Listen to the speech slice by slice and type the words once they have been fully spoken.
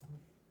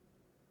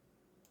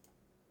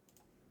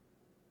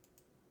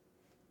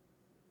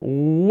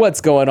What's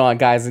going on,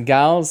 guys and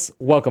gals?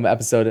 Welcome to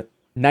episode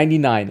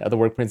 99 of the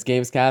Workprint's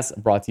Gamescast,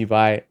 brought to you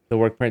by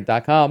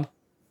theworkprint.com.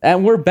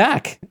 And we're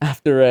back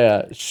after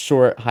a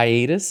short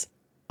hiatus.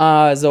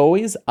 As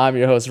always, I'm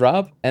your host,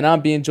 Rob, and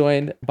I'm being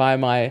joined by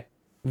my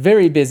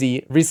very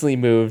busy, recently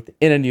moved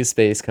in a new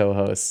space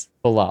co-host,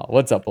 Bilal.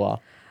 What's up,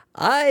 Bilal?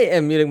 I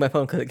am muting my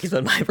phone because it keeps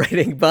on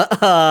vibrating,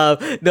 but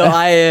no,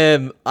 I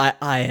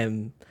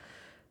am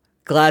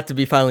glad to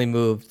be finally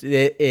moved.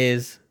 It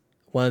is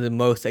one of the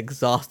most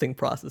exhausting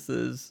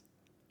processes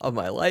of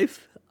my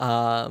life.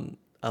 I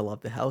love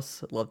the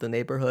house, I love the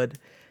neighborhood.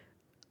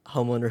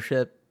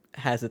 Homeownership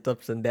has its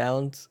ups and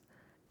downs,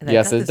 and I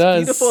Yes, got it this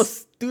does. beautiful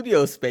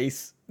studio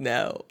space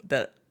now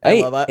that I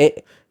Hey, love.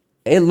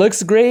 it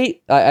looks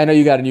great. I know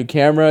you got a new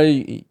camera.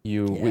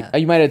 You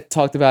might have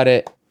talked about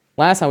it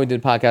last time we did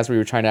a podcast where we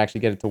were trying to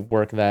actually get it to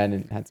work then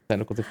and had some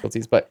technical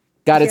difficulties, but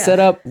got it Yeah. set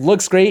up.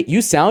 Looks great.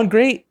 You sound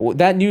great.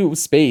 That new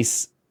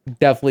space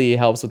definitely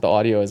helps with the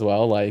audio as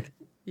well. Like,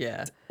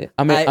 Yeah.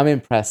 I'm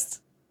impressed.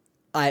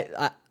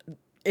 I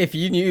if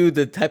you knew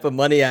the type of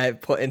money I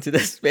put into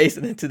this space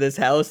and into this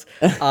house,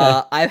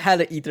 I've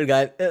had an ether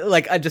guy,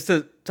 I just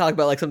to talk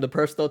about like some of the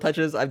personal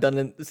touches I've done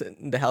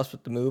in the house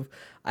with the move.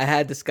 I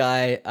had this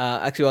guy,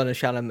 actually want to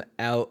shout him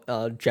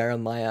out,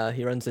 Jeremiah.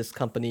 He runs this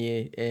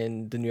company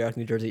in the New York,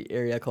 New Jersey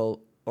area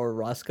called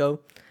Orozco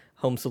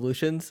Home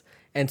Solutions.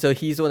 And so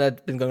he's the one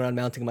that's been going around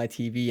mounting my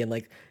TV, and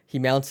like he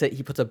mounts it,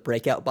 he puts a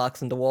breakout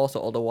box in the wall so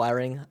all the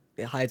wiring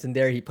it hides in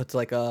there. He puts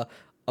like a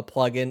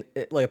plug-in,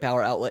 like a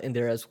power outlet in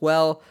there as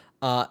well.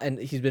 And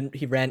he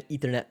ran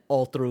Ethernet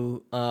all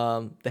through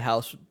the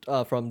house,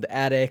 from the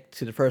attic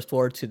to the first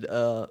floor to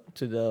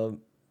the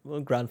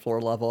ground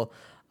floor level.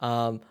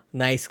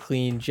 Nice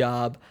clean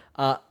job.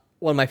 One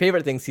of my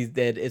favorite things he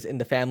did is in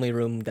the family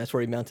room. That's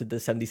where he mounted the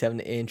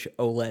 77-inch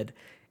OLED,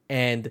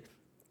 and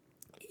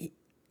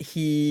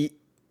he,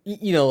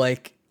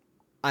 like,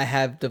 I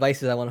have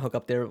devices I want to hook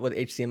up there with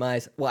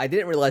HDMI's. What I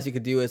didn't realize you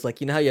could do is,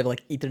 like, you know how you have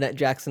like Ethernet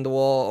jacks in the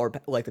wall or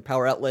like the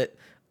power outlet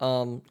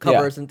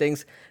covers and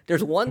things.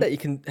 There's one that you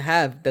can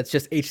have that's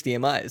just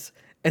HDMI's,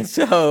 and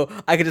so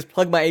I could just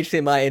plug my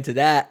HDMI into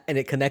that, and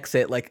it connects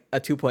it like a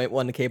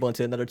 2.1 cable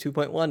into another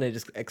 2.1, and it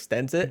just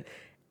extends it,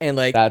 and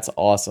like That's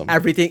awesome.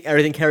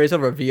 everything carries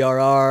over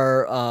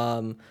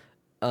VRR.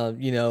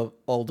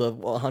 All the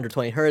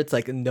 120 hertz,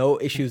 like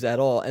no issues at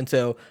all. And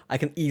so I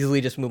can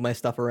easily just move my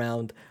stuff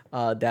around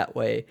that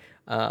way.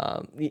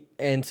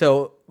 And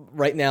so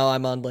right now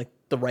I'm on like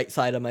the right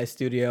side of my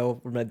studio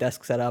where my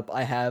desk set up.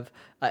 I have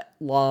a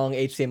long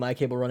HDMI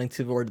cable running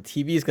to where the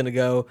TV is going to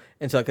go.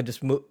 And so I could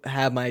just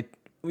have my,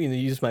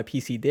 use my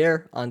PC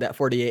there on that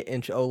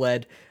 48-inch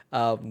OLED.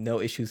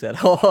 No issues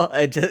at all.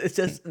 It's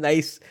just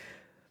nice.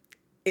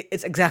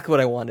 It's exactly what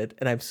I wanted,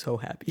 and I'm so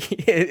happy.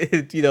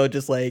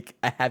 Just like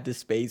I have this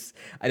space.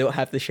 I don't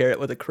have to share it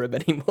with a crib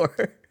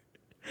anymore.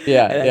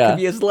 Yeah, And I yeah. can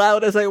be as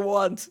loud as I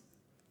want.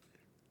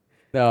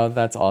 No,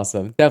 that's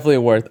awesome. Definitely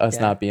worth us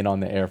Yeah. not being on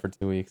the air for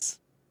 2 weeks.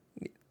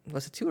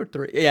 Was it 2 or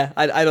 3? Yeah,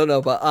 I don't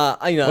know, but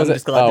I'm Was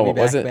just it? glad to be Oh,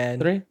 was back, it man.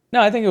 3? No,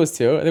 I think it was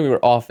 2. I think we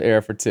were off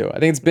air for 2. I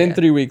think it's been Yeah.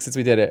 3 weeks since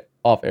we did it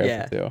off air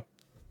Yeah. for 2.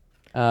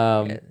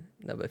 Yeah,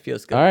 no, but it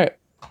feels good. All right.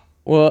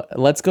 Well,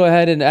 let's go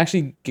ahead and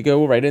actually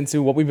go right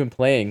into what we've been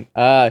playing.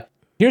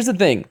 Here's the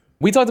thing.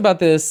 We talked about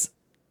this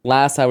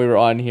last time we were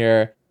on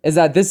here, is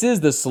that this is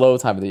the slow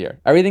time of the year.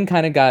 Everything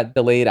kind of got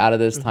delayed out of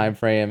this time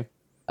frame.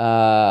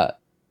 So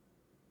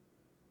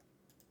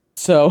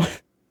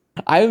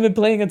I haven't been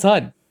playing a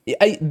ton.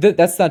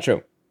 That's not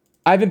true.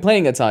 I've been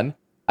playing a ton.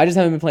 I just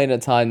haven't been playing a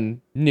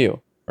ton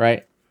new,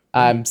 right?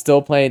 I'm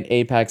still playing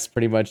Apex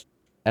pretty much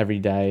every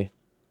day.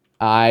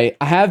 I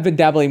have been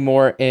dabbling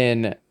more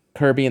in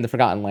Kirby and the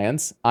Forgotten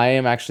Lands. I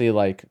am actually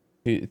like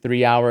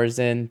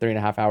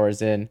 3.5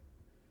 hours in.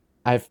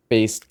 I've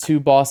faced 2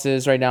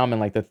 bosses right now. I'm in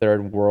like the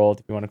 3rd world,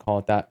 if you want to call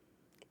it that.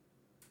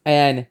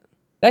 And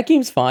that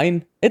game's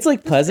fine. It's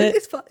like pleasant.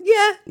 It's fun.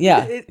 Yeah.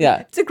 Yeah,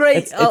 yeah. It's a great.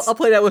 It's- I'll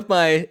play that with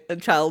my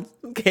child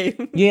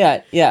game.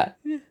 Yeah.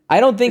 I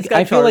don't think It's got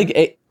I feel charm. like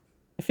it.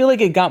 I feel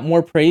like it got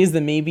more praise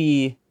than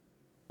maybe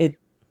it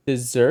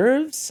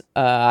deserves.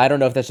 I don't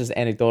know if that's just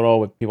anecdotal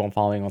with people I'm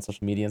following on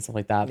social media and stuff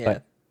like that, Yeah.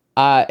 but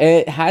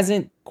it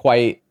hasn't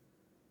quite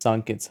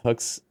sunk its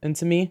hooks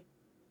into me.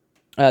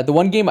 The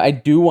one game I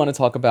do want to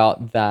talk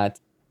about that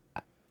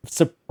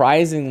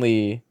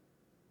surprisingly,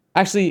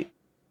 actually,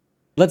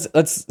 let's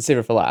save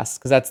it for last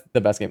because that's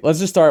the best game. Let's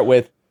just start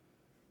with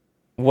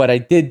what I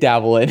did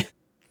dabble in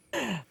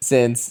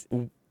since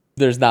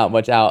there's not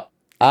much out.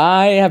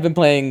 I have been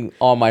playing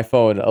on my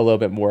phone a little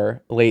bit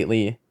more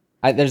lately.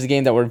 There's a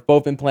game that we've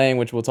both been playing,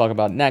 which we'll talk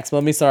about next. But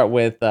let me start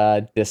with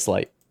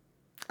Dislyte.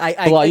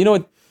 Well, you know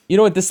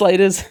what Dislyte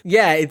is?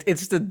 Yeah,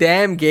 it's the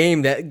damn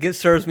game that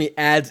serves me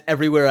ads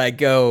everywhere I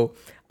go.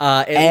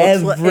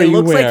 It looks like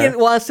Everywhere. it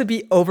wants to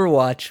be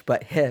Overwatch,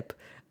 but hip.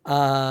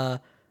 The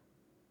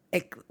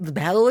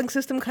battling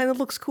system kind of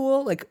looks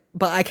cool,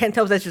 but I can't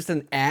tell if that's just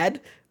an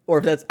ad or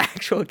if that's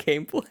actual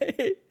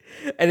gameplay.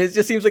 And it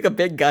just seems like a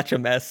big gotcha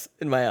mess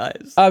in my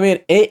eyes. I mean,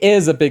 it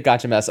is a big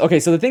gotcha mess. Okay,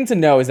 so the thing to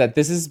know is that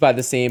this is by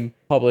the same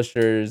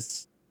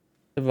publishers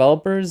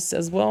developers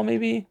as well,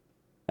 maybe,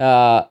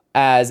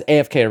 as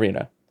AFK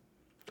Arena.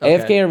 Okay.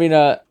 AFK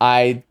Arena,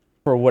 I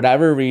for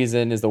whatever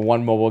reason is the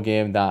one mobile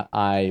game that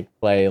I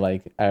play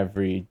like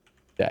every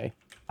day.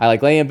 I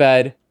like lay in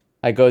bed,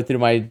 I go through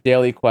my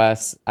daily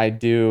quests, I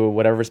do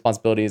whatever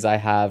responsibilities I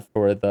have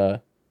for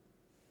the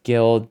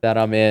guild that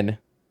I'm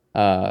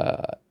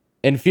uh,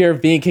 in fear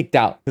of being kicked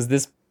out because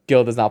this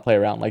guild does not play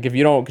around. Like if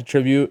you don't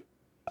contribute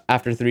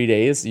after 3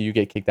 days, you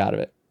get kicked out of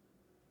it.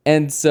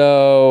 And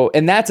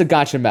that's a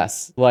gotcha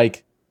mess.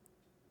 Like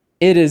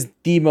it is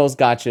the most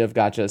gotcha of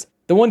gotchas.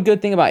 The one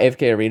good thing about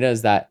AFK Arena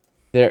is that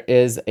there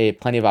is a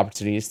plenty of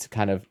opportunities to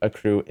kind of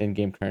accrue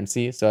in-game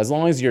currency. So as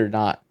long as you're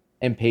not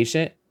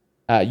impatient,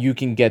 you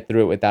can get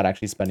through it without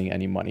actually spending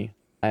any money.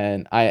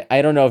 And I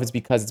don't know if it's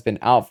because it's been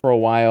out for a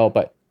while,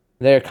 but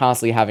they're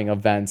constantly having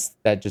events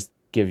that just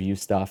give you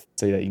stuff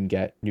so that you can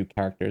get new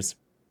characters.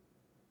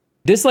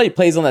 Dislyte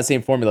plays on that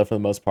same formula for the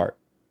most part.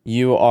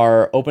 You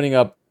are opening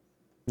up,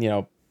 you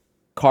know,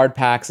 card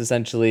packs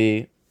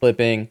essentially,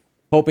 flipping,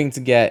 hoping to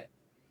get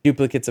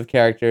duplicates of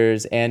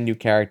characters and new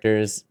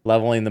characters,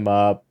 leveling them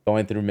up,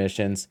 going through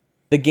missions.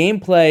 The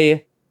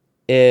gameplay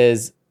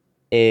is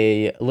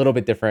a little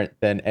bit different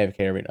than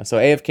AFK Arena. So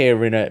AFK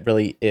Arena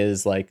really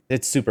is like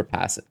it's super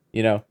passive,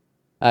 you know.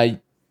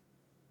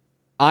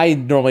 I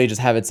normally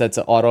just have it set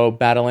to auto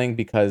battling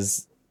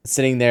because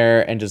sitting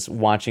there and just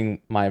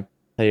watching my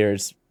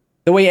players.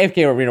 The way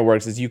AFK Arena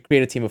works is you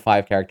create a team of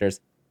 5 characters.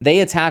 They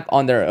attack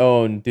on their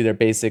own, do their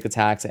basic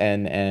attacks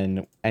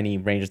and any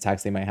range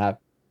attacks they might have,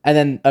 and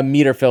then a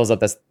meter fills up.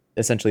 That's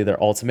essentially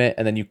their ultimate,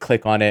 and then you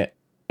click on it,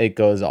 it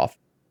goes off.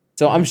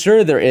 So I'm Hmm.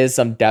 sure there is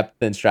some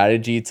depth and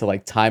strategy to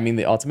like timing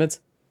the ultimates,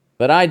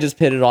 but I just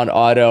put it on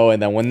auto,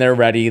 and then when they're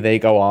ready, they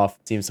go off.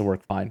 It seems to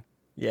work fine.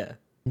 Yeah.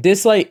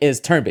 Dislyte is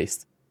turn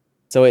based.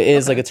 So it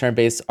is like Okay. a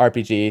turn-based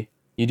RPG.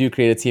 You do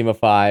create a team of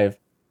 5,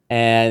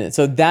 and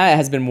so that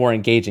has been more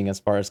engaging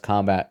as far as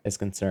combat is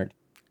concerned.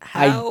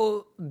 I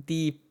How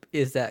deep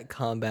is that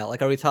combat?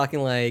 Like, are we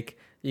talking like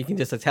you can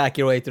just attack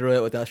your way through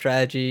it without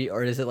strategy,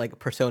 or is it like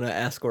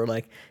Persona-esque, or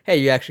like, hey,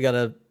 you actually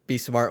gotta be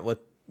smart with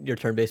your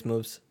turn-based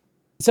moves?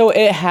 so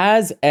it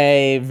has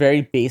a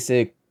very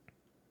basic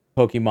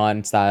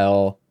Pokemon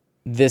style.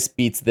 This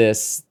beats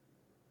this.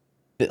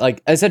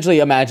 Like essentially,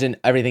 imagine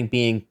everything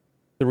being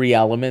 3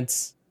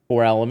 elements,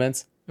 4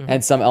 elements, Hmm.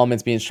 and some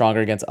elements being stronger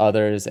against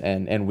others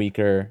and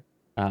weaker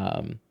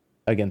um,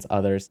 against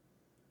others.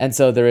 And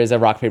so there is a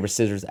rock paper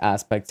scissors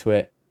aspect to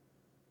it.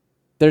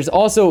 There's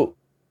also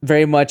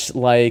very much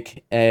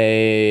like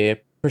a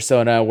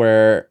persona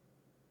where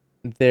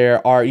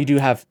there are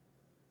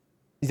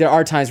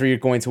times where you're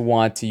going to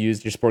want to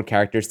use your support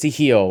characters to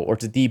heal or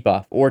to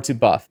debuff or to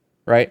buff,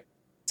 right?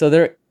 So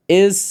there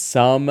is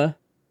some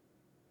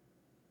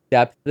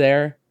depth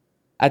there.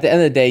 At the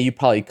end of the day, you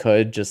probably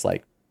could just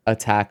like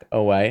attack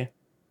away.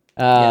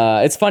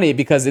 Yeah. It's funny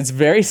because it's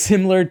very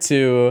similar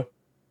to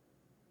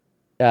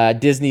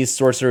Disney's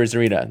Sorcerer's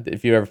Arena,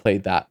 if you ever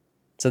played that.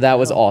 So that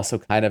was No. also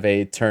kind of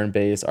a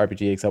turn-based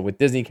RPG, except with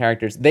Disney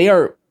characters. They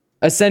are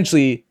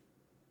essentially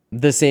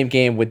the same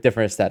game with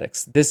different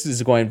aesthetics. This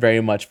is going very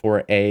much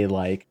for a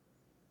like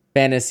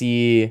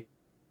fantasy,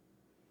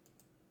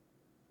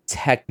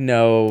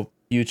 techno,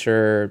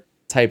 future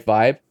type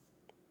vibe.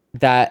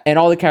 That and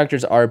all the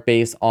characters are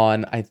based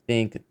on, I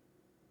think,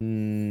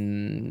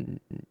 mm,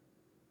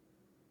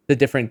 the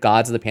different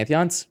gods of the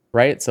pantheons,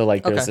 right? So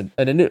like there's Okay.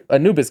 an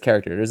Anubis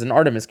character, there's an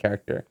Artemis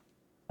character,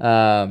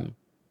 um,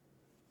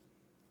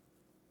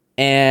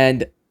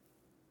 and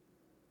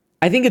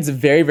I think it's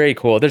very very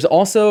cool. There's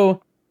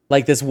also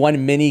like this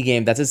one mini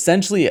game that's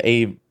essentially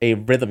a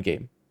rhythm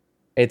game.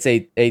 It's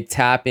a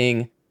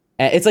tapping,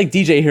 it's like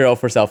DJ Hero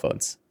for cell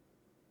phones,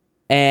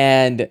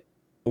 and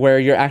where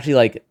you're actually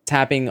like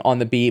tapping on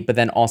the beat, but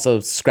then also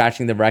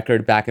scratching the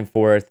record back and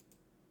forth.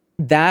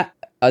 That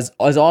is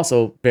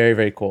also very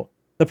very cool.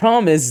 The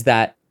problem is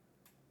that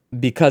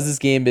because this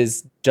game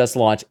is just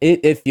launched,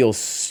 it feels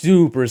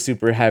super,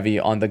 super heavy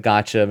on the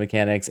gotcha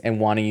mechanics and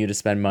wanting you to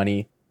spend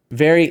money.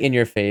 Very in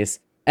your face.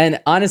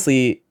 And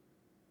honestly,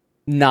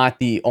 not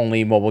the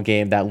only mobile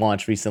game that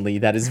launched recently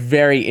that is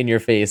very in your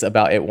face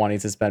about it wanting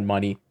to spend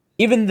money,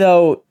 even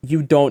though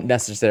you don't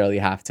necessarily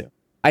have to.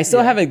 I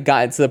still Yeah. haven't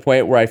gotten to the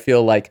point where I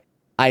feel like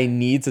I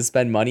need to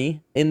spend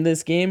money in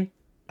this game.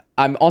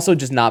 I'm also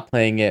just not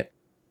playing it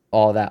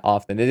all that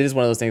often. It is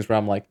one of those things where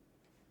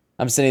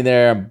I'm sitting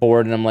there, I'm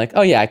bored, and I'm like,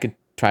 oh yeah, I could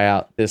try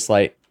out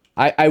Dislyte.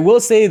 I will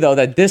say though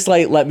that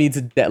Dislyte led me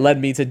to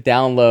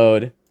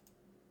download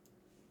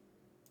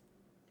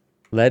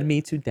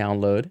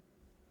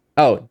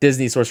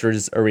Disney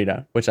Sorcerer's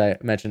Arena, which I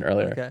mentioned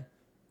earlier, Okay.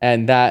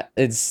 and that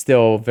is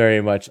still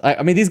very much.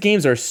 I mean, these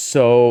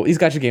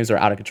gotcha games are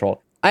out of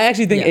control. I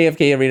actually think Yeah.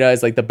 AFK Arena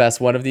is like the best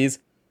one of these,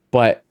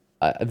 but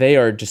they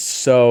are just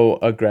so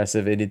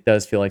aggressive, and it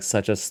does feel like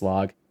such a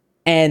slog.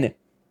 And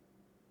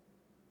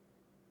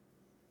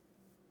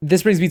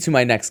this brings me to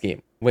my next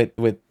game with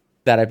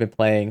that I've been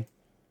playing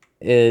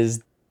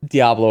is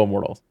Diablo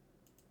Immortal.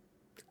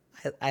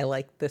 I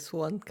like this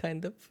one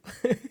kind of.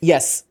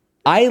 Yes,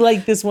 I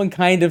like this one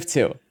kind of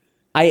too.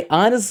 I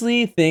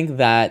honestly think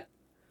that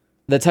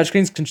the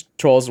touchscreen's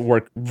controls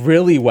work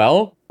really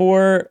well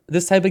for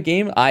this type of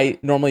game. I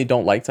normally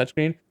don't like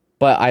touchscreen,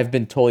 but I've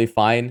been totally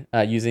fine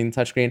using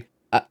touchscreen.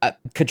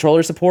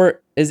 Controller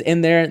support is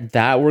in there.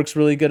 That works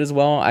really good as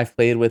well. I've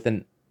played with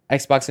an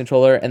Xbox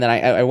controller, and then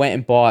I went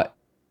and bought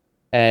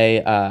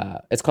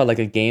it's called like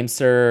a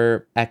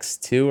GameSir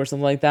X2 or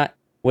something like that,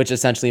 which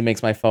essentially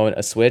makes my phone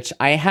a Switch.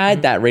 I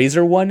had that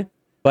Razer one,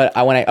 but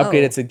when I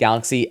upgraded to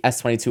Galaxy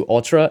S22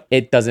 Ultra,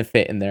 it doesn't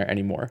fit in there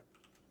anymore.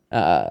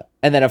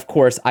 And then of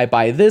course I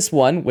buy this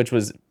one, which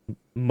was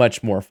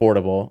much more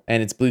affordable,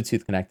 and it's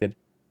Bluetooth connected.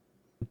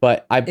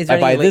 But I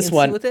buy this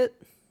one. With it?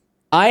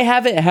 I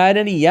haven't had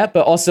any yet,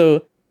 but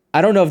also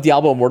I don't know if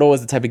Diablo Immortal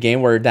was the type of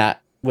game where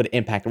that would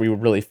impact, or we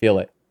would really feel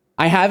it.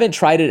 I haven't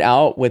tried it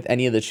out with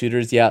any of the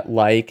shooters yet,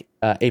 like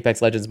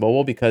Apex Legends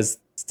Mobile, because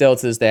still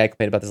to this day, I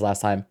complained about this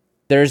last time,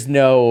 there's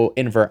no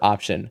invert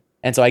option.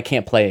 And so I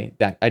can't play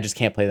that. I just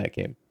can't play that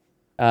game.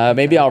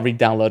 Maybe I'll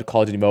re-download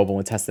Call of Duty Mobile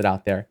and test it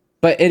out there.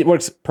 But it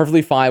works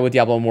perfectly fine with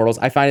Diablo Immortals.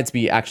 I find it to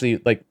be actually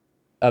like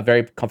a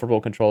very comfortable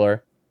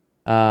controller.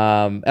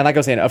 And like I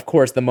was saying, of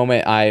course, the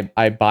moment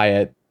I buy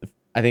it,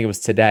 I think it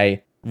was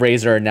today,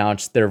 Razer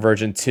announced their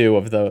version 2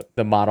 of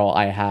the model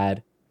I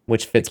had,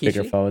 which fits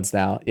bigger phones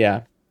now.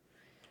 Yeah.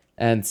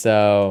 And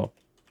so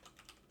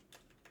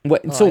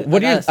what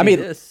do you, I mean,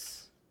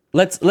 this.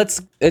 let's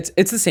it's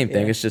the same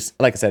thing. It's just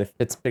like I said, it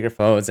fits bigger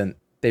phones, and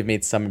they've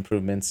made some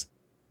improvements.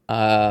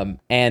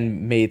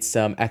 And made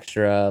some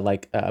extra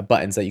like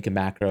buttons that you can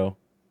macro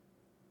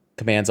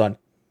commands on.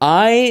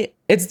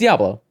 It's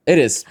Diablo. It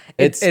is.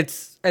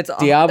 It's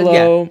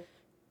Diablo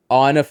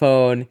on a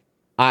phone.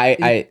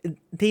 I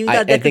think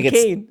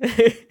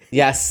it's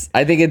yes.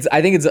 I think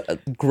it's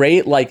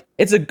great. Like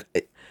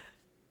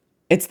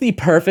it's the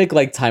perfect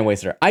like time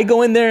waster. I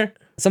go in there.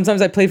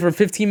 Sometimes I play for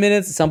 15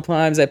 minutes.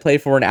 Sometimes I play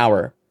for an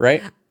hour.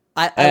 Right.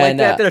 I like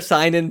that their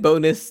sign-in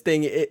bonus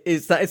thing.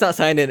 It's not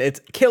sign-in.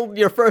 It's kill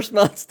your first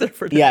monster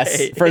for the day.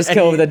 Yes, first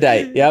kill of the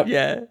day. Yep.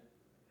 Yeah.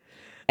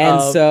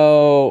 And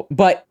so,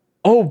 but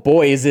oh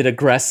boy, is it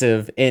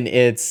aggressive in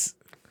its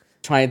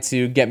trying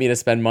to get me to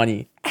spend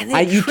money.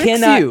 And you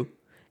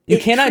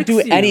cannot do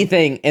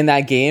anything in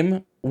that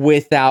game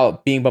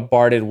without being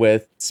bombarded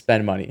with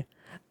spend money.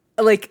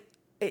 Like,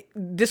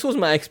 this was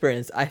my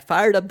experience. I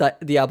fired up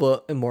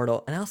Diablo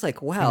Immortal, and I was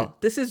like, wow,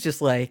 this is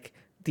just like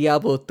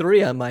Diablo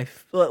 3 on my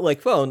phone.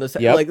 Like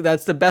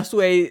that's the best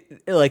way.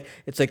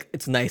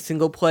 It's nice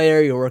single player.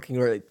 You're working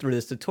right through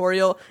this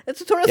tutorial. And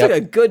tutorial's like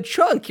a good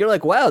chunk. You're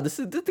like, wow, this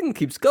thing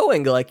keeps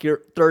going. Like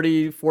you're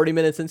 30, 40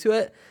 minutes into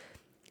it.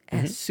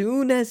 As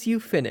soon as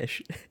you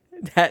finish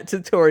that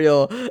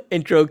tutorial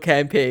intro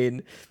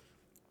campaign,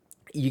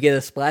 you get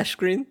a splash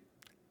screen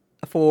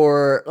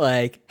for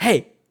like,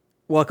 hey,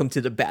 welcome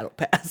to the battle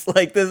pass.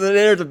 Like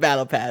there's a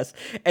battle pass,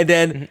 and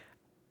then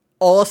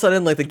all of a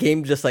sudden, like the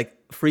game just like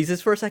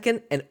freezes for a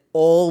second, and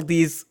all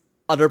these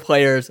other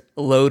players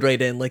load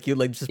right in, like you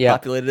like just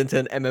populated into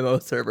an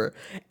MMO server,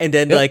 and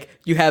then like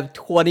you have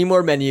 20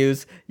 more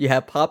menus, you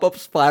have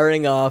pop-ups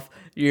firing off,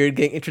 you're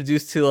getting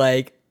introduced to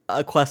like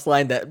a quest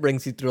line that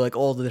brings you through like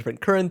all the different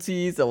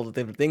currencies, all the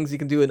different things you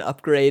can do and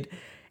upgrade,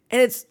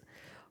 and it's,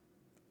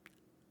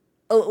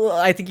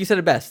 I think you said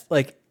it best.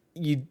 Like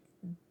you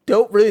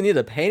don't really need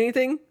to pay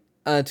anything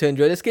to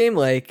enjoy this game.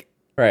 Like,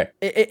 right?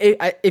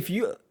 If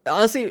you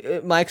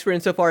honestly, my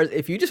experience so far is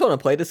if you just want to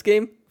play this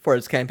game for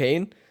its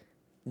campaign,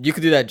 you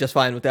could do that just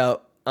fine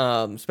without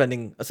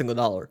spending a single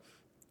dollar.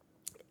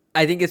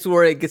 I think it's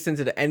where it gets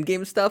into the end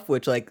game stuff,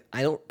 which like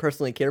I don't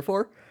personally care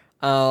for.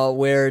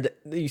 Where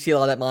you see a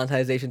lot of that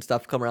monetization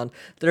stuff come around.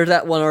 There's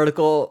that one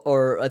article,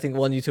 or I think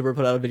one YouTuber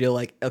put out a video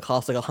like it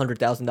costs like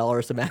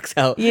 $100,000 to max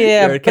out.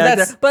 Yeah, but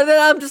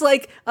then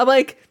I'm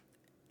like.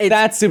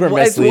 That's super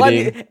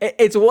misleading.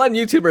 It's one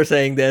YouTuber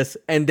saying this,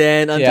 and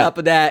then on top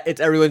of that,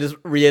 it's everyone just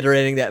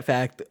reiterating that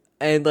fact.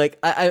 And like,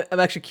 I'm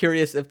actually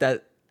curious if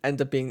that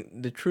ends up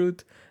being the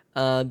truth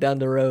down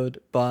the road.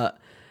 But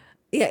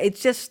yeah,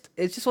 it's just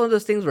one of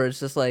those things where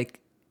it's just like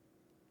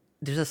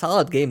there's a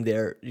solid game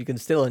there. You can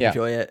still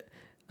enjoy it.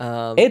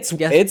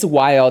 It's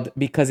wild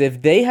because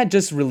if they had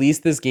just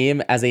released this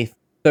game as a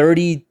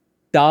 $30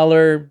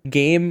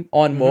 game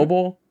on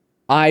mobile,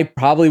 I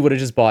probably would have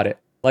just bought it.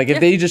 Like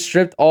if they just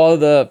stripped all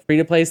the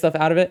free-to-play stuff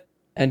out of it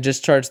and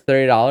just charged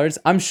 $30,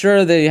 I'm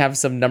sure they have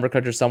some number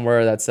cruncher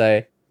somewhere that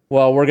say,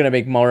 well, we're going to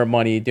make more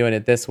money doing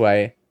it this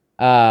way.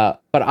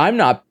 But I'm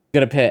not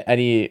going to put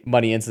any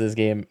money into this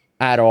game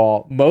at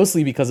all,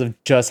 mostly because of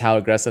just how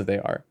aggressive they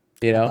are.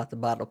 You know? I bought the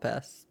battle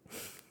pass.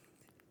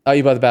 Oh,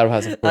 you bought the battle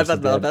pass? Of course I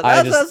bought the battle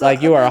pass. I just,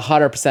 like, you are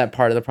 100%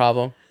 part of the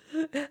problem.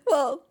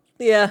 Well...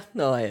 Yeah,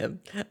 no, I am.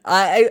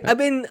 I've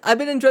been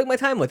enjoying my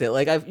time with it.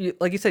 Like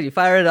like you said, you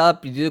fire it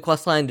up, you do the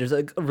quest line. There's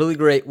a really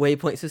great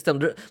waypoint system.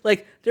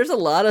 There's a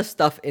lot of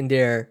stuff in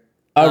there.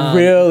 A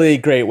really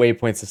great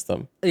waypoint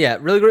system. Yeah,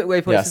 really great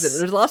waypoint system.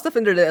 There's a lot of stuff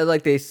in there that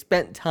like they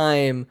spent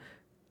time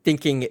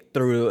thinking it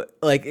through.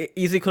 Like it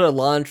easily could have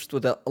launched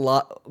with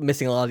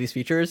missing a lot of these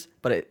features,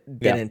 but it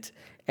didn't.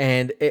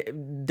 and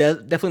it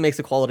definitely makes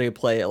the quality of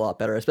play a lot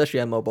better, especially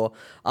on mobile.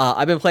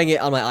 I've been playing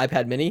it on my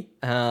iPad Mini.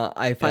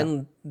 I Yeah.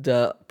 find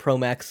the Pro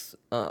Max,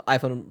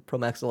 iPhone Pro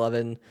Max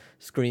 11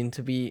 screen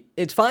to be,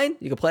 it's fine.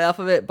 You can play off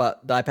of it,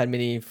 but the iPad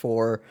Mini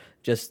for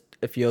just,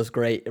 it feels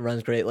great. It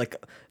runs great. Like,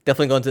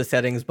 definitely go into the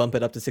settings, bump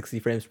it up to 60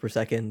 frames per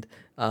second.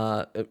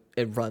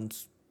 It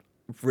runs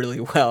really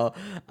well.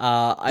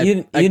 I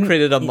You,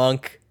 created a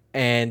monk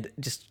and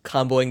just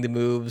comboing the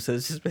moves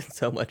has just been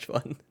so much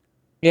fun.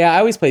 yeah, I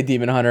always play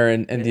Demon Hunter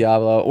and Yeah.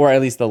 Diablo, or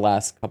at least the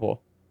last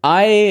couple.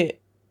 I,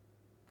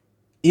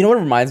 you know what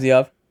it reminds me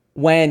of?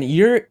 When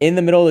you're in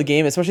the middle of the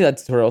game, especially that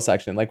tutorial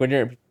section, like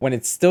when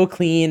it's still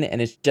clean and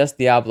it's just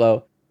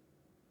Diablo,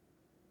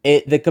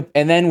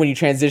 and then when you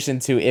transition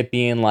to it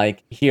being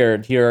like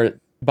here,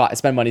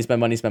 spend money, spend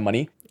money, spend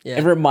money. It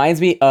Yeah.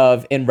 reminds me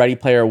of in Ready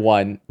Player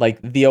One, like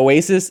the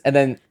Oasis, and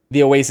then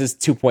the Oasis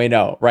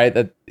 2.0,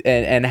 right?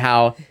 And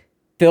how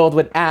filled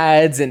with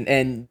ads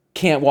and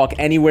can't walk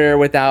anywhere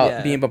without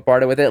Yeah. being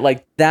bombarded with it.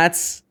 Like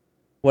that's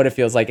what it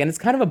feels like, and it's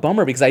kind of a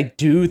bummer because I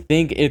do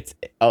think it's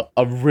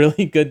a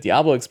really good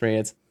Diablo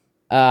experience.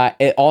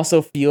 It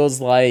also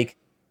feels like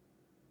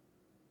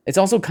it's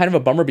also kind of a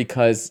bummer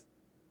because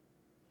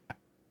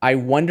I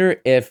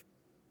wonder if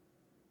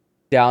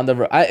down the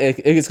road,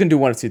 it's going to do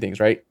one of two things,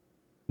 right?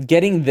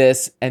 Getting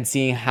this and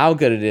seeing how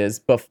good it is,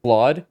 but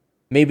flawed,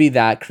 maybe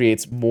that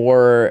creates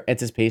more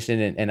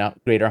anticipation and a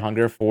greater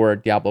hunger for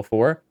Diablo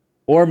 4.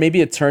 Or maybe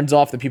it turns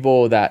off the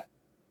people that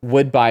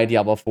would buy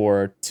Diablo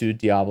 4 to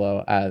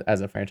Diablo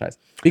as a franchise.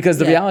 Because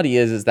the Yeah. reality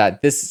is that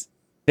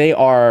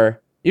you're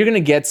going to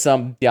get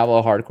some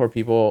Diablo hardcore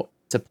people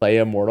to play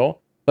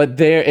Immortal, but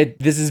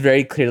this is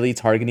very clearly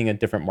targeting a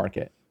different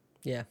market.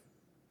 Yeah.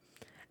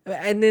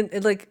 And then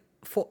like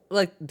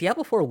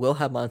Diablo 4 will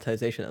have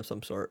monetization of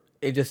some sort.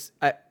 It just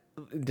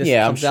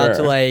Yeah, I'm comes down to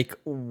sure. like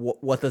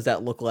what does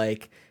that look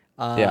like?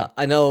 Yeah.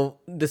 I know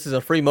this is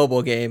a free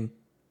mobile game,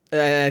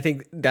 and I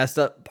think that's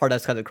the part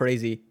that's kind of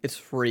crazy. It's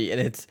free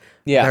and it's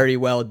Yeah. very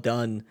well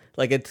done.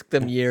 Like it took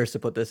them years to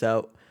put this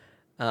out,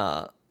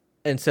 uh,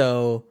 and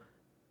so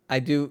I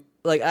do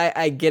like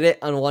I get it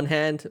on one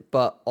hand,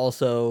 but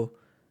also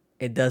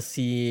it does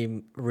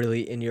seem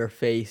really in your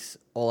face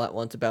all at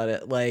once about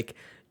it. Like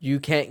you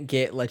can't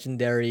get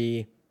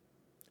legendary,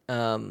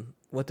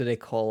 what do they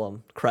call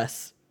them?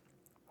 Crests.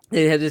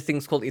 They have these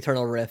things called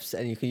eternal rifts,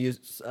 and you can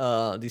use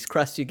these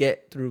crests you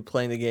get through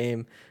playing the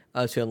game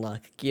to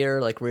unlock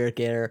gear, like rare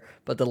gear.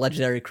 But the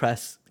legendary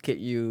crests get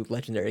you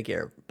legendary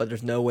gear, but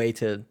there's no way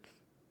to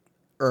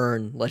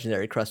earn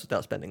legendary crests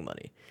without spending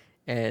money.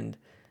 And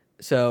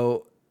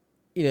so,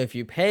 if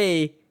you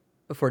pay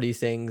for these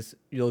things,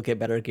 you'll get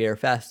better gear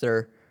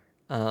faster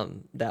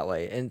that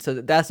way. And so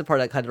that's the part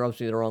that kind of rubs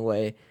me the wrong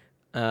way.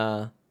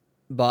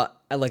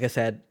 But like I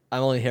said,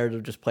 I'm only here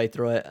to just play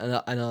through it.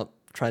 I'm not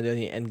trying to do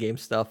any end game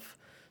stuff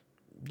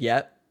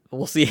yet.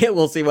 We'll see.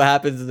 We'll see what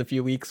happens in a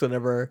few weeks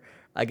whenever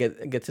I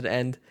get to the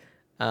end.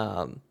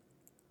 Um,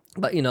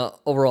 but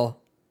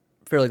overall,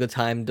 fairly good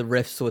time. The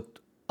rifts with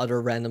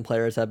other random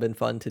players have been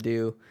fun to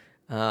do.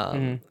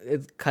 Hmm.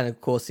 It's kind of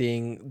cool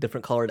seeing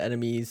different colored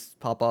enemies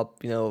pop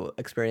up.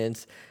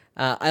 Experience.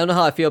 I don't know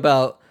how I feel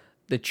about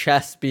the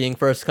chests being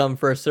first come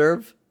first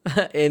serve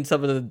in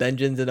some of the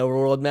dungeons and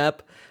overworld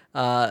map.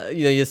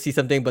 You see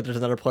something, but there's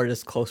another player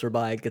just closer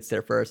by, gets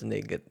there first, and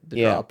they get the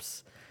Yeah.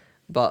 drops.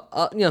 But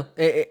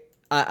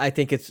I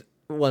think it's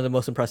one of the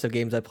most impressive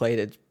games I played.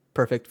 It's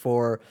perfect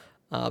for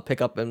pick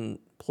up and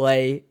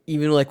play.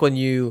 Even like when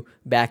you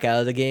back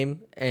out of the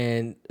game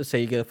and say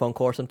you get a phone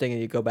call or something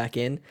and you go back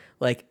in,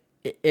 like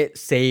it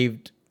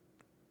saved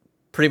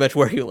pretty much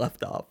where you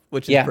left off,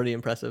 which is Yeah. pretty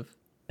impressive.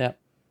 Yeah.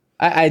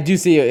 I do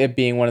see it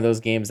being one of those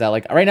games that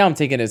like right now I'm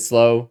taking it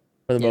slow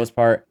for the Yeah, most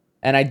part.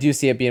 And I do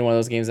see it being one of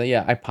those games that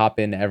yeah, I pop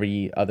in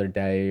every other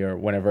day or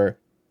whenever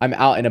I'm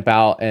out and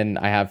about and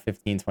I have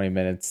 15, 20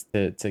 minutes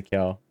to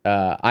kill.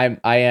 I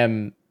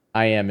am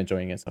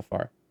enjoying it so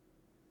far.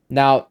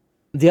 Now,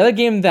 the other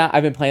game that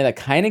I've been playing that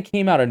kind of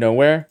came out of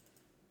nowhere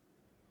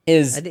I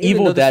is didn't even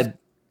Evil know this was. Dead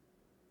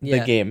the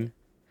Yeah, game.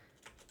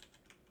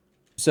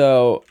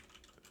 So,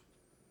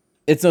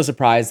 it's no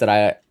surprise that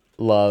I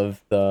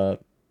love the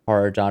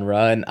horror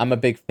genre, and I'm a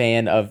big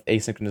fan of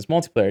asynchronous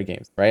multiplayer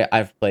games. Right?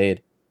 I've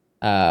played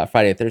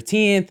Friday the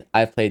 13th.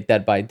 I've played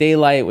Dead by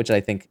Daylight, which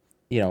I think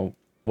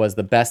was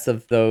the best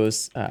of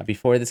those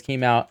before this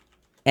came out,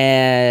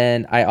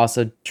 and I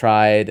also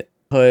tried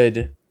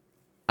Hood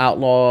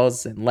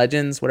Outlaws and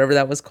Legends, whatever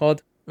that was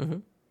called. hmm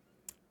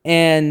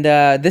And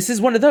this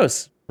is one of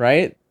those,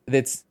 right?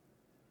 It's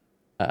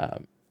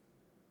um,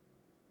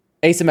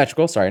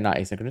 asymmetrical. Sorry, not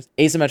asynchronous.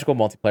 Asymmetrical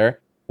multiplayer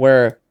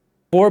where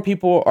four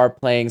people are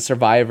playing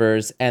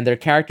survivors and their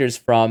characters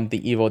from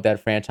the Evil Dead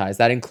franchise.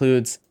 That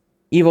includes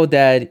Evil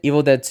Dead,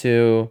 Evil Dead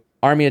 2,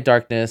 Army of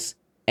Darkness,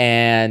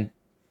 and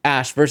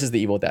Ash versus the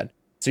Evil Dead.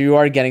 So you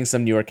are getting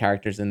some newer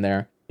characters in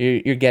there.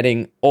 You're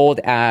getting old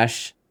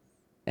Ash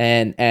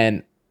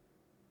and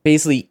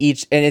basically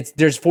each and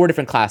there's four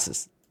different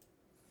classes.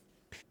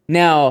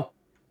 Now,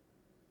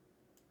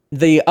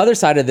 the other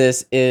side of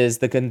this is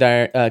the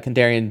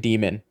Kandarian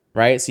demon,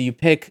 right? So you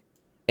pick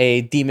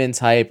a demon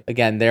type.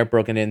 Again, they're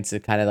broken into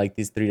kind of like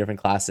these three different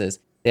classes.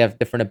 They have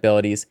different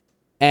abilities,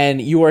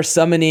 and you are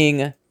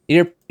summoning.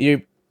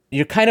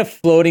 You're kind of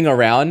floating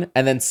around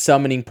and then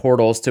summoning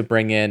portals to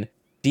bring in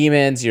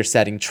demons. You're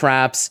setting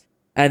traps,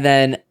 and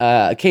then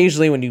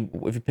occasionally,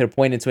 if you put a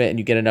point into it and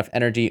you get enough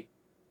energy,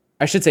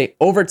 I should say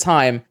over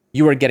time,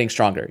 you are getting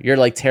stronger. Your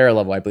like terror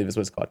level, I believe is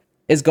what it's called,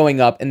 is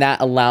going up, and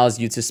that allows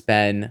you to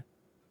spend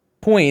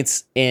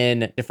points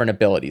in different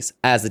abilities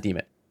as a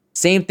demon.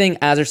 Same thing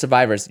as our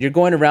survivors. You're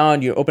going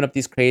around, you open up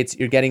these crates,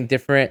 you're getting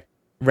different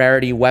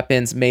rarity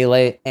weapons,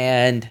 melee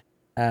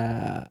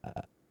uh,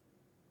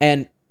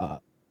 and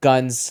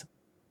guns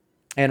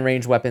and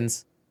range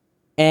weapons.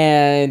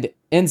 And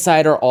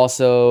inside are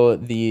also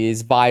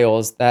these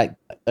vials that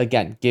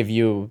again give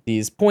you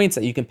these points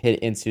that you can put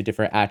into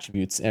different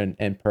attributes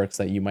and perks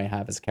that you might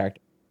have as a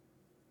character.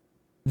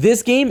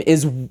 This game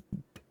is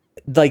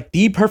like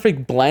the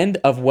perfect blend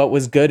of what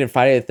was good in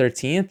Friday the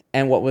 13th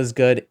and what was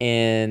good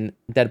in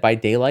Dead by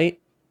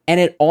Daylight. And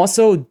it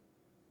also,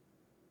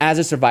 as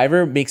a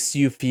survivor, makes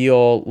you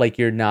feel like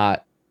you're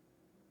not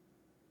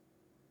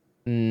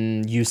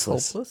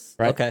useless. Hopeless?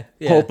 Right? Okay.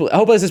 Yeah.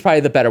 Hopeless is probably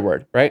the better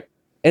word, right?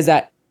 Is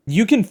that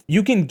you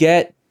can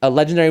get a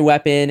legendary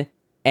weapon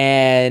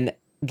and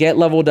get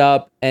leveled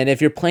up, and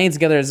if you're playing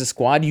together as a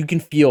squad, you can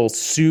feel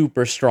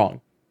super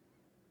strong.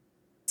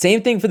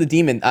 Same thing for the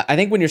demon. I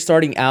think when you're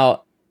starting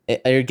out,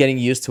 you're getting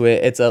used to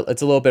it. It's a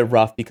little bit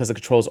rough because the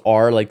controls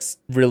are like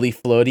really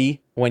floaty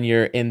when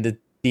you're in the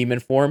demon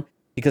form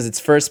because it's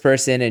first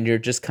person and you're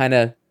just kind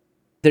of,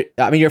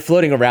 you're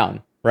floating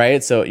around,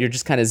 right? So you're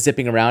just kind of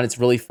zipping around. It's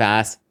really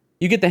fast.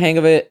 You get the hang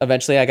of it.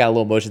 Eventually, I got a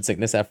little motion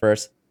sickness at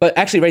first, but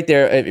actually, right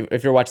there,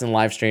 if you're watching the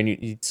live stream,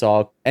 you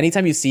saw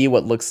anytime you see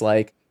what looks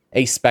like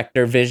a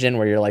specter vision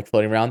where you're like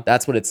floating around,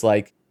 that's what it's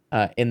like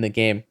in the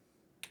game.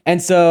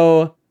 And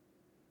so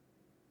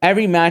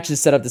every match is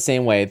set up the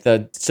same way.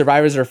 The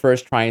survivors are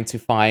first trying to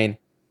find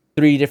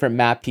 3 different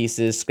map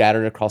pieces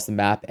scattered across the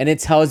map, and it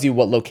tells you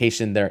what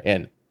location they're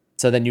in.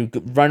 So then you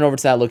run over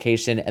to that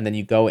location, and then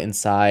you go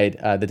inside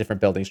the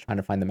different buildings trying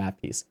to find the map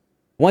piece.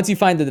 Once you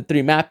find the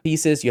 3 map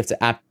pieces, you have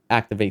to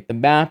activate the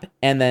map,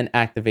 and then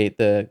activate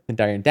the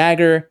Kandarian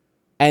Dagger,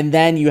 and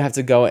then you have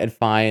to go and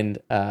find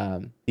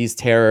these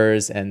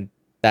terrors, and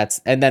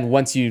then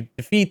once you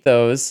defeat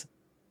those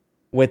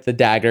with the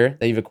dagger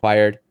that you've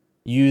acquired,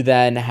 you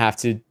then have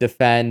to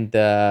defend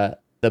the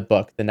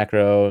book, the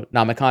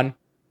Necronomicon,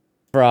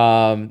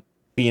 from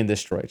being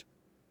destroyed.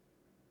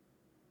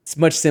 It's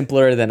much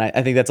simpler than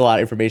I think that's a lot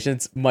of information.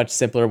 It's much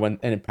simpler when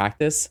in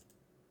practice.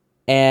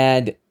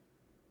 And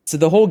so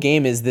the whole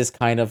game is this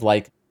kind of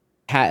like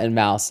cat and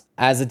mouse.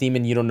 As a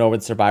demon, you don't know where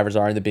the survivors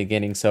are in the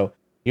beginning. So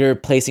you're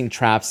placing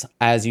traps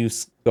as you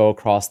go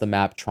across the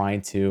map,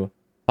 trying to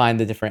find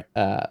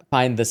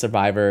the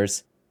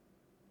survivors.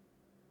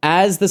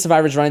 As the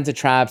survivors run into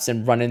traps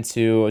and run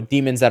into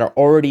demons that are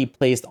already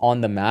placed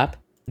on the map,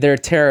 their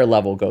terror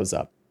level goes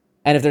up.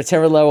 And if their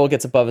terror level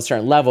gets above a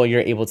certain level,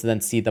 you're able to then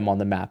see them on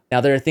the map.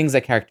 Now, there are things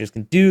that characters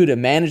can do to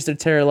manage their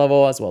terror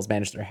level, as well as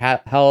manage their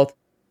health,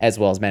 as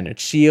well as manage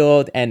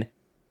shield. And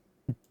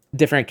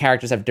different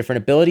characters have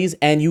different abilities.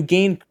 And you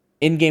gain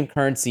in-game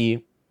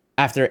currency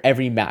after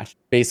every match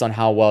based on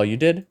how well you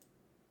did.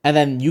 And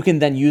then you can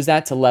then use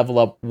that to level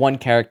up one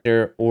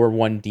character or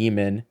one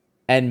demon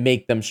and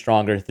make them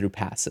stronger through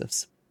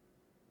passives.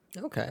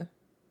 Okay.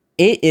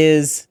 It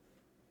is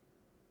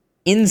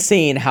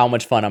insane how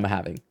much fun I'm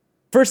having.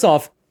 First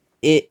off,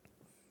 it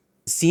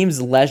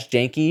seems less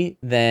janky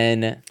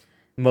than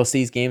most of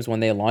these games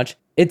when they launch.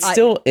 It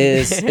still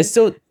is. It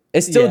still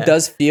Yeah.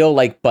 does feel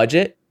like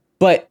budget,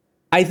 but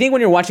I think when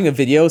you're watching a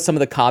video, some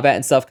of the combat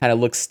and stuff kind of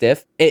looks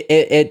stiff.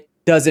 It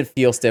doesn't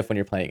feel stiff when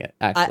you're playing it,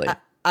 actually.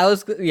 That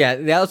was gonna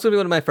be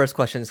one of my first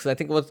questions because I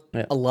think with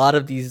a lot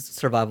of these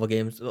survival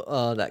games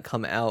that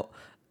come out,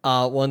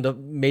 one of the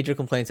major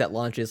complaints at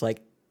launch is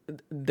like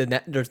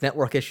there's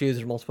network issues,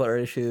 there's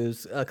multiplayer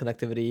issues,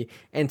 connectivity,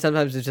 and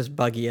sometimes it's just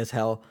buggy as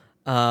hell.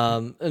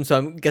 And so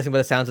I'm guessing by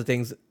the sounds of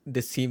things,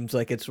 this seems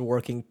like it's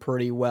working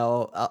pretty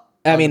well.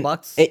 The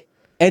box.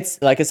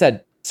 It's like I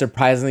said,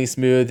 surprisingly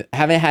smooth.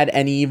 Haven't had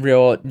any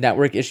real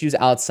network issues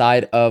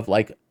outside of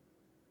like,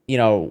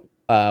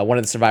 one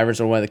of the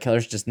survivors or one of the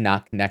killers just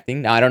not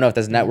connecting. Now I don't know if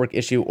that's a network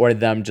issue or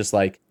them just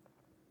like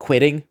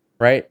quitting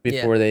right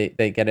before they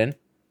get in.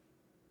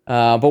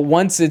 But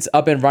once it's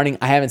up and running,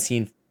 I haven't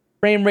seen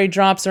frame rate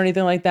drops or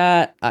anything like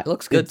that. It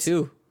looks good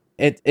too.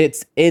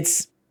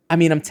 It's. I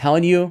mean, I'm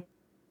telling you,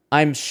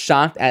 I'm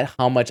shocked at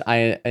how much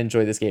I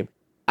enjoy this game.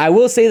 I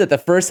will say that the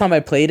first time I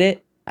played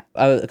it,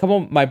 a couple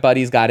of my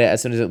buddies got it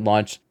as soon as it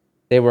launched.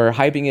 They were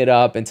hyping it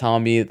up and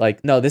telling me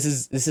like, no, this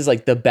is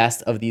like the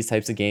best of these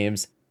types of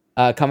games.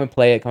 Come and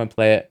play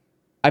it.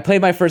 I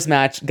played my first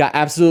match, got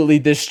absolutely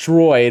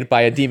destroyed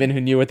by a demon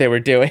who knew what they were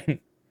doing,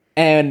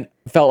 and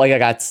felt like I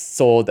got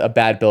sold a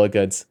bad bill of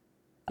goods.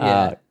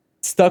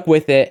 Stuck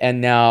with it,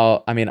 and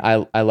now, I mean,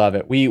 I love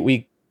it.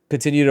 We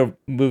continue to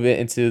move it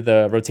into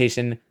the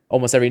rotation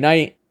almost every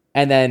night,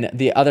 and then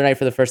the other night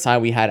for the first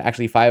time, we had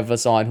actually 5 of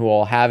us on who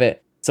all have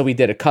it, So we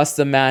did a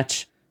custom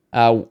match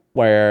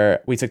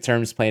where we took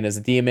turns playing as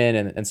a demon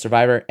and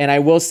survivor. And I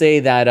will say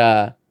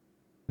that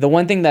the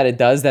one thing that it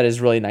does that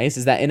is really nice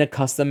is that in a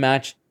custom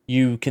match,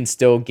 you can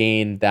still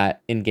gain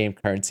that in-game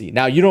currency.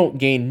 Now, you don't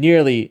gain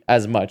nearly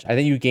as much. I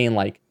think you gain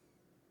like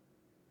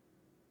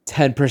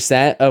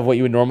 10% of what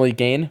you would normally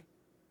gain.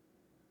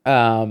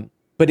 But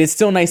it's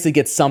still nice to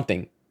get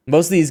something.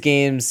 Most of these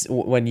games,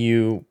 when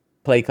you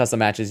play custom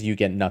matches, you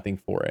get nothing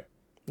for it.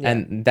 Yeah.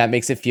 And that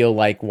makes it feel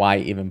like, why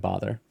even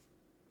bother?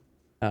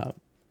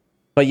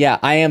 But yeah,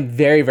 I am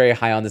very, very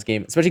high on this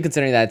game, especially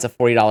considering that it's a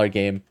 $40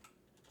 game.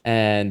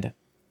 And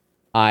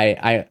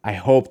I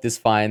hope this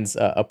finds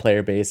a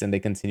player base and they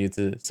continue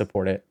to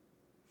support it.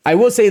 I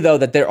will say, though,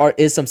 that there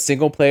is some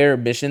single-player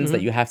missions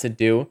that you have to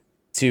do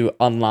to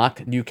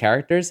unlock new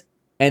characters.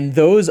 And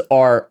those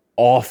are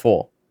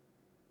awful.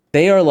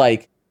 They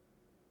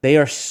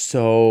are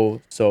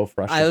so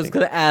frustrating. I was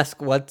gonna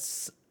ask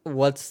what's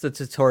the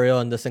tutorial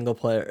in the single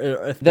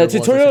player? If the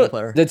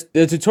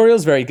tutorial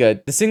is very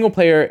good. The single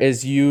player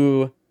is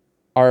you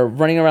are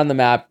running around the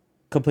map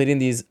completing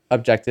these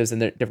objectives,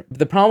 and they're different.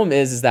 The problem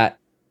is that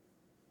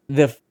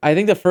I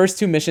think the first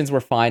 2 missions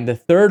were fine. The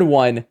third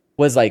one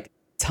was like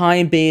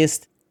time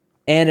based,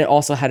 and it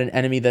also had an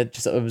enemy that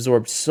just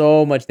absorbed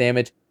so much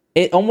damage.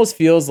 It almost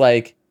feels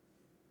like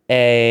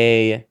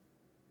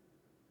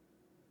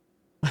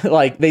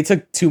like they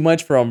took too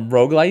much from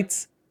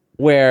roguelites,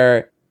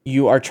 where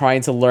you are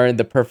trying to learn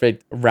the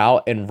perfect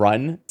route and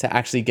run to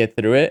actually get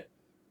through it.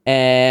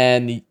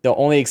 And the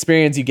only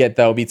experience you get,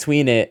 though,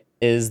 between it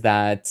is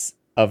that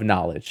of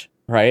knowledge,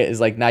 right? It's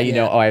like, now you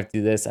know, oh, I have to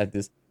do this, I have to do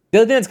this. The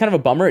other thing that's kind of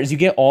a bummer is you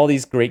get all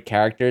these great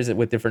characters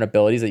with different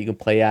abilities that you can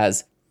play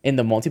as in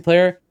the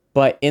multiplayer,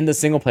 but in the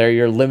single player,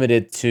 you're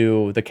limited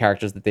to the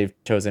characters that they've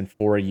chosen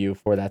for you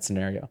for that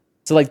scenario.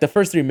 So like the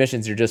first 3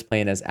 missions, you're just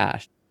playing as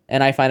Ash.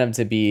 And I find them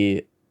to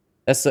be,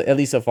 at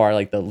least so far,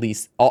 like the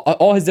least,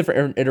 all his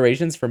different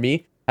iterations for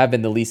me have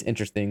been the least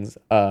interesting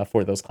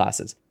for those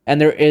classes.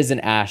 And there is an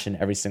Ash in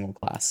every single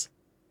class.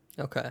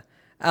 Okay.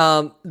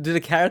 Do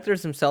the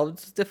characters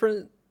themselves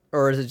different,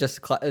 or is it just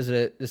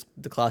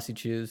the class you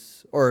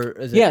choose, or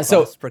is it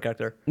class per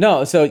character?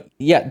 No, so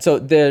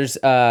there's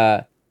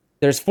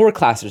 4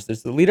 classes.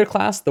 There's the leader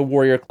class, the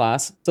warrior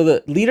class. So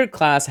the leader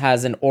class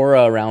has an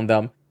aura around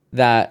them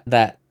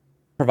that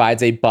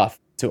provides a buff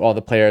to all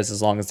the players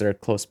as long as they're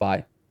close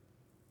by.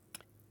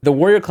 The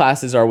warrior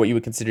classes are what you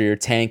would consider your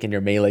tank and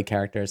your melee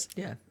characters.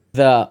 Yeah.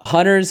 The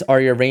hunters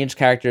are your ranged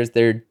characters.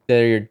 They're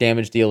your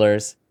damage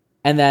dealers.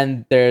 And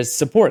then there's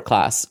support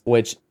class,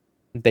 which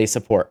they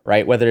support,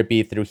 right? Whether it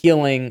be through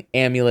healing,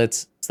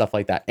 amulets, stuff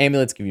like that.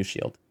 Amulets give you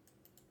shield.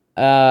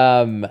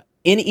 In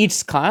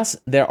each class,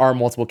 there are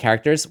multiple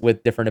characters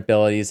with different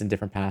abilities and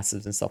different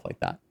passives and stuff like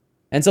that.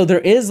 And so there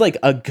is like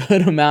a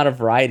good amount of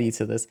variety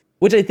to this,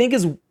 which I think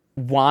is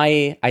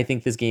why I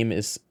think this game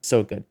is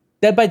so good.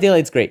 Dead by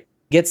Daylight's great.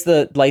 Gets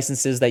the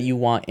licenses that you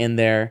want in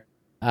there.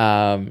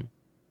 I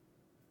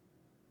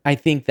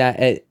think that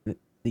it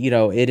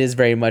is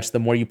very much, the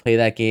more you play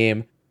that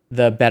game,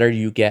 the better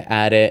you get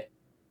at it.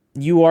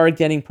 You are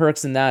getting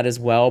perks in that as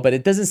well, but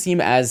it doesn't seem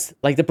as,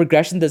 like, the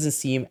progression doesn't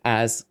seem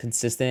as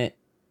consistent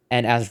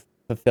and as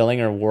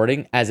fulfilling or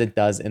rewarding as it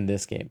does in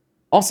this game.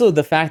 Also,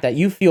 the fact that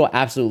you feel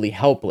absolutely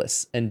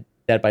helpless in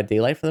Dead by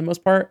Daylight for the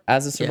most part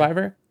as a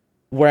survivor,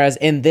 whereas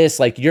in this,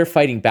 like, you're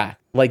fighting back.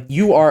 Like,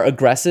 you are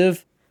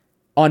aggressive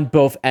on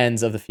both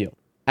ends of the field.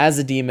 As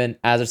a demon,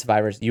 as a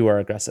survivor, you are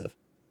aggressive.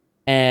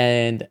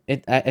 And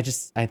I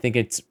think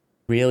it's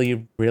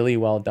really, really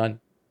well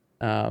done.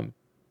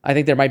 I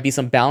think there might be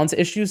some balance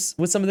issues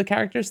with some of the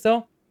characters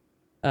still.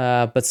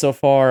 But so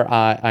far,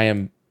 I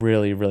am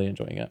really, really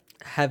enjoying it.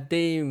 Have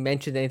they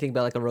mentioned anything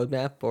about like a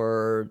roadmap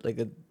or like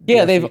a...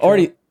 Yeah, they've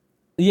already...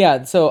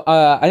 Yeah, so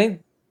I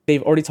think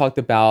they've already talked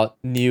about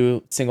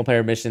new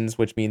single-player missions,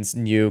 which means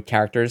new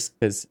characters,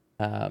 because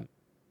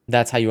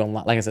that's how you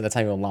unlock... Like I said, that's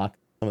how you unlock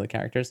some of the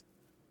characters.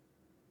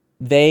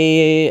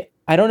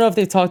 I don't know if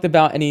they've talked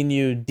about any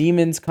new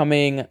demons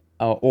coming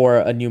or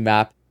a new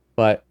map,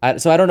 but I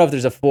don't know if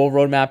there's a full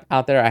roadmap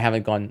out there. I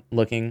haven't gone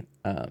looking,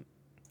 but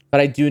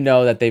I do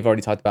know that they've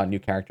already talked about new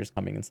characters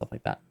coming and stuff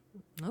like that.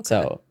 Okay.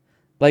 So,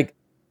 like,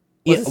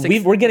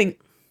 we're getting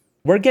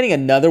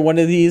another one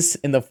of these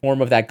in the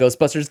form of that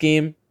Ghostbusters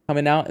game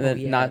coming out in the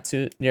not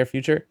too near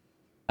future,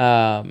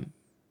 or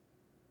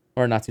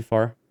not too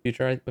far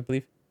future, I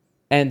believe.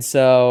 And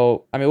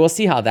so, I mean, we'll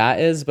see how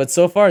that is. But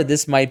so far,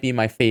 this might be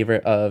my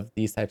favorite of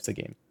these types of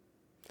games.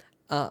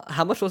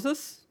 How much was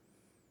this?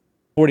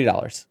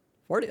 $40.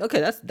 40. Okay,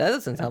 that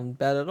doesn't sound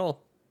bad at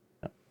all.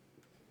 No.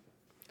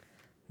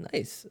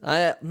 Nice.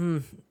 I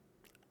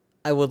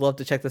would love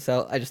to check this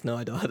out. I just know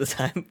I don't have the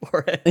time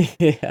for it.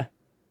 Yeah.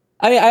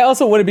 I mean, I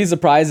also wouldn't be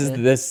surprised if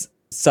this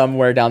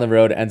somewhere down the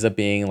road ends up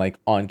being like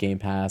on Game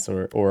Pass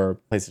or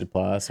PlayStation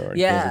Plus or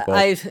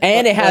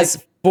and it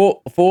has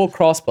full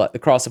cross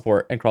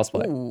support and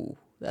crossplay. Ooh,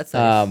 that's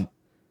nice.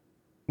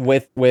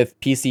 With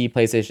PC,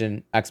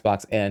 PlayStation,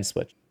 Xbox, and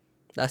Switch.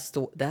 That's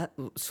that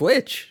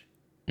Switch.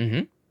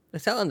 Mm-hmm.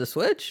 It's out on the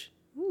Switch.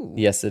 Ooh.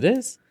 Yes, it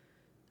is.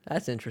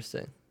 That's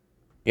interesting.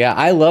 Yeah,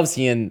 I love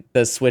seeing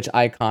the Switch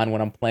icon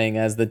when I'm playing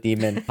as the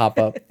demon pop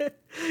up.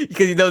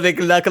 Because you know they're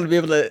not gonna be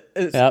able to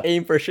Yep.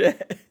 aim for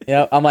shit.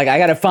 Yep. I'm like, I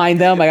gotta find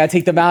them. I gotta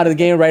take them out of the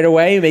game right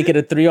away. Make it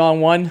a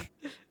 3-on-1.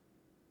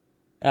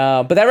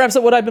 But that wraps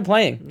up what I've been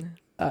playing.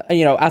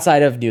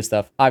 Outside of new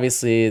stuff,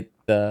 obviously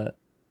the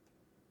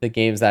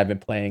games that I've been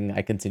playing,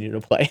 I continue to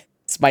play.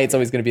 Smite's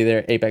always going to be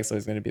there. Apex is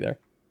always going to be there.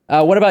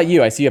 What about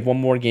you? I see you have one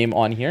more game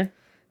on here.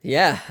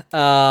 Yeah.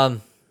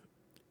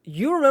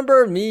 You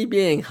remember me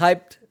being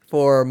hyped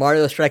for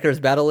Mario Strikers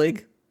Battle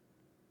League?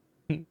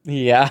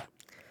 Yeah.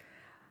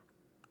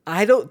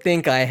 I don't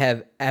think I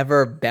have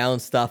ever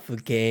bounced off a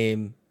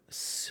game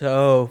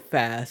so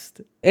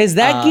fast. Is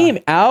that game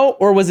out,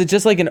 or was it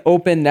just like an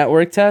open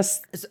network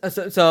test?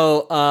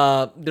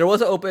 There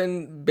was an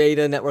open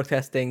beta network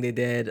testing they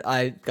did.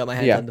 I got my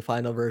hands Yeah. on the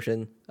final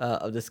version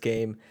of this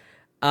game.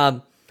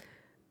 Um,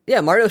 yeah,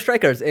 Mario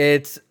Strikers.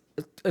 It's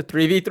a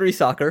 3v3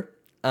 soccer,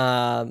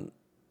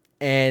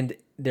 and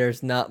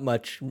there's not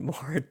much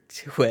more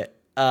to it.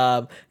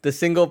 The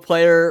single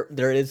player,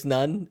 there is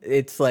none.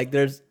 It's like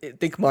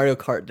think Mario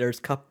Kart.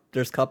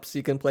 There's cups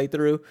you can play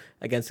through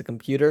against a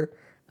computer.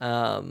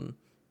 And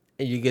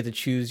you get to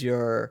choose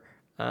your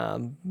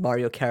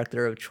Mario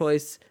character of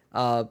choice.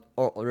 Or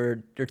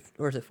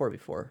is it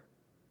 4v4?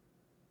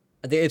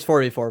 I think it's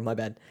 4v4. My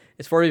bad.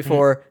 It's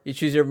 4v4. You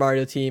choose your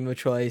Mario team of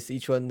choice.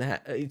 Each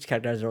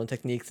character has their own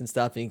techniques and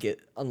stuff, and you get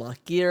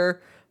unlock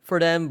gear for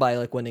them by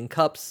like winning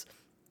cups.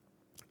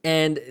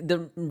 And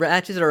the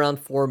matches are around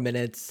 4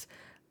 minutes.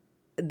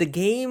 The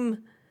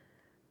game,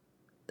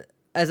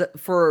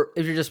 if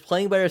you're just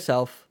playing by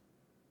yourself,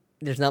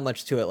 there's not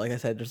much to it. Like I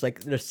said,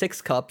 there's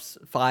 6 cups,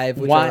 5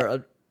 which Why?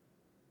 are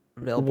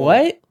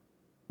available.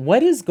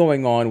 What is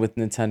going on with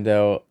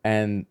Nintendo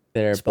and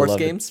their Sports beloved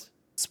games.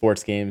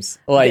 sports games?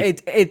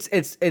 Like,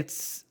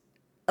 It's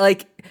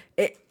like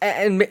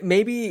and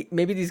maybe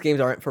these games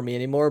aren't for me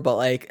anymore. But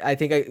like I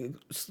think I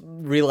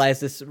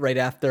realized this right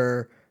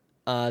after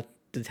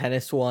the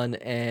tennis one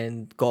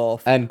and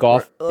golf. and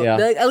golf. Yeah.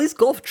 At least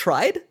golf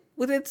tried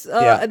with its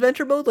Yeah.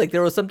 adventure mode. Like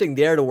there was something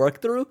there to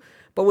work through.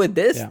 But with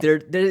this, Yeah.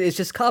 there it's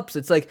just cups.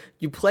 It's like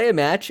you play a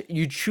match,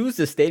 you choose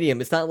the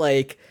stadium. It's not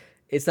like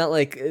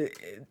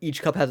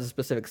each cup has a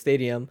specific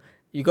stadium.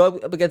 You go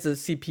up against a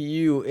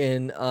CPU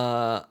in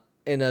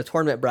a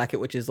tournament bracket,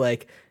 which is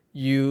like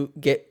you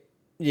get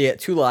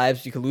 2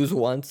 lives. You can lose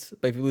once,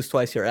 but if you lose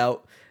twice, you're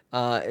out.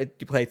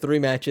 You play 3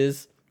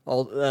 matches,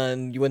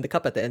 and you win the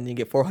cup at the end. And you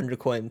get 400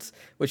 coins,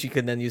 which you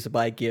can then use to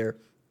buy gear.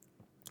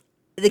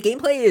 The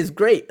gameplay is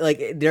great.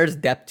 Like there's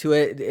depth to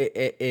it.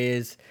 It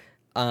is.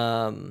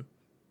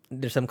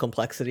 There's some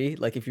complexity.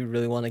 Like if you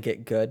really want to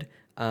get good.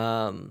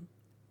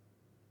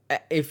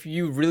 If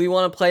you really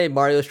want to play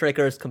Mario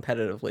Strikers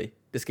competitively,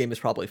 this game is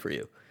probably for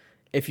you.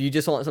 If you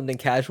just want something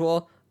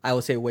casual, I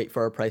would say wait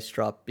for a price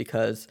drop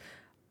because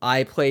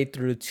I played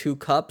through 2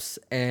 cups,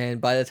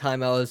 and by the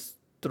time I was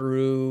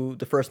through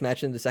the first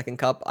match in the second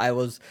cup, I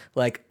was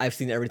like, I've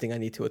seen everything I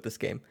need to with this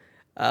game.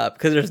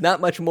 Because there's not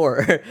much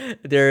more.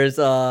 There's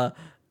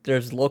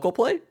local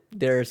play,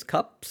 there's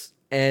cups,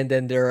 and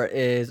then there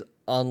is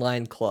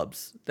online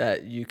clubs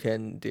that you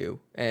can do,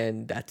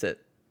 and that's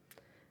it.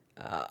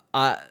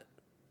 I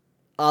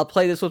I'll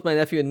play this with my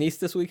nephew and niece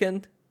this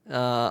weekend.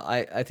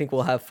 I think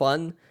we'll have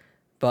fun,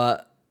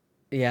 but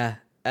yeah,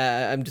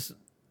 I'm just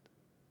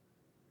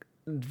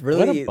What a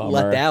really let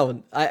bummer.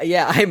 down.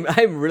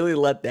 I'm really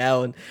let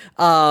down.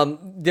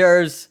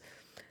 There's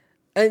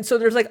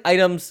like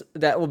items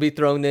that will be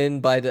thrown in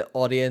by the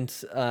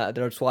audience that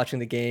are just watching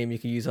the game. You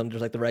can use them.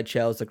 There's like the red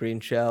shells, the green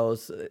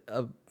shells,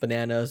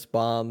 bananas,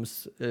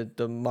 bombs,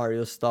 the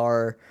Mario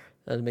star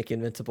to make you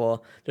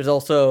invincible. There's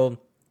also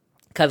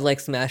kind of like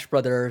Smash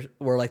Brothers,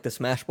 where like the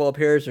Smash Ball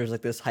appears. There's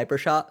like this hyper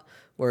shot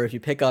where if you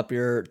pick up,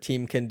 your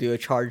team can do a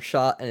charge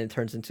shot, and it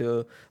turns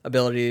into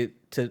ability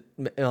to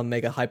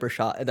make a hyper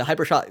shot. And the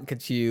hyper shot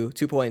gets you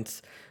 2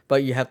 points,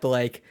 but you have to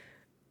like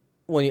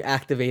when you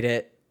activate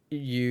it,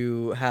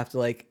 you have to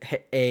like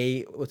hit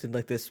A within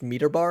like this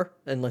meter bar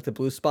and like the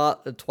blue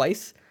spot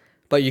twice,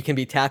 but you can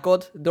be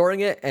tackled during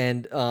it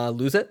and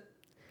lose it.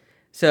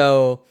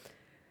 So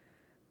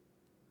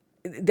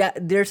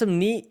that there's some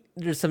neat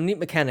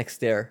mechanics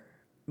there,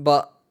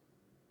 but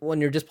when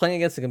you're just playing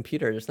against a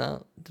computer, there's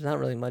not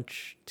really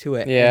much to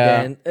it.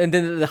 Yeah. And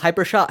then the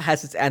hyper shot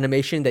has its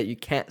animation that you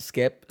can't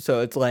skip,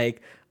 so it's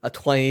like a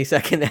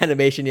 20-second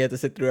animation you have to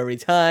sit through every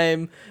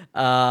time.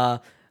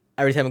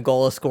 Every time a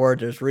goal is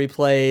scored, there's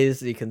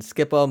replays. You can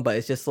skip them, but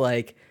it's just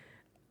like,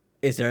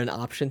 is there an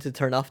option to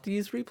turn off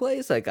these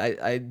replays? Like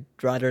I'd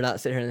rather not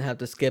sit here and have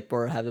to skip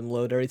or have them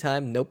load every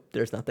time. Nope,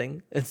 there's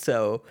nothing. And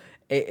so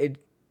it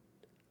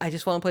I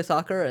just want to play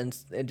soccer, and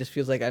it just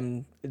feels like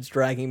it's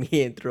dragging me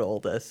in through all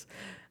this.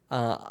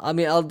 I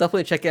mean, I'll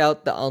definitely check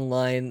out the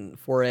online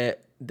for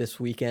it this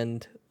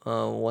weekend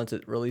once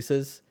it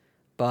releases.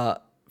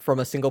 But from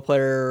a single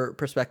player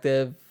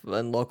perspective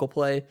and local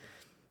play,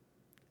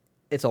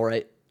 it's all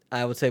right.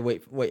 I would say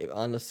wait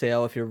on the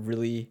sale if you're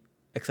really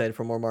excited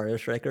for more Mario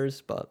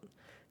Strikers. But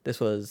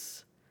this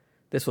was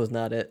this was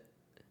not it.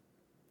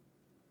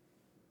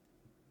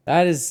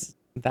 That is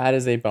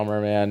a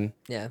bummer, man.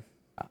 Yeah.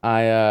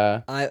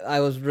 I I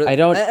was really. I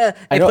don't I It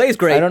don't plays I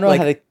great. don't know how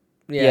Like,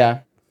 they. yeah, Yeah,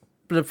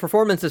 the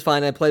performance is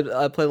fine. I played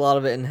a lot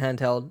of it in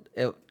handheld.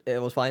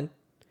 It was fine.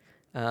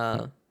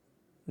 Uh,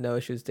 no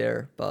issues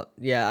there. But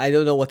yeah, I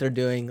don't know what they're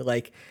doing.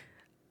 Like,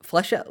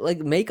 flesh out, like,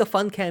 make a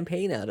fun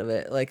campaign out of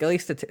it. Like, at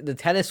least the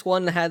tennis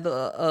one had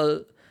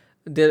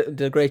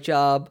did a great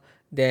job.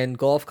 Then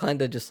golf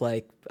kind of just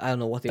like, I don't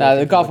know what they were the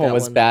thinking golf with one that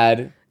was one.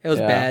 bad. It was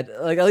Yeah, bad.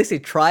 Like, at least they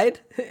tried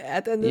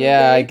at the end of the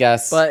yeah, I day.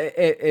 guess But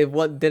it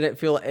what didn't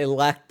feel, it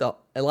lacked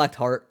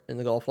heart in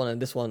the golf one,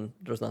 and this one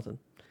there's nothing.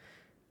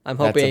 I'm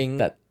that's a hoping.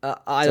 that I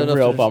it's a don't know if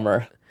real there's.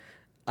 bummer.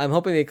 I'm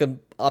hoping they could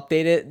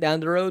update it down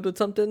the road with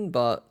something,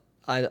 but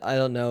I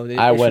don't know. I It should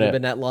have wouldn't.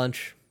 been at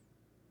launch.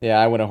 Yeah,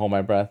 I wouldn't hold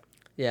my breath.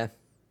 Yeah.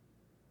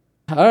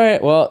 All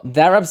right, well,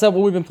 that wraps up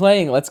what we've been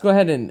playing. Let's go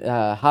ahead and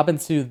hop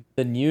into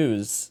the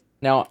news.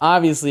 Now,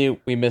 obviously,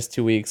 we missed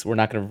 2 weeks. We're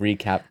not going to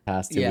recap the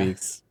past two Yeah.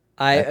 weeks.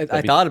 I That'd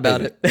be thought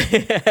about crazy.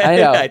 it. I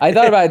know. I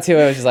thought about it too.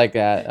 I was just like,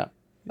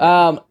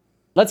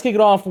 let's kick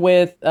it off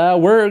with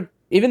we're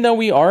even though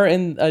we are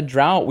in a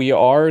drought, we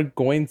are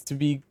going to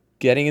be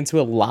getting into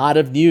a lot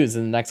of news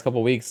in the next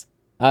couple weeks.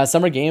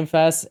 Summer Game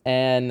Fest,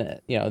 and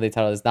they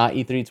title is not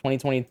E3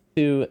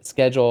 2022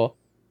 schedule.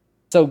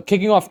 So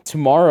kicking off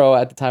tomorrow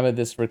at the time of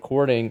this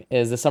recording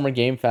is the Summer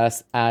Game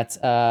Fest at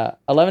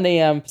 11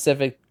 a.m.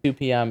 Pacific, 2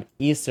 p.m.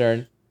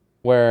 Eastern,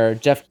 where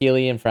Jeff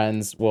Keighley and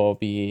friends will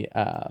be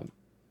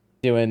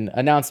doing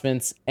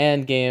announcements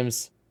and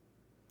games.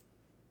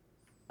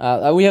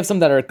 We have some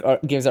that are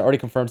games that are already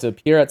confirmed to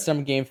appear at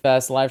Summer Game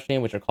Fest live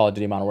stream, which are Call of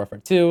Duty Modern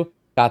Warfare 2,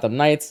 Gotham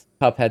Knights,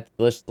 Cuphead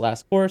Delicious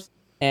Last Course,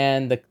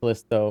 and the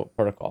Callisto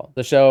Protocol.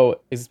 The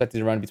show is expected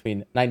to run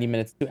between 90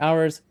 minutes to 2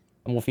 hours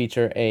and will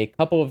feature a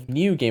couple of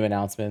new game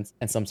announcements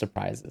and some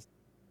surprises.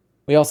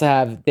 We also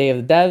have Day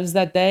of the Devs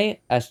that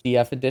day,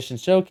 SGF Edition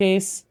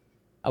Showcase.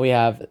 We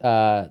have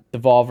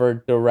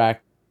Devolver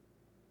Direct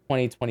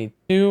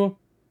 2022,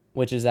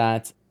 which is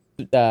at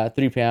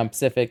 3 p.m.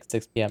 Pacific,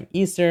 6 p.m.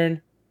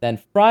 Eastern. Then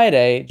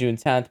Friday, June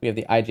 10th, we have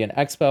the IGN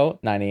Expo,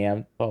 9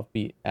 a.m., 12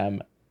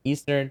 p.m.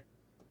 Eastern.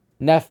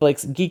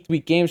 Netflix Geek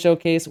Week Game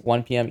Showcase,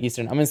 1 p.m.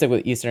 Eastern. I'm going to stick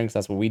with Eastern because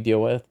that's what we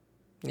deal with.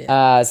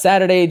 Yeah.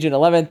 Saturday, June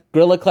 11th,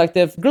 Guerrilla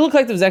Collective. Guerrilla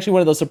Collective is actually one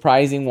of those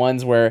surprising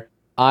ones where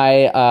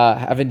I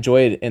have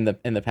enjoyed in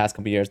the past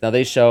couple years. Now,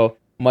 they show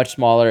much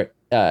smaller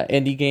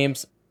indie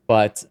games,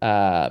 but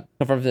confirmed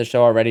for the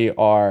show already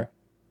are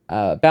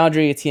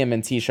Boundary,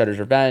 TMNT, Shredder's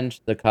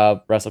Revenge, The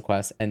Cub,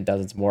 WrestleQuest, and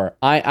dozens more.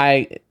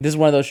 This is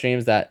one of those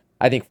streams that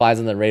I think flies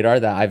on the radar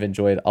that I've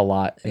enjoyed a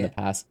lot in the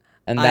past,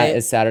 and that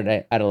is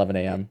Saturday at 11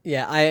 a.m.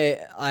 Yeah,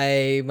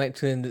 I might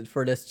tune in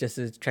for this just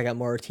to check out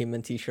more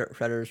TMNT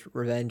Shredder's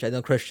Revenge. I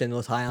know Christian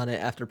was high on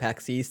it after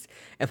PAX East,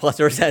 and plus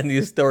there was that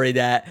news story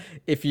that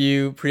if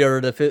you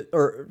pre-order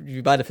or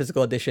you buy the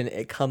physical edition,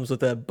 it comes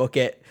with a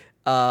bucket,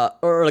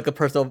 or like a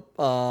personal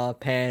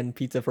pan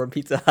pizza from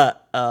Pizza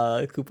Hut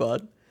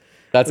coupon.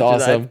 That's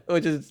awesome.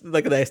 Which is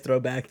like a nice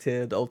throwback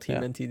to the old Yeah.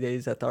 TMNT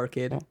days at the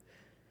arcade.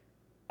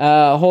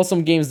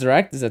 Wholesome Games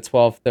Direct is at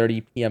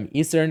 12:30 p.m.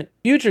 Eastern.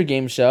 Future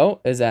Game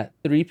Show is at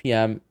 3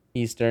 p.m.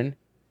 Eastern.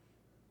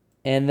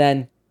 And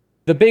then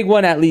the big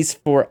one, at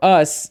least for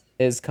us,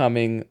 is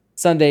coming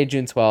Sunday,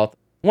 June 12th,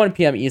 1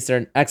 p.m.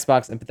 Eastern,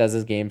 Xbox and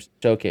Bethesda's Games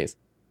Showcase.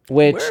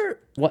 Which We're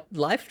what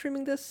live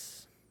streaming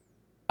this?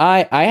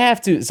 I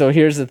have to. So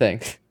here's the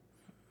thing.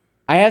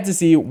 I have to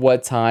see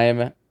what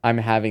time I'm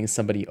having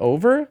somebody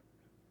over,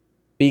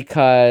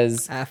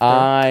 because After,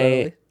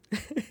 I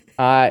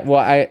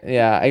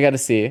got to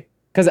see,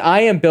 because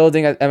I am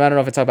building. I don't know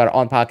if I talk about it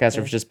on podcast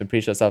or if it's just been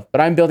pre-show stuff,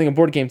 but I'm building a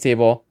board game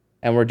table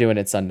and we're doing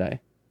it Sunday,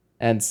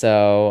 and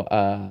so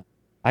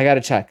I got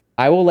to check.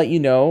 I will let you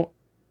know,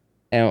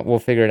 and we'll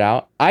figure it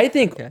out. I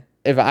think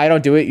if I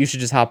don't do it, you should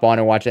just hop on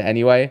and watch it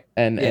anyway,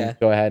 and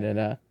go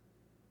ahead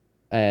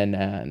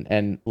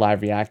and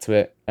live react to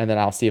it, and then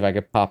I'll see if I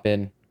could pop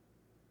in.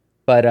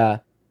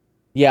 But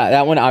yeah,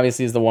 that one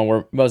obviously is the one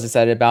we're most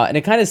excited about, and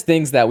it kind of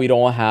stings that we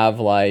don't have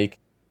proper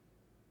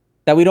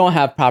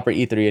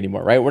E3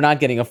 anymore, right? We're not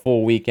getting a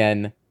full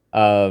weekend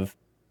of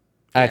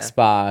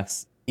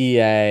Xbox,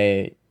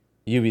 EA,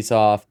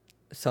 Ubisoft.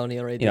 Sony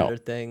already did their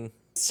thing.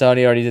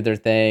 Sony already did their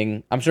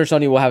thing. I'm sure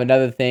Sony will have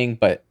another thing,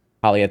 but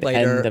probably at the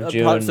end of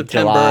June,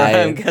 September, July,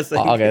 I'm guessing.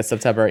 August,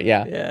 September.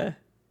 Yeah.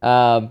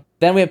 Yeah.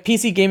 Then we have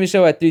PC Gaming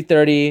Show at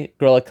 3:30,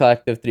 Guerrilla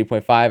Collective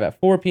 3.5 at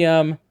 4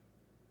 p.m.,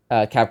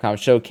 Capcom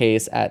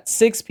Showcase at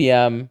 6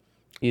 p.m.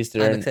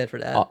 Eastern. I'm excited for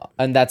that.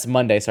 And that's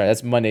Monday. Sorry,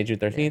 that's Monday, June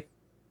 13th. Yeah.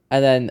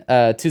 And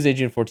then Tuesday,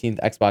 June 14th,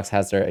 Xbox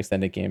has their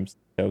extended games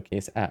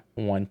showcase at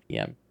 1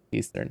 p.m.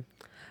 Eastern.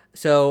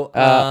 So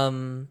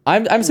I'm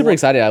super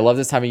excited. I love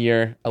this time of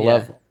year. I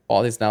love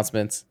all these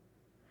announcements.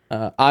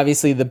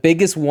 Obviously, the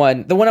biggest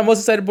one, the one I'm most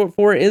excited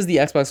for, is the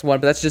Xbox One,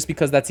 but that's just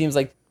because that seems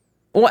like,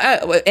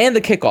 and the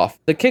kickoff.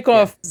 The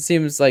kickoff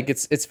seems like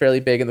it's fairly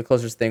big, and the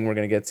closest thing we're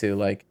gonna get to,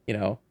 like,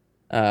 the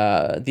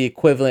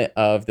equivalent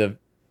of the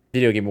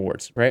Video Game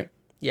Awards, right?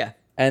 Yeah.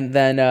 And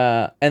then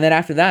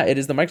after that, it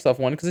is the Microsoft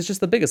one, because it's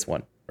just the biggest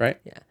one, right?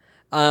 Yeah.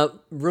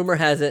 Rumor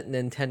has it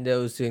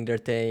Nintendo's doing their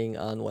thing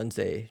on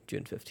Wednesday,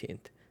 June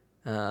 15th.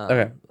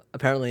 Okay.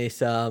 Apparently,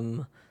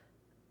 some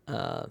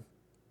uh,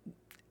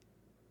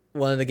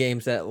 one of the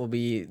games that will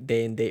be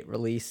day and date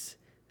release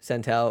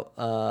sent out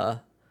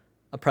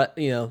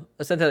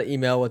sent out an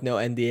email with no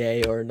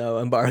NDA or no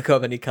embargo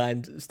of any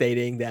kind,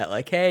 stating that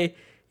like, hey,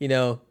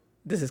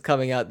 this is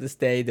coming out this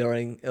day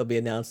it'll be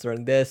announced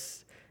during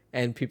this,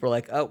 and people are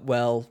like, oh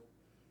well,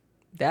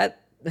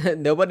 that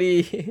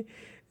nobody.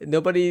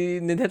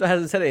 Nobody, Nintendo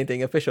hasn't said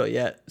anything official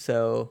yet,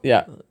 so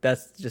Yeah.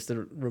 that's just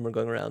a rumor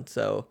going around.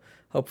 So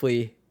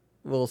hopefully,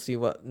 we'll see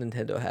what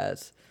Nintendo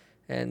has,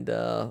 and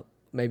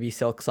maybe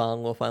Silk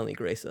Song will finally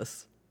grace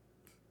us.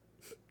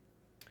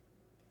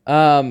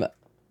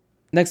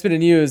 Next bit of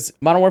news: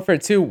 Modern Warfare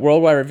 2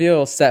 worldwide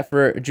reveal set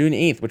for June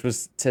 8th, which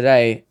was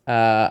today.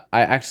 I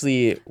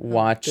actually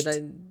watched.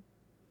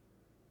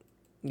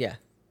 Yeah.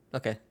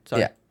 Okay.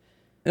 Sorry. Yeah.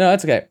 No,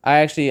 that's okay. I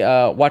actually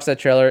watched that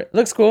trailer. It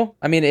looks cool.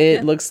 I mean,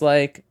 it looks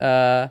like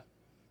what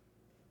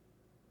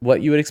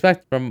you would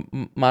expect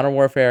from Modern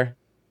Warfare.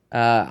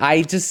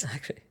 I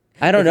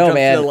don't know,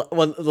 man.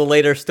 The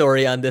later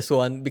story on this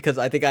one, because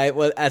I think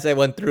as I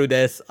went through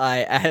this,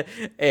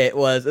 it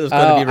was going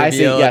to be revealed. I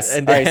see. Yes.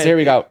 And all right. So here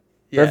we go.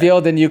 Yeah.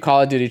 Revealed the new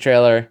Call of Duty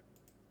trailer,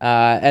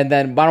 and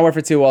then Modern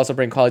Warfare 2 will also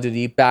bring Call of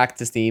Duty back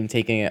to Steam,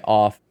 taking it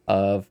off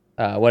of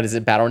what is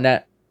it?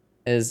 Battle.net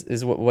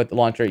is what the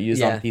launcher it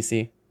used on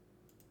PC.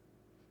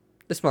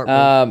 The smart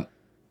move.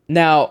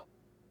 Now,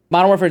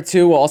 Modern Warfare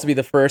 2 will also be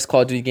the first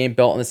Call of Duty game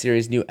built on the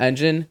series' new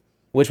engine,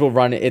 which will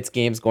run its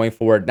games going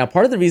forward. Now,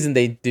 part of the reason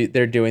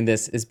they're doing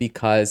this is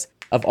because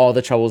of all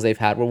the troubles they've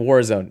had with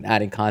Warzone,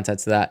 adding content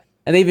to that.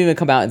 And they've even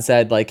come out and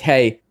said, like,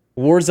 hey,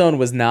 Warzone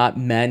was not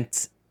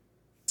meant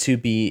to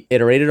be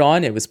iterated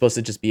on. It was supposed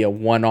to just be a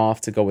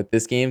one-off to go with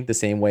this game, the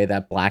same way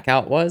that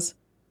Blackout was.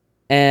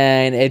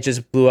 And it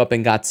just blew up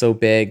and got so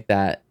big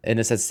that it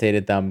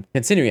necessitated them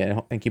continuing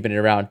it and keeping it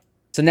around.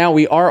 So now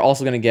we are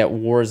also going to get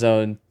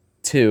Warzone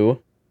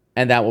 2,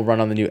 and that will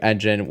run on the new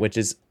engine, which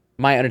is,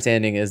 my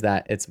understanding is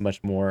that it's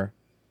much more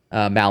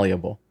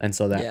malleable, and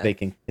so that they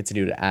can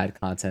continue to add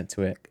content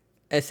to it.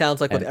 It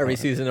sounds like with every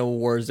season of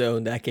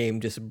Warzone, that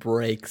game just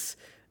breaks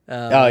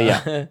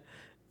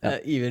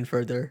even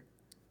further.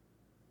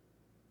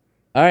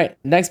 All right,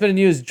 next bit of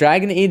news,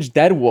 Dragon Age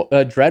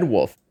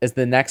Dreadwolf is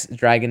the next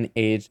Dragon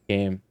Age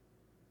game.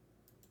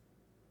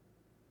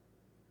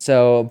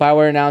 So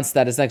BioWare announced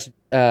that its next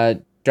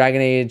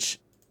Dragon Age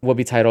will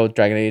be titled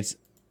Dragon Age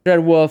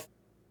Dreadwolf.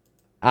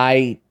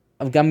 I'm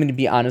going to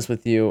be honest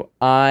with you.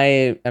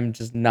 I am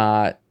just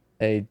not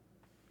a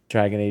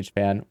Dragon Age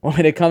fan.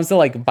 When it comes to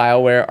like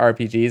BioWare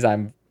RPGs,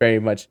 I'm very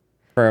much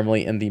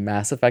firmly in the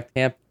Mass Effect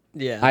camp.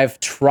 Yeah. I've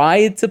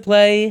tried to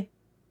play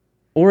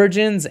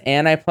Origins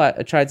and I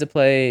tried to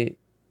play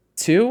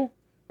 2,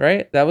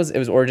 right? It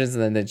was Origins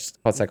and then they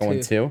just called second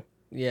one 2.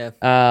 Yeah.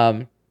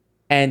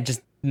 And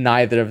just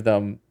neither of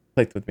them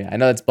clicked with me. I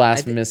know that's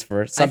blasphemous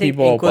for some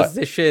people.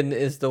 Inquisition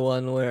is the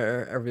one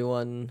where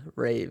everyone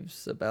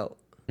raves about.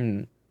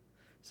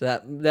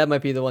 So that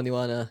might be the one you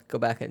want to go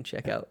back and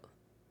check out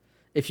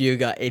if you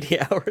got 80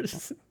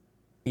 hours.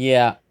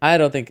 Yeah, I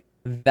don't think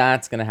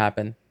that's gonna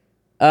happen.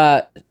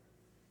 I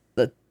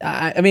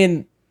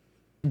mean,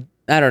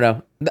 I don't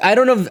know. I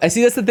don't know. I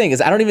see. That's the thing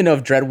is, I don't even know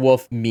if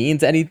Dreadwolf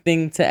means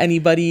anything to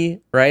anybody,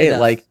 right?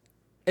 Like,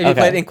 if you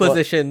played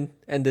Inquisition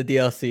and the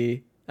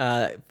DLC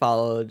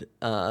followed,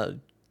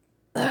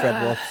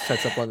 Dreadwolf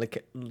sets up one of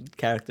the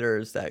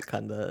characters that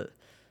kind of.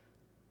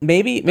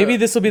 Maybe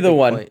this will be the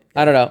one. Point.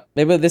 I don't know.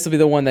 Maybe this will be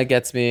the one that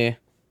gets me.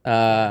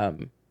 I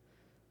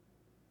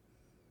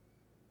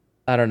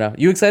don't know.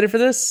 You excited for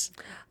this?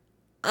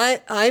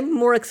 I'm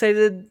more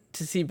excited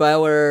to see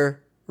BioWare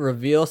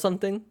reveal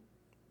something,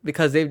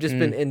 because they've just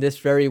been in this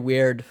very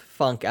weird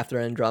funk after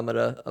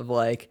Andromeda of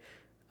like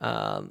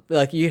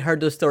you heard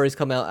those stories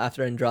come out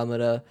after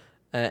Andromeda,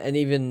 and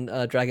even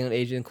Dragon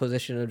Age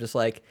Inquisition of just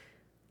like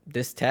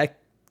this tech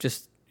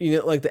just.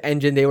 Like the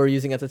engine they were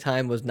using at the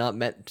time was not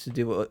meant to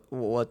do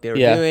what they were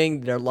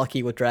doing. They're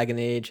lucky with Dragon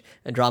Age.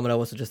 Andromeda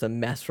was just a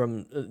mess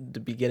from the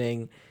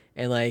beginning.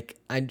 And like,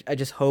 I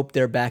just hope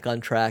they're back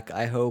on track.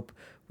 I hope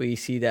we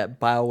see that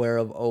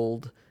BioWare of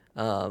old,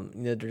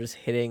 they're just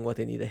hitting what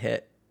they need to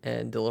hit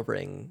and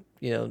delivering,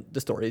 the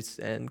stories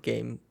and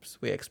games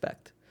we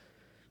expect.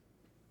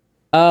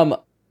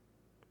 All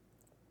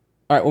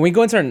right, when we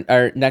go into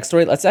our next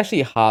story, let's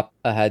actually hop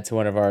ahead to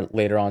one of our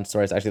later on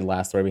stories, actually the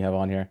last story we have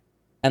on here.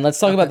 And let's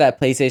talk about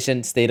that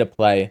PlayStation State of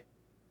Play.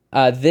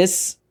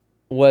 This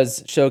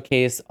was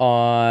showcased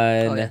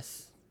on... Oh,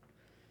 yes.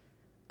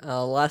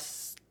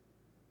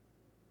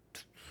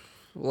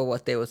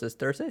 What day was this?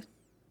 Thursday?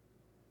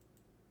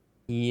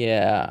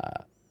 Yeah.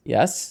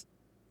 Yes?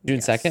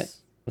 June 2nd?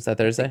 Was that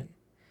Thursday?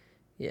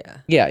 Yeah.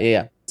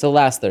 Yeah. So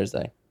last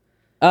Thursday.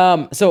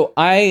 So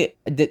I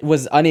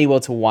was unable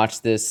to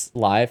watch this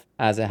live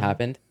as it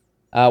happened.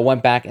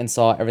 Went back and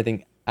saw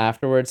everything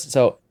afterwards.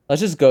 So... let's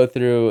just go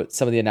through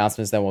some of the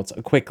announcements then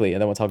quickly, and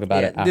then we'll talk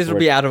about it afterwards. This will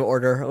be out of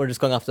order. We're just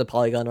going off the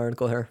Polygon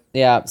article here.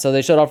 Yeah, so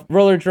they showed off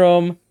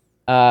Rollerdrome,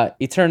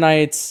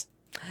 Eternites,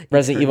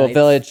 Resident Evil Eternites.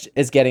 Village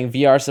is getting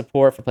VR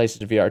support for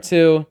PlayStation VR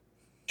 2.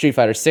 Street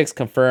Fighter 6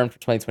 confirmed for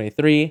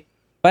 2023.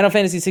 Final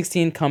Fantasy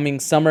 16 coming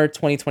summer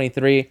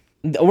 2023.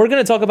 We're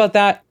going to talk about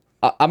that.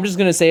 I'm just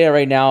going to say it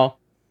right now.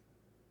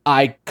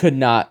 I could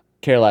not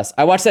care less.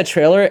 I watched that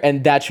trailer,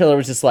 and that trailer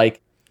was just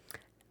like,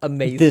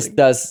 Amazing. this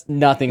does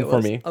nothing It for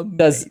was me. amazing.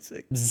 Does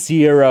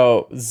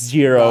zero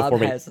Rob for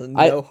me. has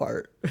no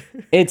heart.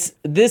 It's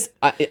this.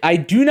 I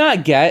do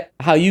not get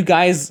how you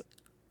guys.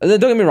 Don't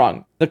get me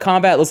wrong. The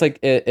combat looks like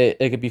it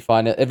could be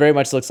fun. It very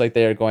much looks like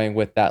they are going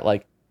with that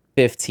like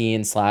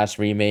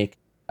 15/remake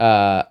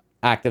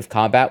active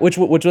combat, which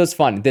was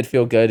fun. It did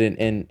feel good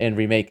in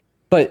remake,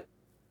 but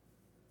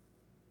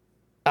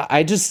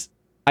I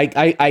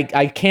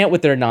can't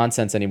with their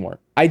nonsense anymore.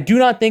 I do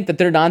not think that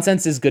their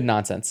nonsense is good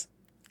nonsense.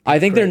 I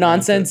think their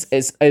nonsense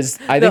is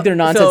their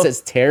nonsense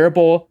is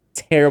terrible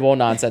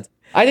nonsense.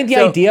 I think the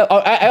idea.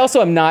 I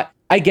also am not.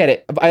 I get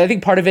it. I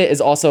think part of it is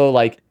also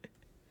like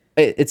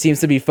it seems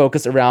to be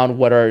focused around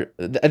what are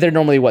they're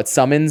normally what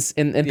summons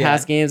in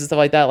past games and stuff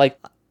like that. Like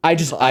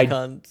Icons, I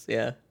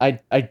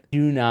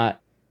do not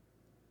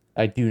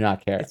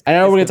care. I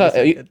know we're gonna talk.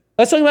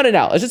 Let's talk about it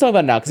now. Let's just talk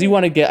about it now because you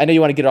want to get. I know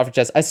you want to get it off your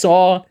chest. I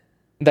saw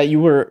that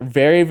you were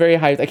very very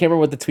hyped. I can't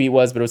remember what the tweet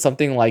was, but it was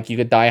something like you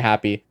could die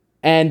happy.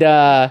 And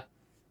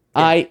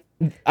I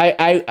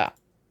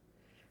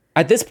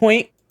at this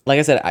point, like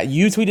I said,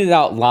 you tweeted it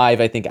out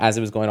live. I think as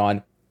it was going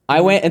on,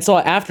 I went and saw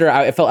it after.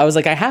 I was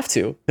like I have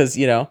to because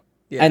Yeah.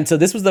 And so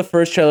this was the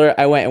first trailer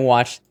I went and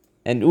watched,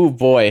 and ooh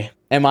boy,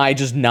 am I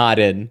just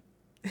nodded.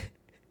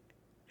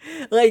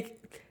 Like,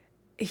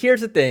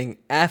 here's the thing: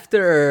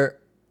 after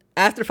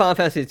Final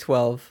Fantasy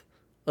 12,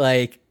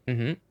 like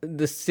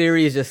the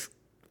series just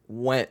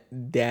went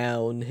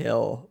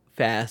downhill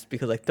fast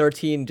because like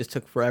 13 just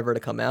took forever to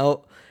come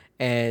out,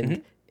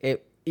 and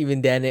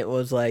even then it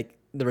was like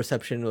the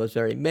reception was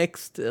very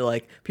mixed.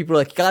 Like people were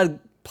like, "God,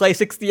 play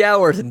 60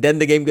 hours," and then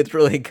the game gets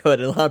really good.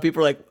 And a lot of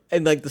people are like,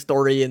 and like the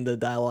story and the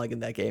dialogue in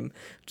that game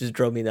just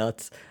drove me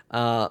nuts.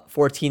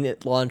 14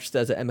 it launched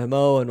as an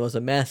MMO and was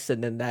a mess,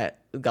 and then that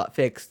got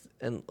fixed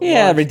and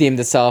redeemed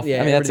itself.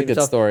 Yeah, I mean that's a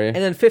good story. And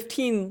then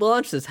 15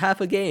 launched as half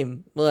a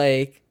game.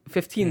 Like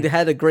 15, they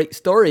had a great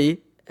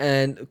story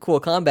and cool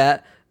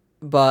combat,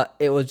 but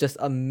it was just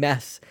a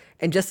mess.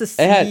 And just to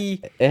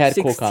see it had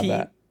cool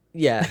combat.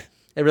 Yeah,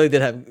 it really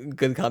did have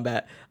good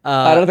combat.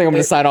 I don't think I'm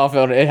gonna sign off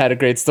on it. It had a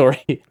great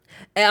story.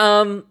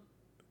 I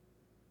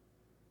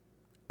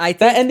think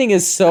that ending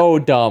is so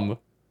dumb.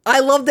 I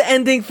love the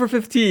ending for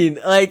 15.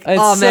 Like, it's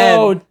oh man,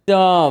 so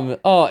dumb.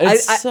 Oh,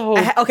 it's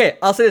okay.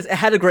 I'll say this: it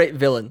had a great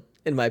villain,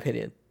 in my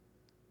opinion.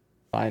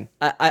 Fine.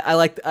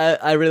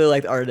 I really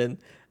liked Arden.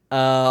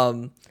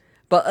 But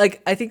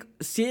like I think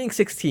seeing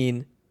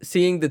 16,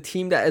 seeing the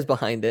team that is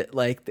behind it,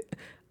 like,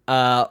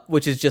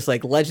 which is just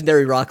like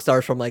legendary rock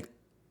stars from like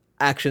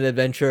action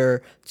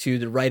adventure to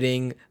the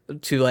writing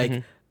to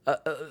like.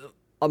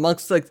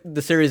 Amongst like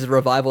the series of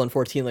revival in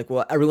 14, like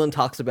what everyone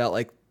talks about,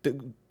 like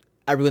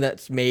everyone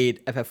that's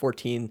made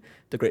FF14,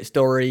 the great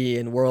story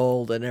and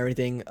world and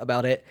everything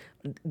about it.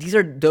 These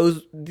are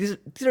those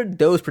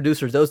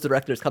producers, those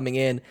directors coming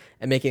in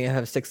and making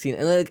FF16,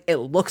 and like it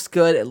looks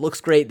good, it looks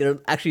great. There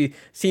actually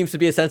seems to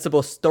be a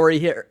sensible story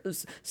here,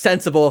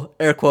 sensible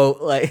air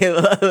quote, like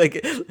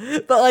like,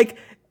 but like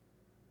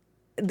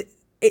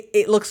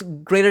it looks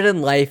greater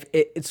than life.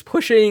 It's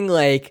pushing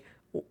like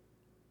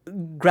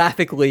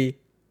graphically.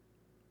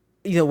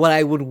 What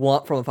I would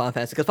want from a Final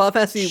Fantasy, because Final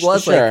Fantasy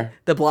was like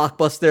the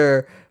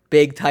blockbuster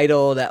big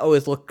title that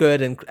always looked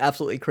good and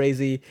absolutely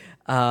crazy.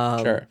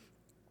 So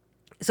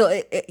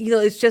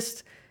it's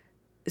just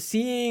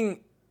seeing.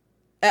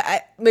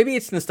 Maybe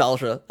it's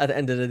nostalgia at the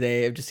end of the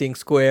day of just seeing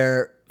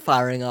Square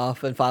firing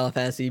off and Final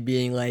Fantasy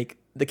being like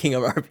the king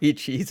of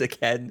RPGs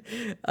again.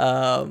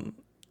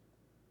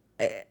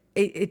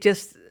 It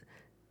just.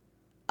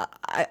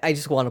 I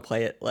just want to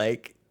play it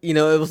like. It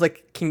was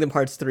like Kingdom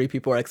Hearts 3.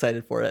 People are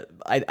excited for it.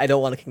 I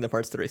don't want a Kingdom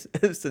Hearts 3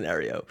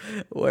 scenario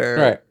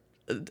where,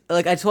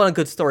 like, I just want a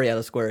good story out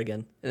of Square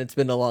again, and it's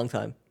been a long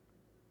time.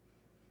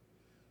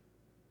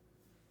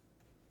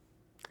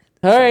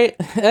 All right.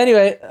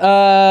 Anyway,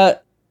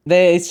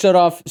 they showed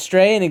off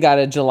Stray, and it got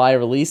a July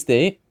release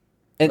date.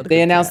 And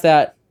they announced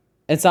that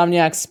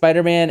Insomniac's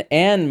Spider-Man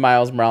and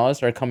Miles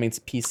Morales are coming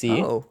to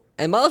PC. Oh,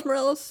 and Miles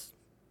Morales?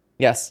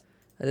 Yes.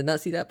 I did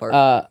not see that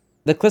part.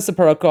 The Callisto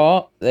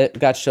Protocol that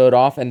got showed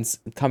off and is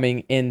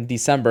coming in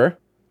December.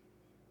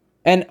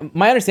 And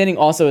my understanding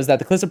also is that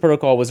the Callisto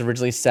Protocol was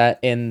originally set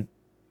in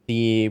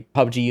the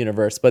PUBG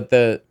universe, but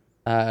the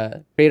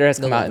creator has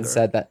come out and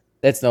said that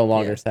it's no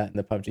longer set in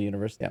the PUBG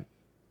universe.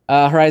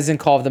 Yeah. Horizon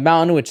Call of the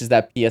Mountain, which is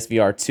that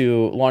PSVR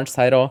 2 launch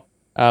title,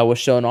 was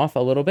shown off a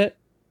little bit.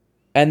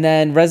 And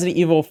then Resident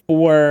Evil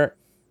 4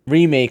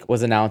 Remake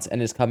was announced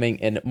and is coming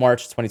in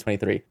March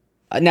 2023.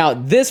 Now,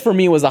 this for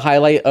me was the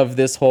highlight of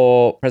this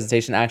whole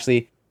presentation,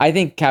 actually. I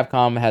think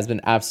Capcom has been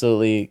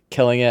absolutely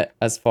killing it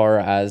as far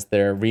as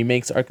their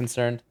remakes are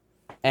concerned.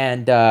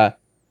 And the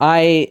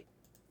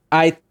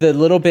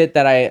little bit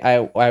that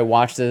I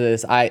watched of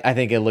this, I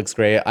think it looks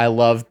great. I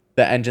love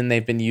the engine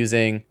they've been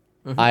using.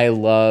 I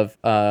love.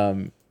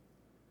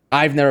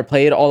 I've never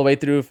played all the way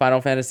through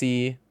Final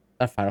Fantasy.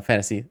 Not Final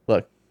Fantasy.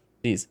 Look,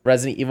 jeez,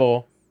 Resident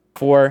Evil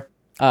 4.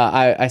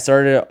 I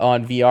started it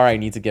on VR. I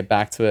need to get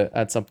back to it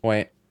at some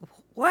point.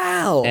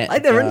 Wow, I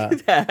And never knew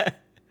that.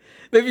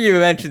 Maybe you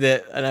mentioned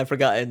it and I've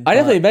forgotten. I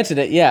definitely But mentioned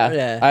it. Yeah,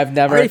 yeah, I've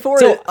never. RE4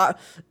 So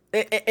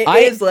it I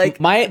is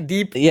like my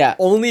the yeah.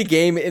 only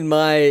game in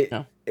my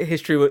No.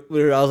 history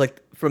where I was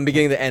like, from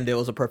beginning to end, it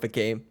was a perfect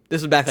game.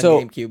 This was back on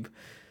So GameCube.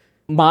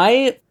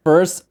 my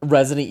first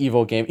Resident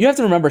Evil game. You have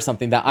to remember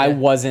something that I Yeah.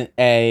 wasn't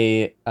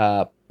a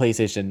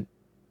PlayStation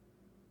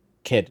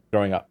kid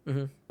growing up,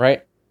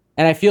 right?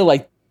 And I feel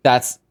like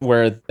that's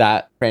where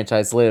that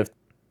franchise lived.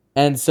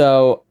 And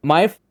so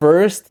my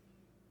first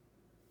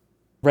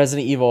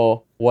Resident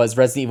Evil was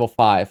Resident Evil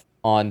 5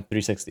 on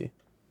 360.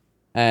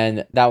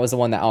 And that was the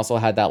one that also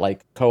had that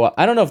like co-op.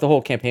 I don't know if the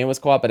whole campaign was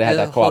co-op, but it had The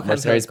that whole co-op campaign was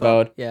mercenaries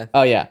co-op, mode. yeah.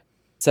 Oh yeah.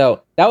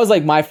 So that was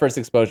like my first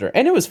exposure.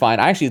 And it was fine.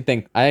 I actually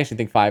think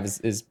 5 is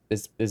good.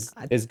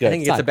 I think It's it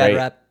gets not a bad great,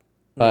 rap.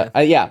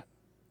 but yeah.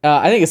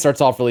 I think it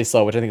starts off really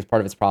slow, which I think is part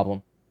of its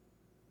problem.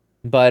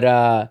 But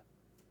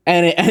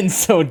and it ends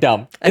so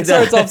dumb. It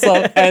starts off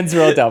slow, ends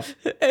real dumb.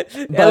 At least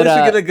you But,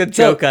 get a good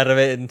joke out of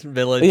it in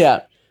Village.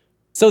 Yeah.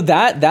 So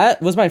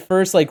that was my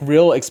first like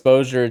real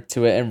exposure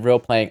to it and real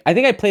playing. I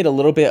think I played a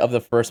little bit of the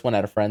first one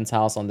at a friend's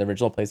house on the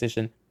original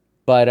PlayStation,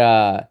 but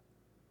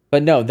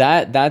no,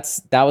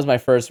 that was my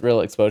first real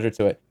exposure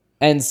to it.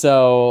 And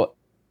so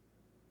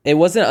it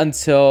wasn't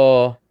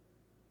until,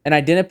 and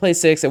I didn't play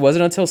 6. It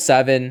wasn't until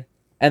 7,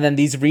 and then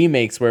these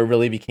remakes where it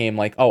really became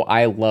like, oh,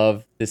 I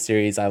love this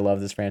series, I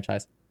love this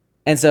franchise.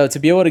 And so to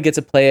be able to get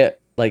to play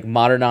it like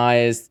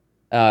modernized,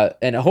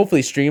 and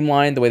hopefully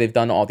streamlined the way they've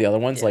done all the other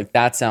ones, like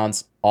that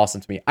sounds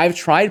awesome to me. I've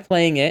tried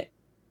playing it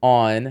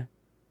on.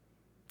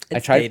 I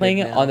tried playing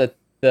it on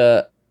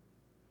the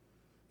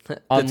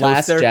on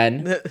last toaster,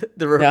 gen.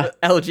 the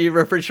LG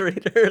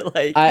refrigerator.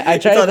 Like I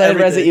tried playing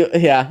Resident Evil.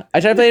 Yeah,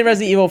 I tried playing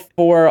Resident Evil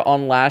 4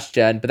 on last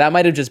gen, but that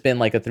might have just been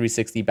like a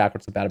 360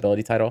 backwards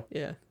compatibility title.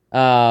 Yeah.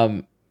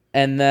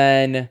 And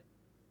then,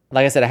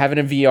 like I said, I have it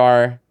in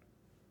VR.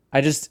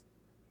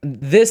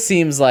 This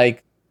seems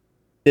like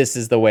this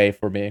is the way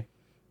for me.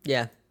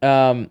 Yeah.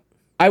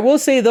 I will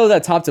say though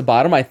that top to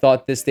bottom, I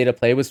thought this state of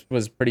play was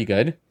pretty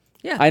good.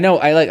 Yeah. I know.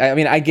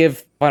 I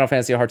give Final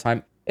Fantasy a hard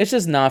time. It's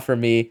just not for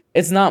me.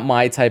 It's not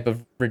my type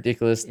of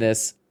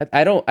ridiculousness.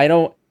 I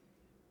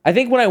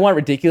think when I want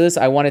ridiculous,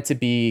 I want it to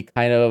be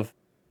kind of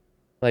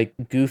like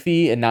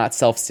goofy and not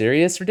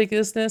self-serious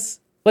ridiculousness.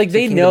 Like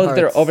they Kingdom know that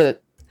they're Hearts. over the.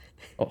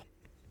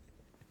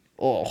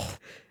 Oh.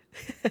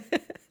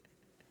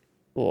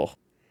 Oh.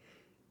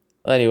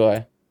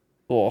 Anyway.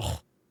 Oh.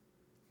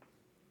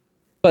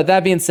 But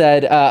that being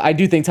said, I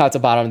do think top to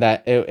bottom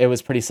that it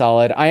was pretty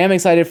solid. I am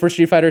excited for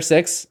Street Fighter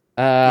 6.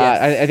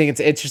 Yes. I think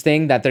it's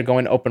interesting that they're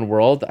going open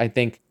world. I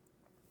think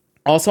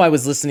also I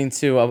was listening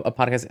to a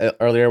podcast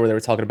earlier where they were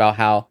talking about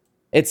how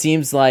it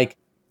seems like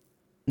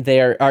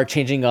they are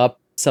changing up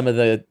some of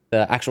the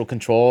actual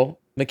control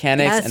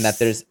mechanics, and that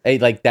there's a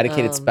like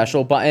dedicated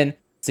special button.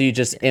 So you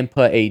just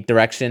input a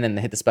direction and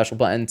hit the special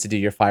button to do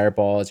your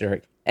fireballs.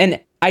 And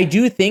I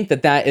do think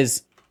that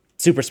is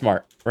super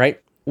smart,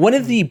 right? One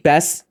of the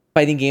best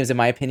fighting games, in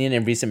my opinion,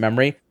 in recent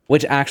memory,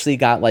 which actually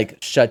got like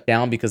shut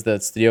down because the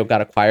studio got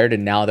acquired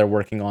and now they're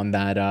working on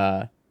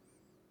that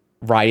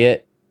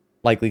Riot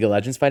like League of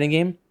Legends fighting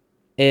game,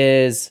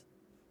 is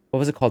what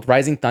was it called?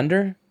 Rising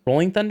Thunder?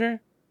 Rolling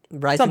Thunder?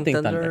 Rising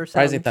Thunder.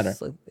 Rising Thunder.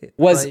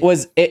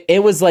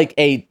 It was like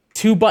a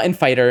 2-button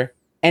fighter,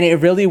 and it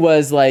really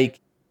was like,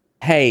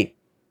 hey,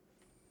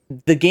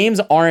 the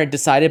games aren't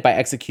decided by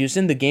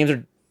execution, the games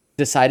are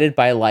decided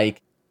by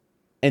like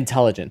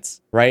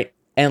intelligence, right?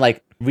 And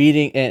like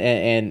reading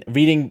and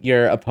reading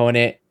your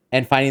opponent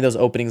and finding those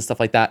openings and stuff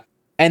like that.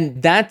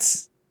 And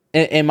that's,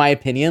 in my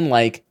opinion,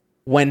 like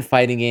when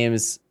fighting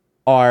games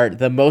are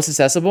the most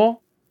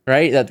accessible,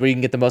 right? That where you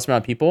can get the most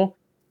amount of people.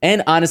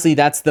 And honestly,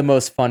 that's the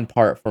most fun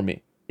part for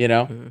me,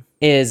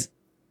 is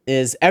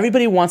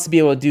everybody wants to be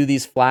able to do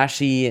these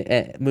flashy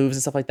moves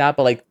and stuff like that.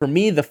 But like for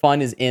me, the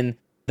fun is in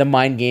the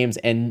mind games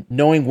and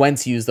knowing when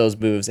to use those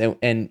moves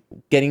and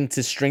getting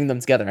to string them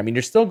together. I mean,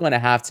 you're still going to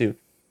have to,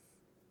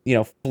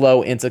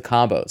 flow into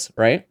combos,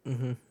 right?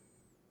 Mm-hmm.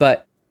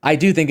 But I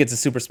do think it's a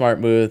super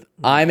smart move.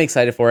 I'm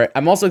excited for it.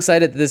 I'm also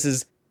excited that this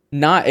is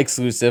not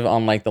exclusive,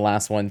 unlike the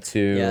last one,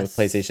 to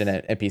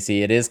PlayStation and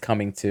PC. It is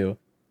coming to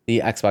the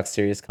Xbox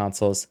Series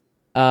consoles.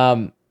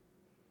 PS4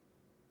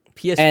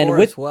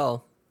 as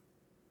well.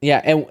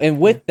 Yeah,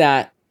 and with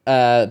that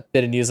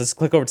bit of news, let's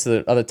click over to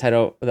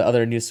the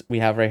other news we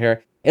have right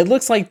here. It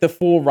looks like the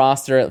full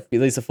roster, at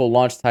least the full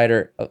launch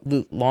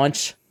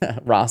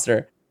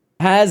roster,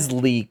 has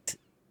leaked.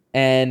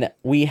 And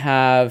we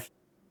have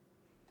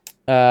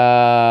Ryu,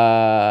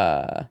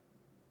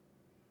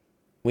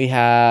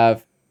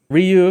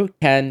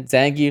 Ken,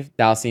 Zangief,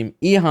 Dalsim,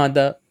 E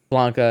Honda,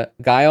 Blanca,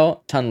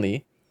 Guile,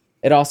 Chun-Li.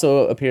 It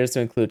also appears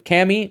to include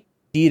Cammy,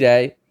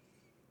 D-Day,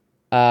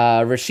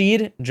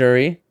 Rashid,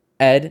 Jury,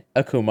 Ed,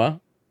 Akuma.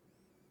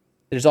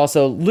 There's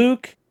also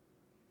Luke,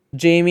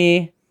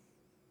 Jamie,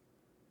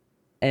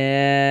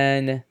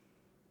 and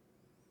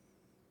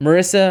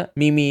Marissa,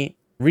 Mimi,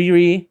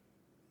 Riri,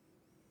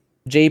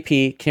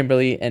 JP,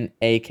 Kimberly, and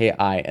AKI.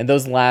 And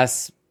those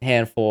last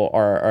handful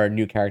are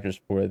new characters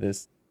for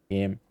this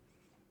game.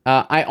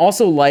 I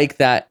also like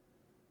that.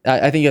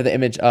 I think you have the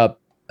image up.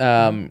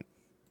 Mhm.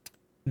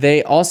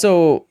 They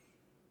also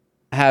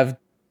have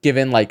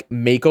given like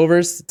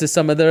makeovers to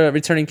some of the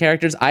returning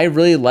characters. I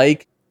really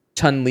like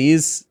Chun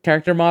Li's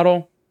character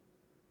model,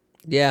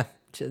 Yeah,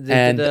 they did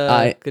and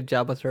a good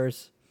job with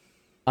hers.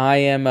 I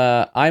am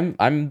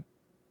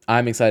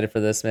I'm excited for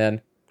this,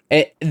 man.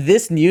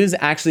 This news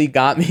actually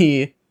got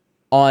me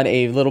on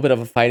a little bit of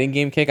a fighting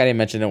game kick. I didn't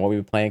mention it while we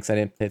were playing because I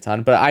didn't play a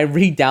ton, but I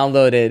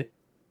re-downloaded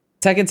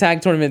Tekken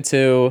Tag Tournament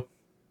 2,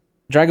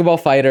 Dragon Ball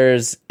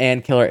Fighters,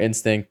 and Killer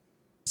Instinct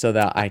so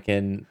that I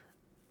can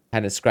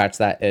kind of scratch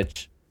that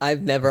itch.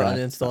 I've never That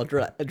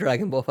uninstalled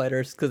Dragon Ball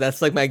Fighters because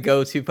that's like my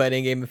go-to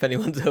fighting game if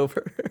anyone's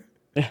over.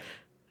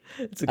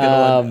 It's a good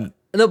one. um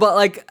No, but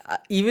like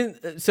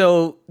even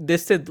so,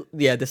 this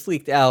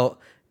leaked out,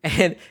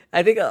 and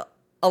I think a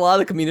lot of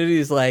the community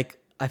is like,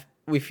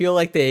 we feel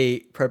like they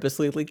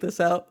purposely leaked this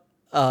out.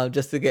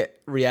 Just to get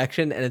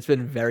reaction, and it's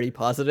been very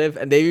positive.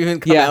 And they've even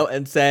come yeah. out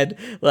and said,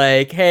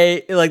 like,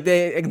 "Hey," like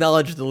they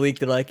acknowledged the leak.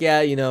 They're like,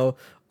 "Yeah,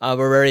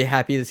 we're very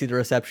happy to see the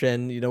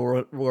reception.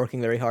 We're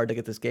working very hard to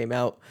get this game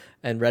out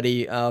and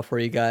ready for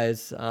you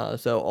guys."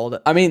 So all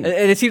that, I mean,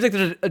 and it seems like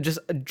there's just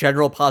a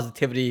general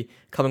positivity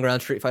coming around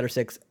Street Fighter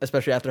 6,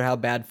 especially after how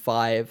bad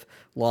 5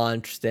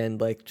 launched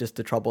and like just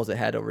the troubles it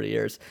had over the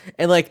years.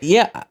 And like,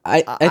 yeah,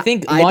 I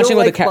think I launching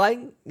don't with like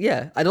buying.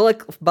 Yeah, I don't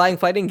like buying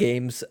fighting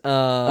games.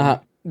 uh-huh,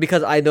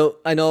 Because I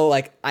know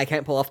like I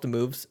can't pull off the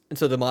moves, and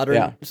so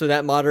yeah.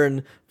 that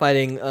modern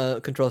fighting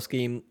control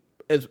scheme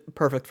is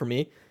perfect for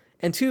me.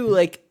 And two,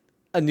 like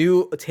a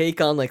new take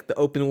on like the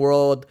open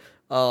world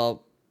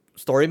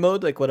story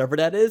mode, like whatever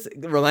that is, it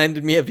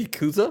reminded me of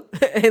Yakuza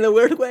in a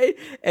weird way.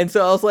 And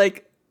so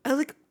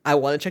I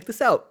want to check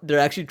this out. They're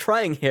actually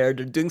trying here.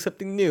 They're doing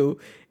something new,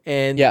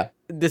 and Yeah.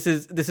 this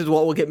is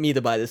what will get me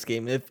to buy this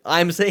game. If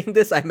I'm saying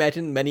this, I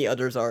imagine many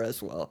others are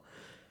as well.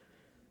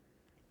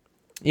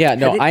 Yeah,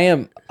 no, Had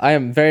it, I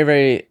am very,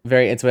 very,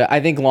 very into it. I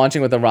think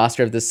launching with a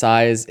roster of this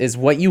size is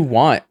what you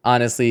want,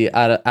 honestly,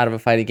 out of a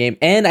fighting game.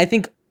 And I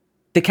think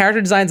the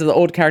character designs of the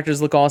old characters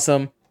look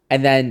awesome,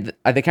 and then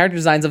the character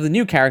designs of the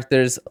new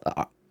characters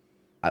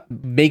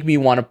make me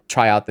want to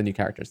try out the new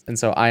characters. And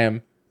so I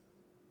am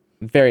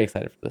very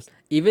excited for this.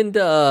 even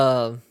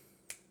the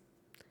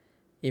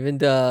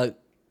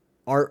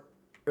art,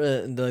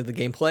 the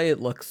gameplay, it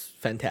looks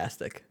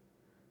fantastic.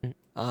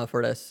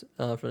 For this,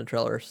 for the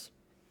trailers.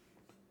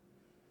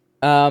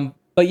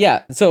 But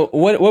yeah, so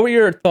what were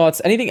your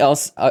thoughts? Anything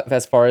else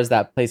as far as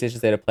that PlayStation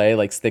State of Play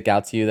like stick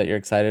out to you that you're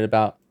excited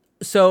about?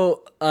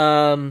 So,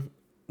 now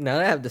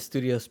that I have the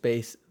studio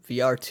space,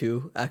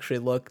 VR2 actually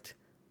looked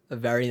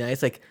very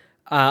nice. Like,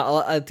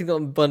 I think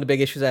one of the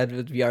big issues I had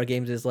with VR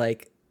games is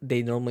like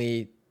they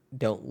normally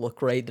don't look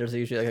great. There's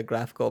usually like a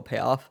graphical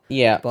payoff.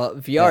 Yeah,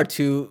 But yeah.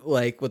 VR2,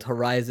 like with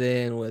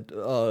Horizon, with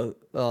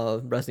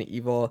Resident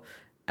Evil,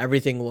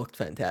 everything looked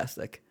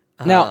fantastic.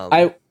 Now,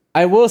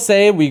 I will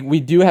say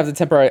we do have to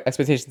temper our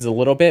expectations a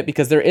little bit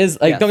because there is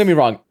like don't get Yes. me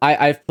wrong,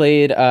 I've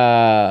played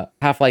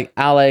Half-Life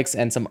Alex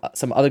and some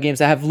other games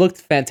that have looked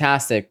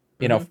fantastic,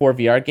 Hmm. for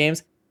VR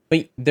games,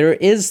 but there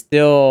is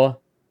still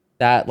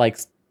that like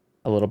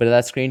a little bit of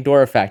that screen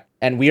door effect,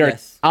 and we are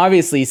Yes.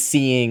 obviously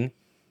seeing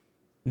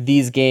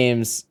these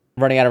games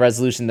running at a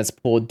resolution that's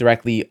pulled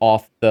directly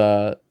off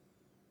the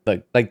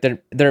like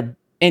their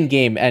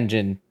in-game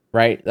engine,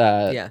 right?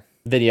 Yeah.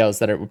 Videos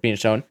that are being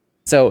shown.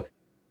 So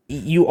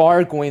you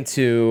are going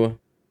to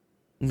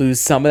lose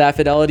some of that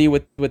fidelity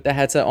with the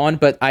headset on,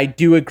 but I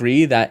do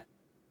agree that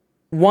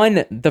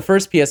the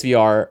first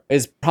PSVR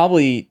is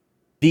probably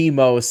the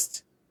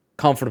most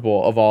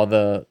comfortable of all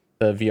the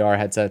VR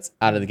headsets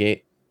out of the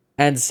gate.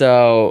 And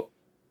so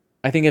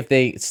I think if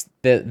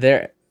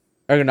their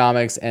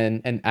ergonomics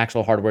and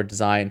actual hardware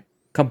design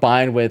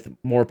combined with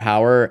more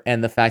power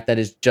and the fact that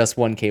it's just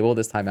one cable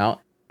this time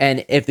out,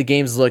 and if the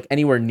games look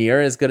anywhere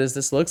near as good as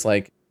this looks,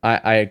 like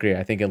I agree.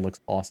 I think it looks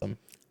awesome.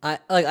 I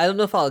don't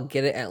know if I'll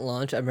get it at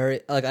launch. I'm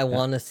very like I Yeah.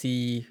 want to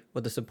see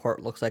what the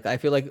support looks like. I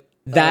feel like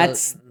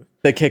That's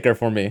the kicker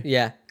for me.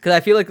 yeah, because I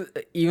feel like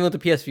even with the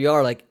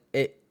PSVR, like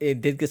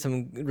it did get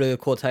some really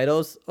cool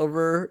titles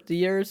over the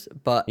years,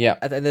 but Yeah.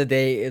 at the end of the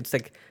day, it's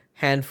like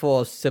handful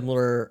of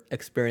similar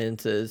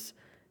experiences,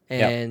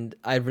 Yep. and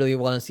I really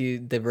want to see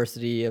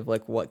diversity of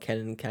like what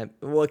can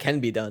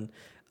be done.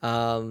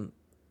 Um,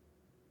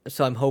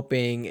 so I'm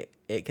hoping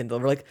it can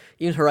deliver. Like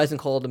even Horizon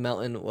Call of the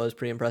Mountain was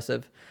pretty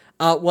impressive.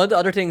 One of the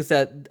other things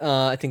that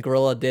I think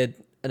Gorilla did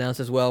announce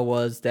as well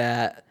was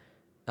that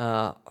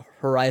uh,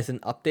 Horizon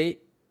update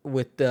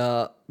with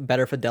the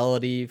better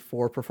fidelity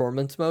for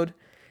performance mode,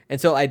 and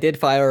so I did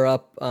fire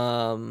up.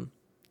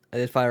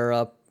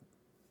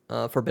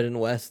 Forbidden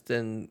West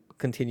and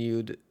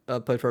continued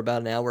played for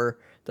about an hour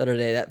the other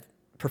day. That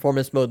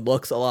performance mode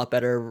looks a lot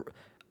better.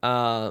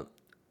 Uh,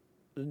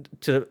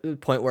 to the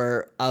point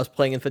where I was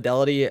playing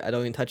Infidelity. I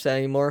don't even touch that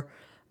anymore.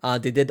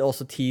 They did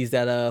also tease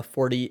that a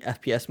 40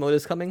 FPS mode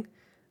is coming,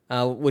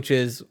 which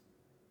is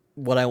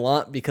what I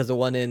want because the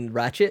one in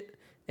Ratchet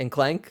and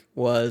Clank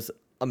was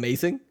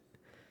amazing.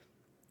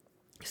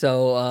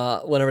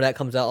 So whenever that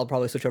comes out, I'll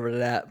probably switch over to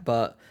that.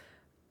 But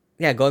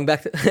yeah, going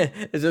back to this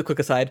is a quick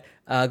aside.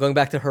 Going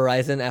back to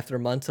Horizon after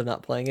months of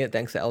not playing it,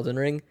 thanks to Elden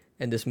Ring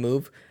and this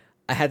move,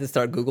 I had to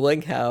start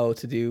googling how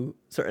to do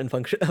certain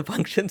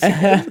functions.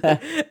 And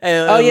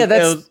Oh yeah, it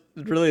was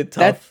really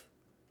tough.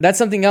 that's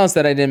something else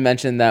that I didn't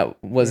mention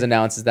that was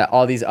announced is that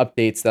all these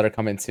updates that are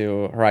coming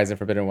to Horizon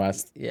Forbidden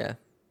West. Yeah,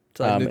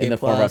 so like New In Game the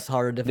form Plus, of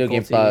harder New difficulty,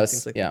 Game Plus,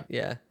 things like yeah.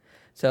 yeah.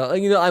 So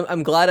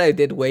I'm glad I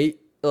did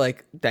wait,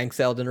 like thanks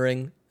to Elden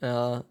Ring,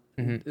 to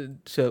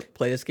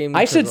play this game.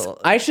 I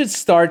should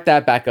start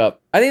that back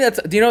up. I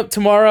think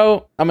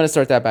tomorrow I'm gonna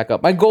start that back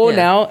up. My goal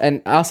now,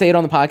 and I'll say it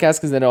on the podcast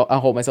because then I'll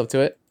hold myself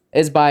to it,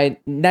 is by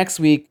next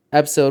week,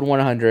 episode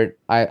 100,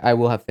 I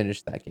will have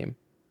finished that game.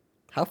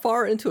 How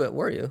far into it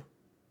were you?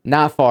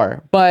 Not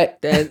far, but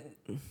then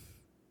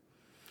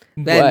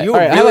but, you're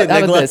really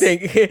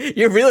neglecting.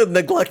 You're really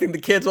neglecting the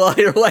kids while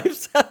your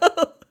wife's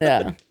out.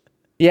 Yeah.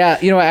 Yeah,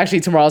 actually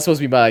tomorrow's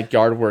supposed to be my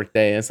yard work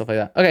day and stuff like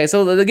that. Okay,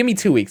 so give me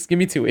 2 weeks. Give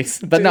me 2 weeks.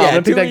 But no, I'm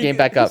gonna pick that game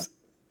back up.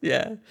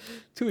 Yeah,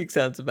 2 weeks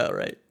sounds about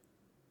right.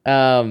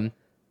 All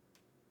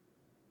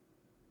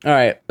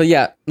right, but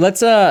yeah,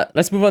 let's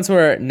move on to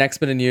our next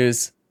bit of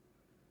news.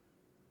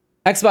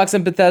 Xbox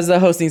and Bethesda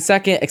hosting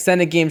second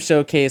extended game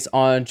showcase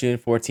on June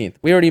 14th.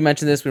 We already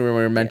mentioned this. We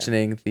were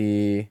mentioning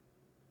the.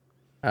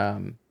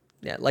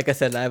 Yeah, like I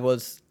said,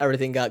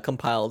 everything got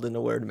compiled in a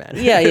Word manner.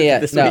 Yeah.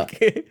 This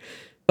week.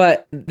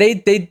 But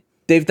they've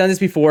done this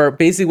before.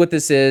 Basically, what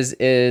this is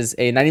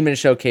a 90-minute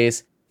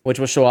showcase, which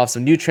will show off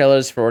some new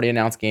trailers for already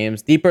announced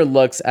games, deeper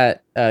looks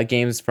at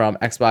games from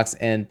Xbox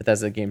and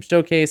Bethesda Game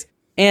Showcase,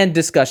 and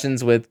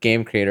discussions with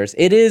game creators.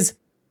 It is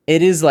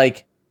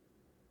like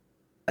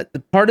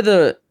part of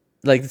the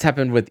this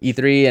happened with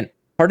E3 and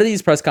part of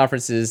these press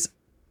conferences.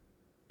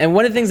 And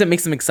one of the things that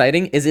makes them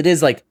exciting is it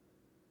is like,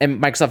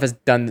 and Microsoft has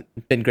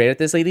been great at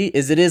this lately,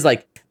 is it is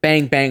like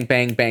bang, bang,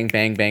 bang, bang,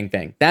 bang, bang,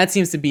 bang. That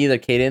seems to be the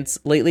cadence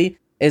lately.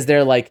 Is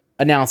there like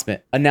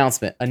announcement.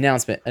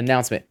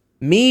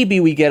 Maybe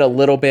we get a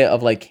little bit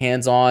of like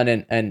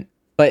hands-on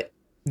but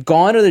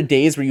gone are the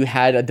days where you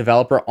had a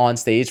developer on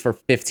stage for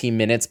 15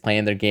 minutes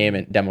playing their game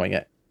and demoing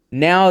it.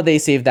 Now they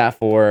save that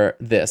for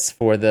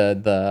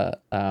the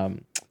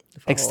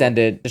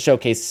extended, the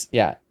showcase,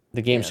 the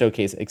game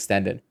showcase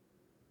extended.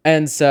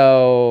 And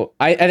so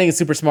I think it's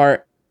super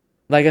smart.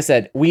 Like I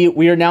said,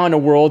 we are now in a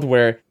world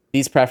where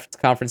these press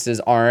conferences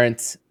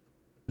aren't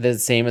the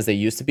same as they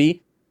used to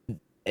be.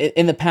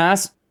 In the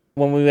past,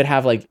 when we would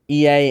have like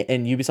EA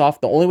and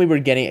Ubisoft, the only way we're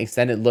getting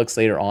extended looks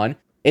later on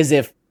is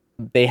if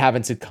they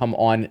happen to come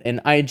on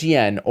an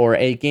IGN or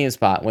a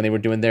GameSpot when they were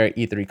doing their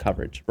E3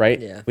 coverage,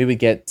 right? Yeah. We would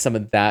get some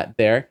of that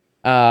there.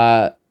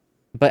 But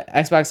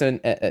Xbox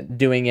and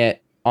doing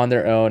it on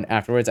their own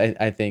afterwards,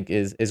 I think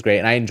is great.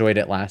 And I enjoyed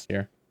it last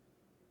year.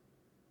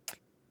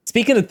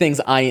 Speaking of things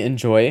I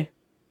enjoy,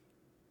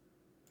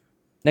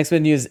 next bit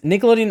of news,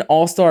 Nickelodeon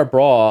All-Star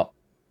Brawl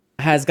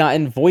has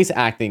gotten voice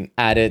acting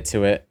added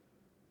to it.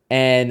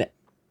 And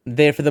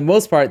for the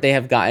most part, they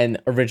have gotten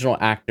original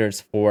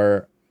actors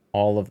for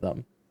all of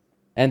them.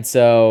 And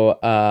so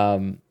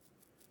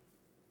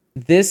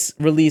this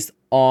released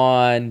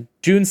on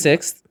June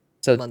 6th,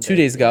 so Monday, 2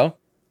 days ago.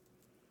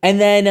 And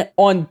then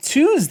on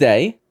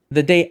Tuesday,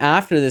 the day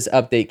after this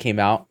update came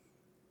out,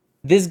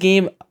 this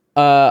game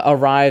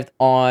arrived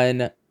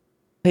on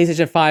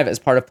PlayStation 5 as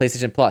part of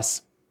PlayStation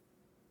Plus.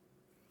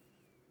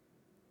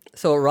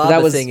 So what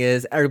Rob was saying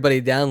is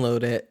everybody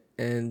download it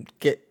and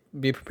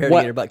be prepared to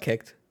get your butt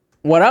kicked.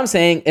 What I'm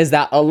saying is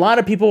that a lot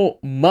of people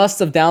must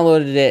have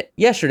downloaded it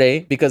yesterday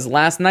because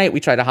last night we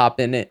tried to hop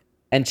in it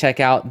and check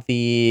out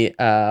the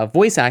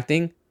voice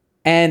acting.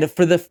 And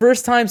for the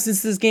first time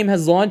since this game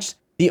has launched,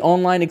 the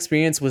online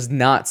experience was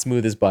not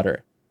smooth as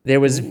butter. There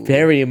was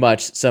very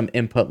much some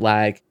input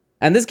lag.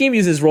 And this game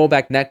uses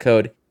rollback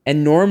netcode.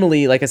 And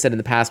normally, like I said in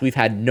the past, we've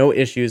had no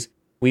issues.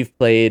 We've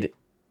played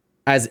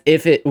as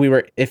if it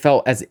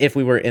felt as if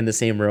we were in the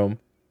same room.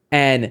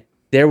 And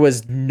there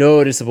was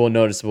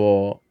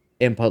noticeable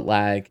input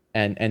lag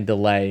and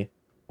delay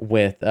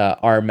with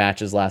our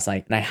matches last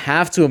night. And I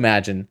have to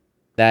imagine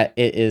that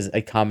it is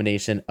a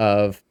combination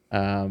of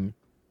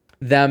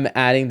them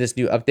adding this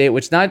new update,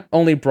 which not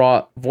only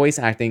brought voice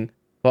acting,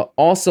 but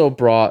also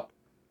brought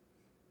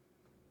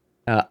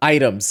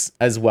items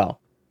as well.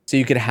 So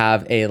you could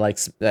have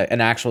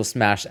an actual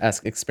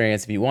Smash-esque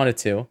experience if you wanted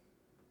to.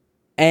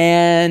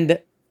 And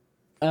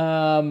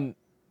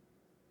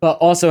but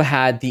also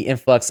had the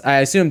influx, I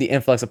assume the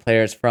influx of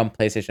players from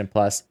PlayStation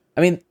Plus.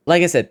 I mean,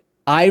 like I said,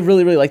 I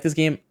really, really like this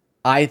game.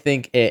 I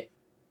think it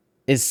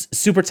is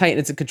super tight in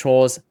its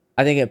controls.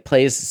 I think it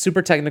plays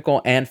super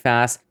technical and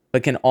fast,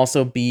 but can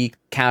also be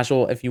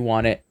casual if you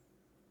want it.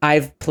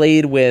 I've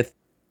played with,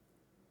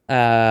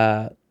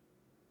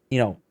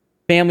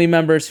 family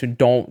members who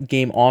don't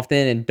game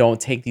often and don't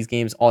take these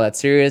games all that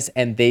serious,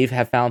 and they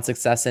have found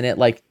success in it.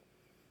 Like,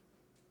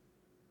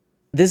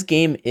 this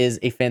game is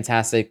a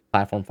fantastic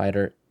platform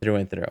fighter through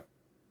and through.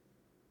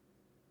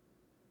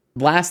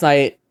 Last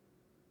night,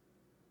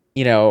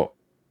 you know,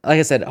 like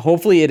I said,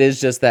 hopefully it is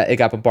just that it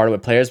got bombarded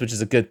with players, which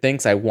is a good thing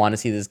because I want to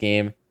see this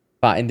game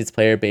find its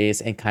player base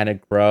and kind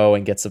of grow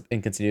and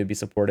and continue to be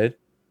supported.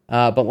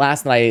 But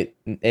last night,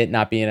 it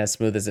not being as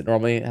smooth as it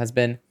normally has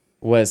been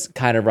was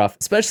kind of rough,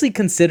 especially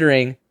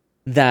considering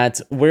that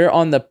we're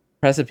on the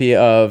precipice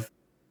of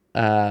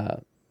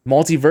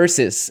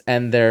Multiverses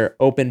and their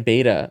open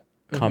beta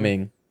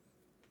coming.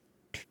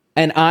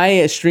 And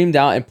I streamed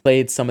out and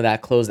played some of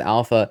that closed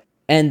alpha,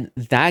 and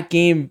that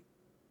game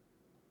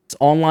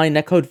online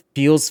netcode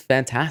feels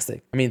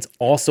fantastic. I mean, it's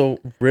also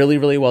really,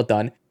 really well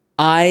done.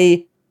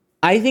 I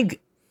think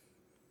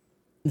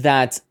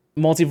that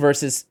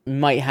Multiverses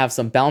might have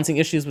some balancing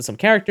issues with some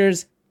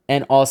characters,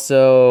 and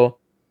also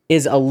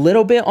is a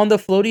little bit on the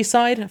floaty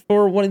side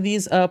for one of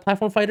these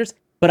platform fighters.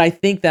 But I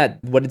think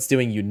that what it's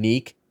doing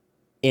unique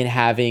in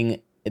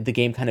having the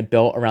game kind of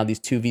built around these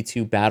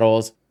 2v2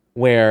 battles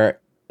where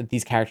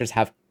these characters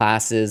have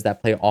classes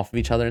that play off of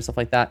each other and stuff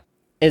like that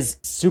is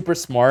super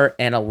smart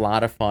and a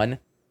lot of fun.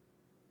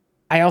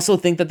 I also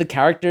think that the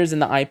characters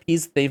and the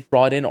IPs they've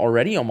brought in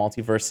already on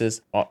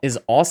Multiverses is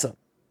awesome.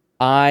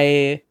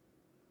 I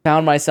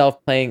found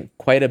myself playing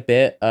quite a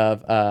bit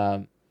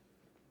of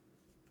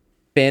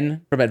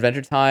Finn from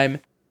Adventure Time,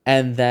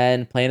 and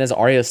then playing as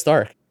Arya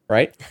Stark,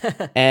 right?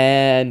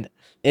 And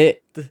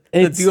the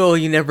duo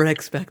you never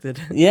expected.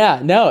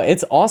 Yeah, no,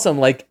 it's awesome.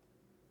 Like,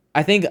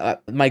 I think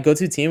my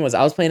go-to team was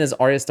I was playing as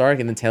Arya Stark,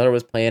 and then Taylor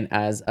was playing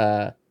as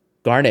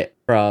Garnet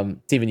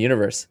from Steven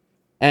Universe,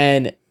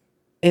 and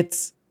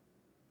it's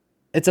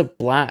a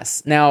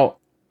blast. Now,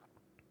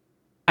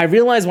 I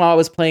realized while I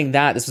was playing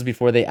that, this was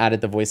before they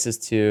added the voices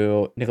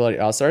to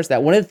Nickelodeon All Stars,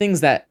 that one of the things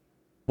that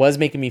was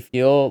making me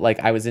feel like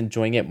I was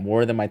enjoying it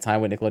more than my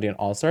time with Nickelodeon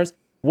All Stars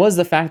was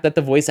the fact that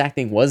the voice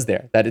acting was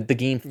there, that the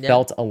game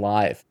felt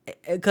alive.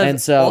 And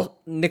so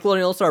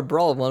Nickelodeon All Star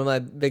Brawl, one of my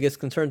biggest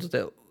concerns with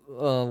it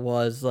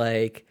was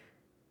like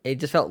it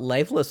just felt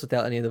lifeless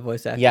without any of the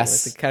voice acting.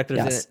 Yes, like the characters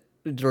in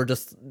it were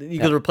just you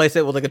could replace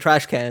it with like a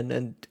trash can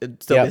and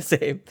it'd still be the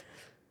same.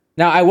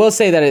 Now, I will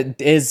say that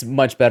it is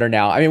much better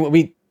now. I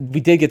mean,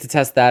 we did get to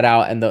test that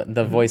out, and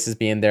the voices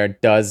being there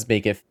does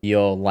make it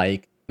feel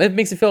like it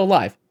makes it feel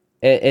alive.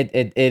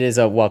 It is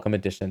a welcome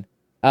addition.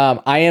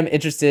 I am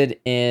interested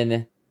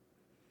in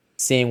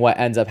seeing what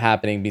ends up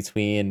happening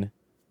between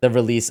the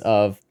release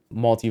of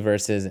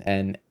Multiverses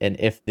and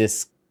if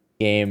this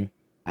game.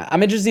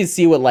 I'm interested to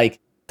see what like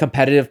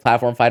competitive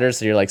platform fighters,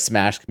 so your like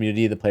Smash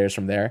community, the players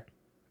from there,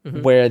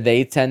 where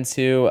they tend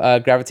to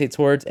gravitate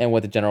towards, and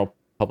what the general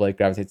public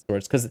gravitates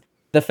towards. Because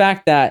the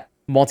fact that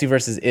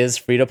Multiverses is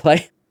free to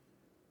play,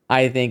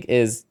 I think,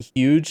 is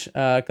huge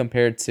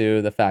compared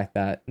to the fact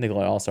that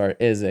Nickelodeon All Star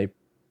is a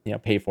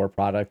pay for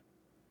product.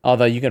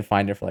 Although you can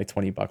find it for like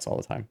 $20 all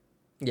the time.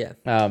 Yeah.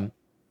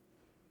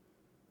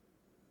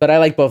 But I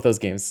like both those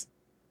games.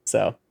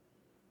 So,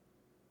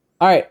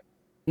 all right.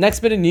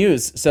 Next bit of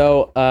news.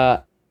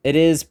 So, it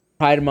is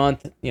Pride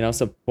Month.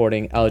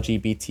 Supporting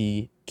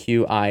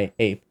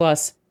LGBTQIA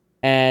plus,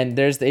 and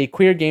there's a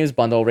queer games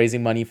bundle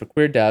raising money for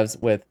queer devs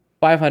with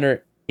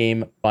 500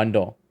 game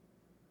bundle.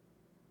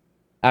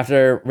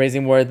 After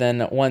raising more than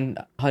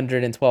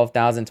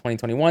 $112,000 in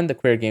 2021, the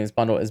queer games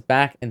bundle is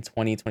back in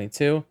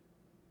 2022.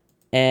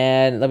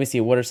 And let me see,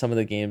 what are some of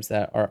the games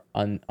that are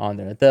on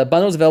there? The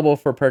bundle is available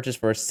for purchase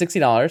for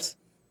 $60,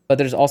 but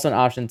there's also an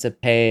option to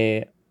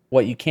pay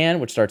what you can,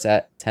 which starts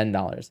at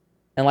 $10.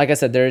 And like I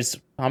said, there's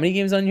how many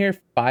games on here?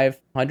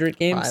 500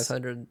 games?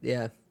 500,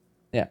 yeah.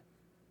 Yeah.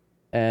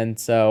 And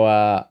so,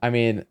 I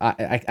mean,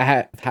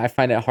 I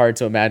find it hard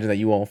to imagine that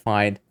you won't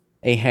find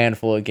a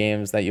handful of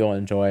games that you'll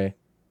enjoy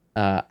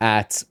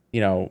at,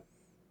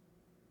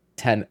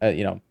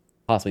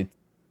 possibly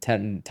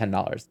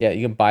 $10. Yeah,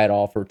 you can buy it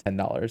all for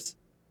 $10.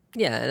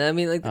 Yeah, and I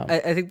mean, like,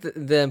 I think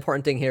the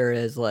important thing here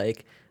is,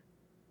 like,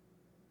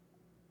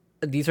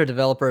 these are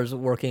developers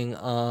working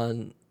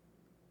on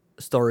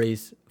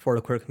stories for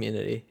the queer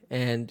community.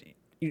 And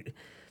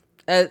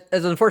as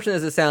unfortunate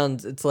as it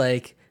sounds, it's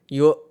like,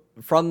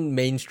 from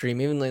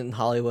mainstream, even in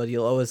Hollywood,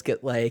 you'll always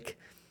get, like,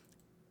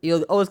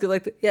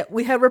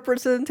 we have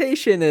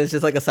representation, and it's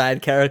just, like, a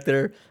side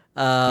character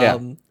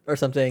or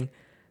something.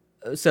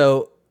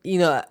 So,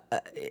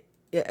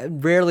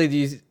 rarely do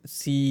you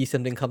see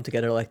something come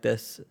together like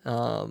this.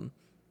 And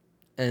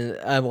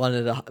I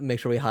wanted to make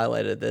sure we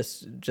highlighted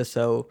this just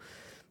so,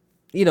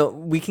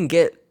 we can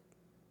get,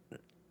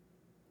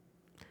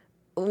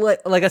 like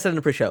I said in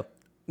the pre-show,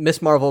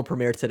 Miss Marvel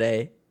premiered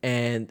today,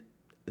 and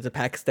it's a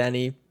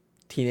Pakistani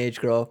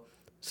teenage girl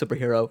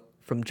superhero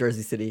from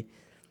Jersey City.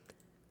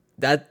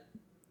 That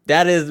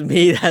is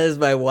me. That is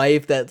my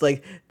wife. That's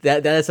like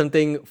that is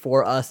something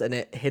for us, and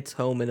it hits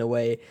home in a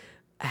way.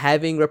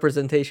 Having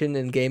representation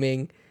in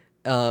gaming,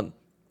 no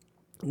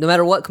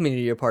matter what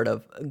community you're part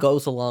of,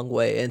 goes a long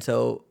way. And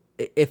so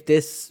if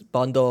this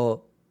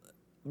bundle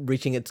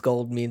reaching its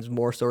goal means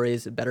more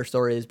stories, better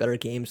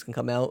games can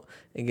come out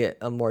and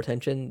get more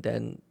attention,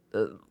 then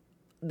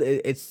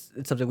it's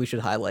something we should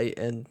highlight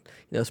and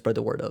spread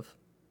the word of.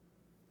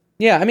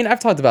 Yeah, I mean, I've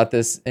talked about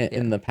this Yeah.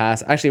 in the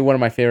past. Actually, one of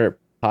my favorite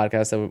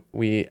podcasts that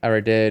we ever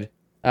did,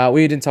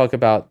 we didn't talk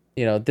about,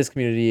 this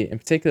community in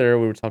particular.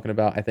 We were talking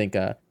about, I think,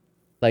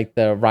 like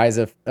the rise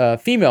of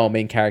female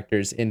main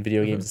characters in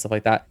video games Hmm. and stuff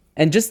like that.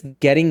 And just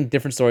getting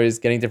different stories,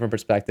 getting different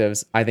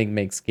perspectives, I think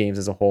makes games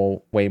as a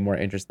whole way more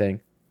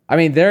interesting. I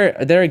mean, there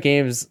are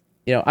games,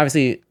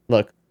 obviously,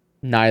 look,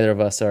 neither of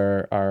us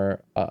are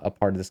a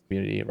part of this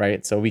community,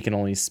 right? So we can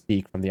only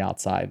speak from the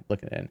outside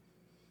looking in.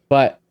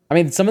 But I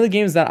mean, some of the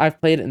games that I've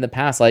played in the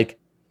past, like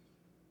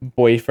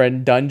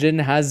Boyfriend Dungeon,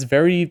 has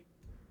very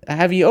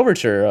heavy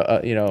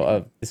overture, Yeah.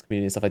 of this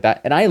community and stuff like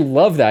that, and I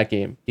love that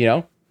game.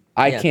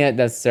 I Yeah. can't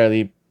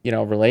necessarily,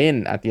 relay,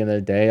 and at the end of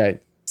the day, I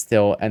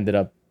still ended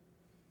up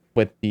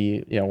with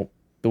the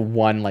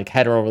one like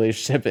hetero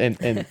relationship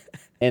in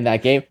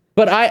that game.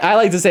 But I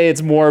like to say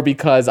it's more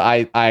because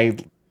I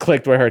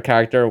clicked with her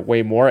character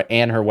way more,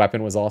 and her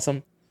weapon was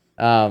awesome.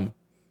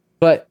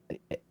 But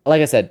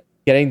like I said,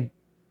 getting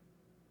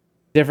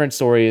different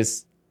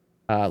stories,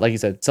 like you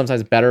said,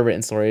 sometimes better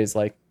written stories,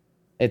 like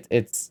it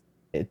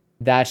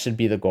that should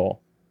be the goal,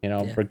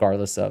 Yeah.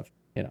 regardless of.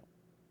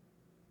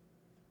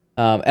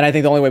 And I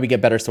think the only way we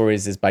get better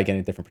stories is by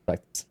getting different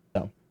perspectives.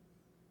 So,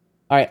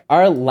 all right,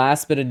 our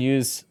last bit of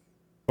news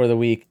for the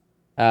week: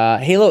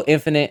 Halo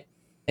Infinite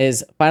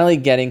is finally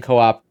getting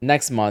co-op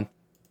next month,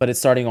 but it's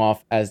starting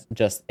off as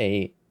just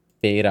a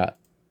beta.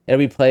 It'll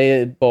be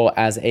playable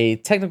as a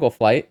technical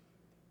flight.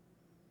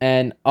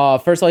 And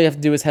first, all you have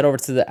to do is head over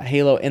to the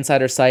Halo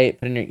Insider site,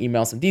 put in your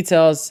email, some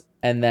details,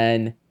 and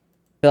then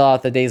fill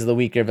out the days of the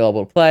week you're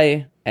available to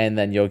play, and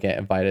then you'll get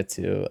invited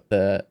to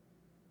the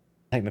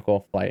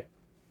technical flight.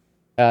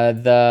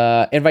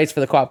 The invites for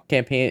the co-op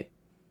campaign,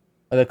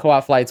 the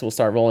co-op flights will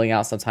start rolling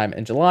out sometime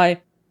in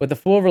July, with the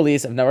full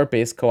release of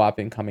network-based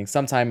co-oping coming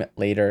sometime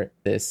later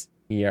this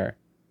year.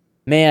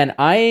 Man,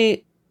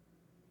 I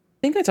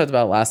think I talked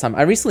about it last time.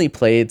 I recently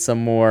played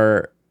some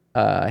more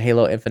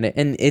Halo Infinite,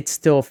 and it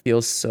still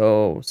feels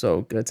so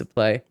good to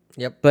play.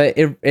 Yep. But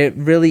it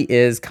really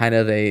is kind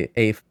of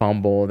a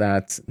fumble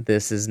that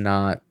this is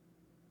not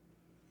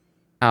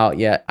out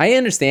yet. I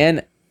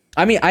understand.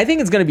 I mean, I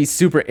think it's going to be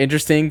super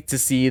interesting to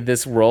see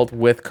this world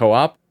with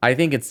co-op. I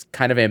think it's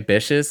kind of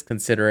ambitious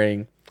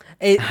considering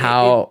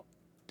how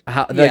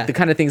like Yeah. the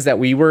kind of things that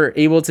we were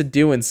able to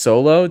do in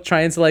solo,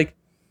 trying to like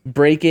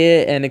break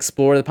it and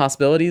explore the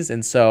possibilities.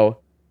 And so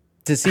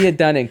to see it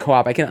done in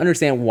co-op, I can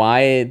understand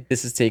why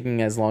this is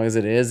taking as long as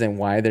it is and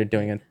why they're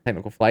doing a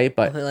technical flight.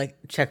 But Like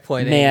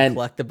checkpointing, man,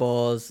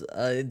 collectibles.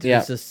 yeah,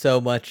 There's just so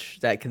much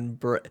that can.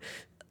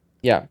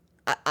 yeah,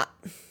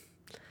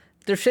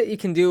 There's shit you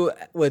can do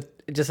with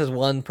just as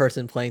one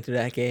person playing through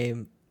that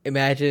game.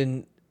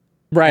 Imagine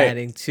right,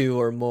 adding two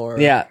or more.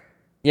 yeah,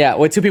 yeah.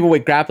 With two people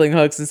with grappling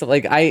hooks and stuff,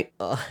 like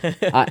Uh,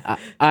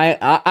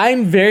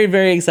 I'm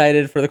very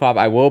excited for the co-op.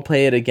 I will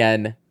play it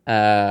again,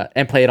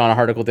 and play it on a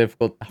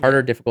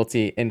harder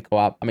difficulty in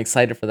co-op. I'm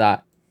excited for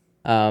that.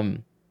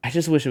 I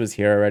just wish it was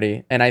here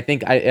already, and I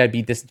think I'd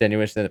be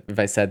disingenuous if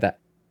I said that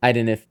I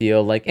didn't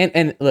feel like.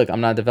 And look,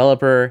 I'm not a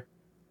developer.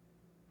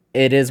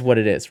 It is what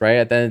it is, right?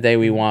 At the end of the day,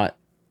 we want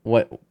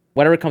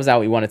whatever comes out,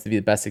 we want it to be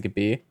the best it could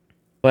be,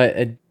 but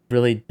it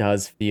really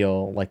does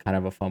feel like kind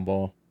of a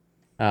fumble.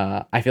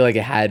 I feel like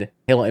it had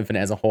Halo Infinite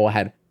as a whole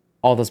had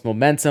all this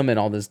momentum and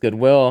all this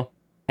goodwill,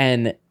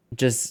 and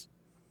just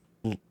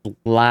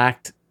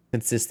lacked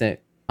consistent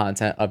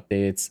content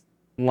updates,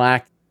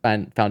 lacked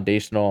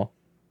foundational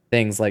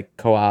things like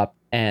co-op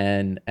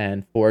and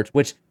Forge,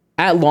 which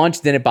at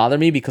launch didn't bother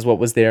me because what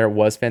was there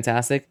was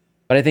fantastic.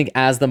 But I think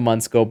as the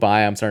months go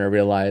by, I'm starting to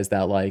realize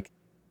that like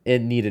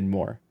it needed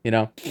more.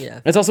 yeah.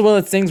 It's also one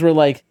of those things where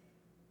like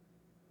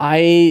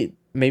I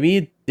maybe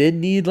it did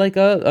need like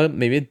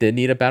maybe it did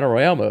need a battle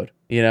royale mode.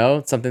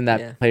 Something that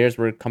Yeah. players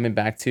were coming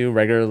back to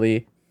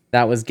regularly.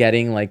 That was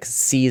getting like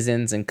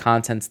seasons and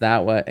content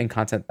that way.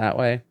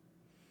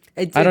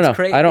 I don't know.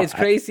 I don't. It's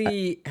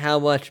crazy how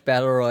much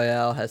battle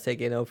royale has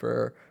taken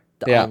over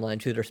the Yeah. online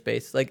shooter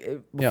space. Like Yeah.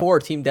 before,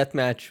 team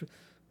deathmatch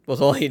was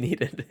all you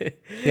needed,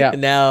 Yeah.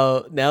 and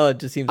now it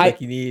just seems I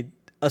like you need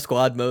a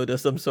squad mode of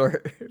some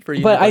sort for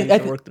you but buddies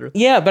to work through.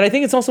 yeah, but I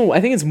think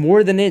it's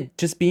more than it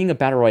just being a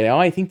battle royale.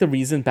 I think the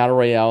reason battle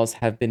royales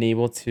have been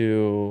able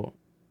to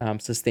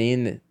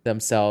sustain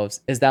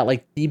themselves is that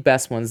like the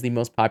best ones, the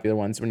most popular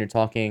ones, when you're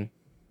talking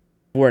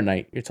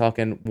Fortnite, you're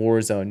talking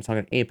Warzone, you're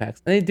talking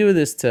Apex, and they do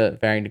this to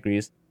varying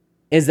degrees,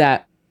 is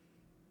that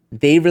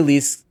they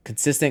release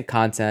consistent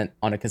content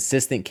on a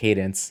consistent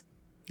cadence.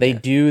 They Yeah.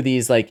 do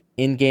these like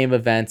in-game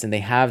events, and they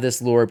have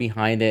this lore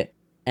behind it,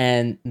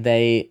 and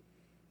they,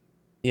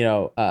 you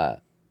know, uh,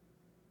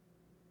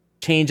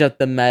 change up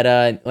the meta,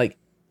 and like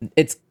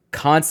it's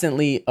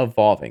constantly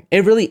evolving.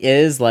 It really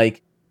is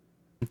like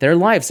they're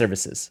live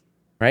services,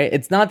 right?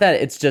 It's not that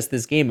it's just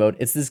this game mode.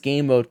 It's this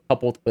game mode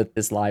coupled with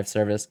this live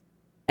service.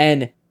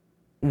 And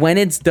when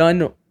it's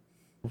done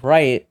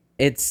right,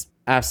 it's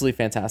absolutely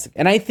fantastic.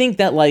 And I think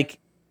that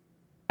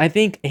I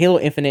think Halo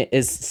Infinite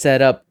is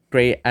set up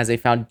great as a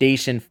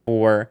foundation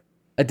for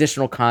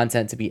additional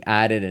content to be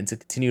added and to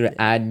continue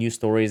to add new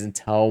stories and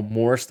tell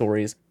more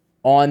stories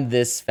on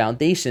this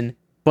foundation.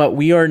 But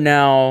we are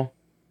now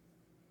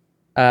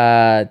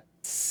 8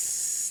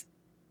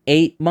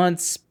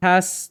 months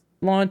past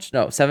launch.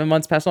 No, 7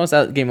 months past launch.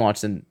 That game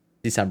launched in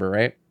December,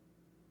 right?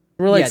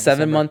 We're like 7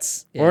 December.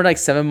 months. Yeah. We're like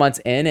 7 months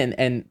in,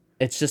 and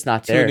it's just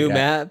not there. 2 new yet.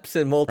 maps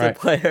and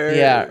multiplayer.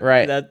 Yeah,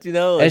 right. That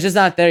like, It's just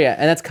not there yet,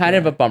 and that's kind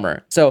of a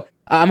bummer. So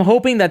I'm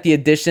hoping that the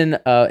addition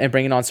and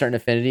bringing on certain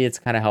affinity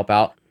to kind of help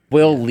out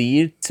will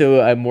lead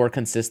to a more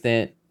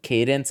consistent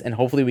cadence, and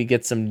hopefully we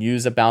get some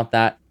news about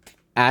that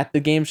at the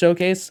game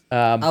showcase.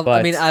 But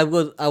I mean, I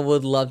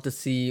would love to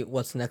see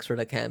what's next for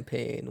the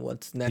campaign.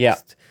 What's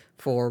next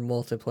for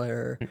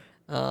multiplayer.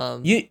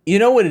 you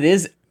know what it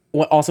is.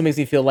 What also makes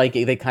me feel like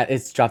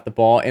it's dropped the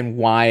ball, and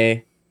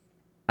why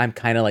I'm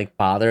kind of like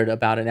bothered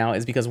about it now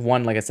is because,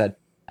 one, like I said,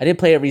 I did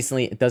play it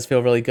recently. It does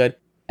feel really good.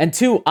 And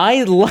two,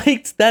 I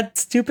liked that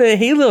stupid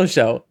Halo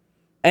show.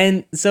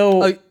 And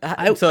so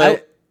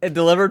it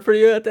delivered for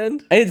you at the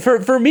end?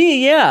 For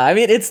me, yeah. I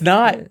mean, it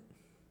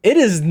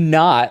is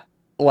not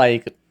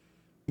like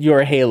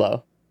your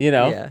Halo, you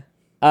know?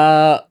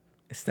 Yeah.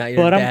 It's not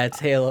your dad's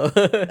Halo.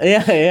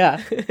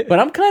 yeah. But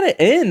I'm kind of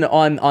in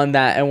on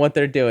that and what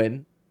they're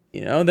doing.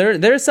 You know,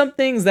 there's some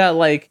things that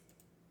like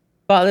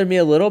bothered me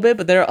a little bit,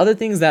 but there are other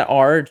things that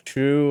are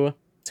true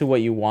to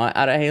what you want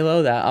out of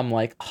Halo that I'm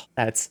like, oh,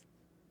 that's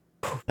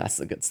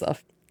the good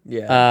stuff.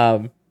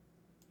 Yeah.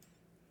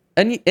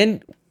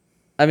 And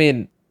I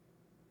mean,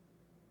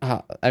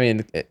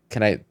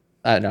 can I?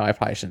 No, I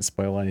probably shouldn't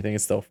spoil anything.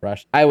 It's still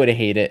fresh. I would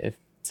hate it if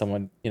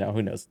someone,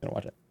 who knows, is gonna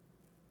watch it.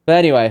 But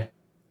anyway,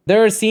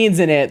 there are scenes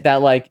in it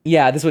that, like,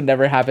 yeah, this would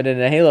never happen in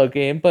a Halo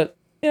game, but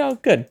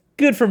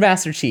good for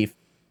Master Chief.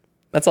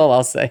 That's all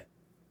I'll say.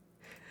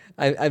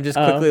 I'm just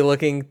quickly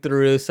looking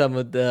through some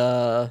of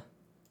the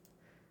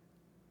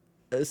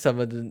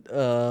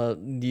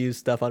news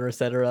stuff on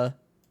Resetera,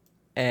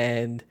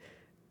 and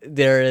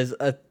there is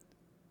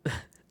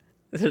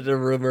there's a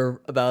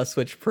rumor about a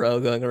Switch Pro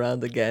going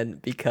around again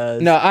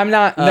because no, I'm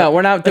not. No,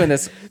 we're not doing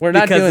this. We're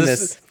not doing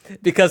this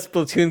because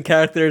Splatoon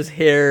characters'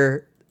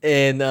 hair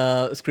in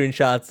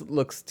screenshots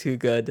looks too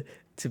good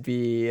to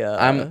be.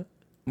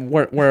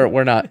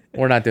 We're not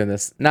doing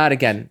this. Not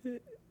again.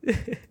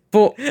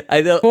 I'll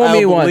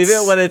believe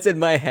it when it's in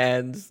my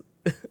hands.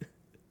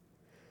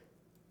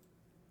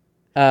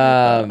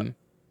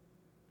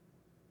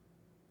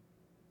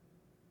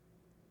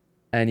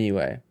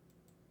 Anyway,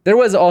 there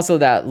was also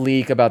that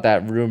leak about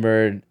that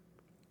rumored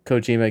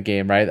Kojima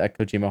game, right? That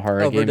Kojima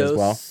horror game as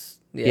well.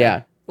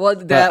 Yeah. Well,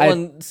 that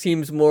one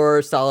seems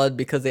more solid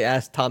because they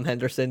asked Tom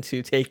Henderson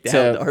to take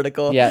down the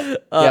article. Yeah.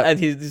 And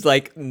he's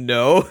like,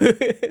 no.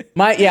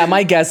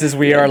 My guess is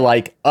we are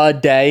like a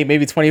day,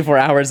 maybe 24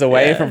 hours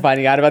away from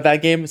finding out about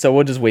that game. So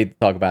we'll just wait to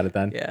talk about it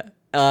then. Yeah.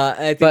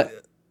 I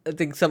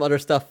think some other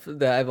stuff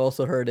that I've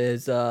also heard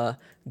is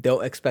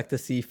don't expect to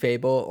see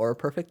Fable or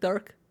Perfect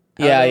Dark.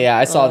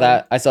 I saw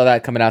that. I saw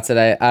that coming out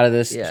today out of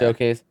this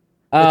showcase.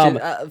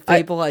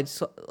 Fable, I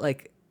just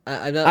like.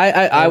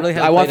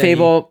 I want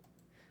Fable.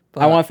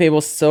 I want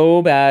Fable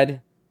so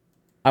bad.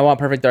 I want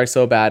Perfect Dark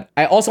so bad.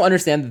 I also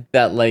understand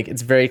that like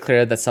it's very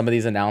clear that some of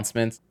these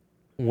announcements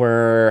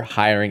were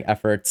hiring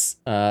efforts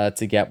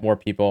to get more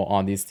people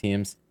on these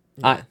teams.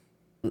 Yeah.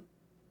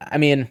 I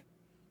mean,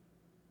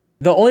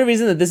 the only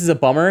reason that this is a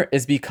bummer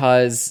is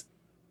because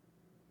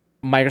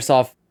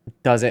Microsoft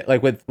doesn't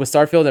like with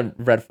Starfield and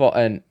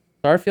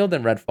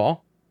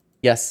Redfall.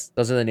 Yes,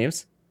 those are the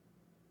names.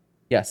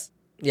 Yes.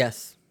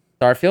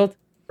 Starfield,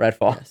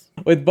 Redfall. Yes.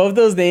 With both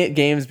those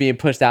games being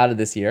pushed out of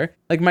this year,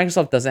 like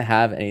Microsoft doesn't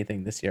have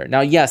anything this year. Now,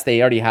 yes, they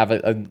already have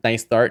a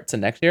nice start to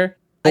next year.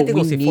 I think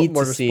we'll see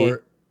more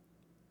Motorsport.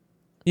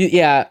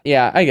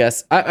 Yeah, I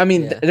guess. I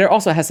mean, there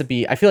also has to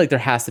be. I feel like there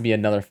has to be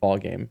another fall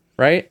game,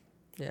 right?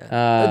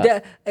 Yeah.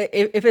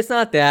 If it's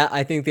not that,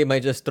 I think they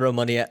might just throw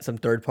money at some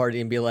third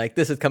party and be like,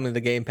 "This is coming to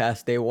Game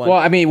Pass day one." Well,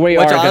 I mean, we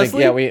are going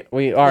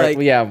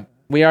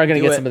to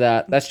get some of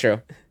that. That's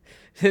true.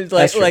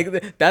 It's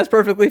like that's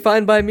perfectly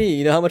fine by me.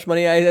 You know how much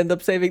money I end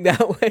up saving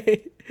that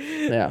way.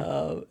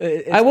 Yeah.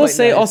 I will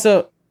say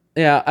also.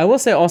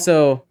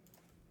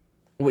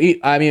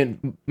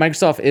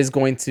 Microsoft is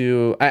going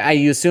to. I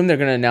assume they're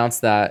going to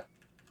announce that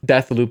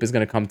Deathloop is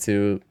going to come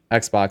to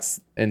Xbox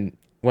and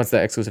once the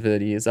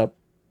exclusivity is up.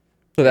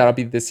 So that'll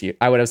be this year.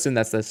 I would assume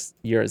that's this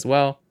year as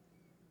well.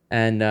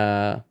 And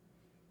so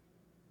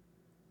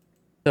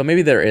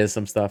maybe there is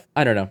some stuff.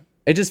 I don't know.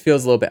 It just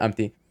feels a little bit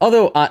empty.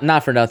 Although,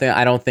 not for nothing,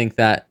 I don't think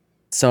that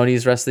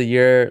Sony's rest of the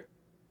year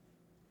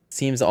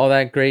seems all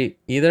that great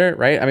either,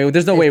 right? I mean,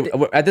 there's no way.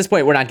 At this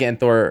point, we're not getting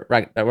Thor.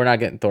 We're not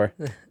getting Thor.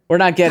 We're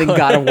not getting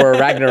God of War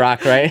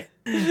Ragnarok, right?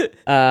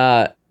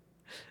 I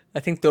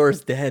think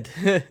Thor's dead.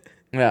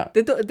 Yeah.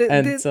 Did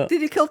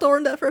he kill Thor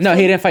in that first one? No,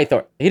 he didn't fight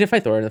Thor. He didn't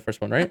fight Thor in the first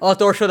one, right? Oh,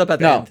 Thor showed up at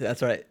the end.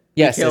 That's right.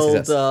 Yes, he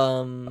killed,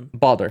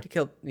 Baldur. He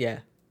killed, yeah.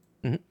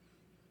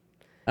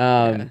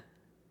 Mm-hmm.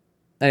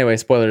 Anyway,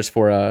 spoilers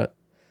for a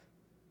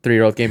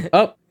 3-year-old game.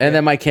 Oh, and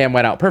then my cam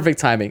went out. Perfect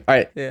timing. All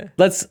right. Yeah.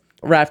 Let's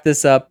wrap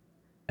this up.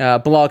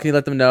 Bilal, can you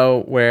let them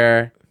know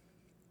where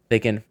they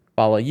can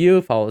follow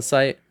you, follow the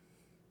site?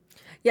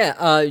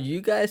 Yeah,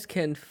 you guys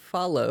can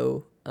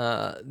follow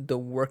the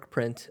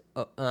Workprint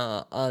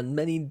on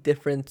many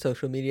different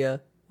social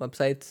media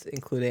websites,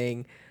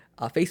 including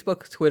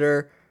Facebook,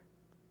 Twitter,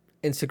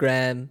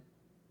 Instagram,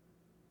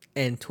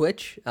 and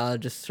Twitch.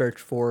 Just search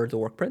for the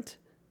Workprint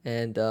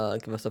and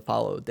give us a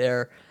follow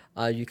there.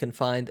 You can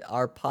find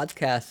our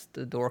podcast,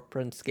 the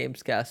Workprint's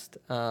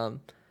Gamescast,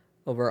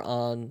 over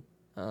on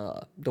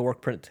the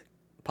Workprint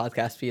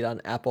podcast feed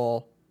on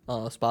Apple,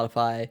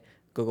 Spotify,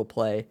 Google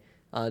Play.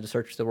 Just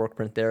search the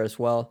Workprint there as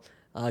well.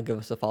 Give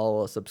us a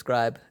follow, a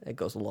subscribe. It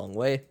goes a long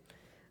way.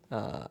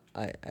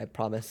 I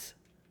promise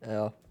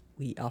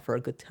we offer a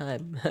good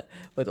time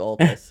with all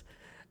this.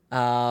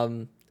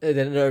 And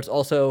then there's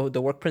also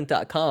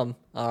theworkprint.com,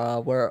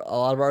 where a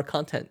lot of our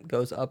content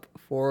goes up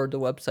for the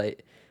website,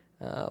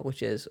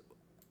 which is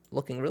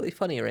looking really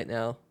funny right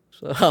now.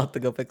 So I'll have to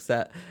go fix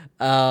that.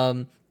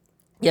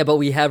 Yeah, but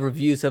we have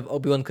reviews of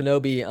Obi-Wan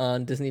Kenobi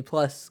on Disney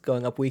Plus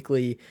going up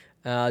weekly.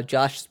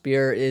 Josh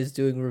Spear is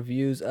doing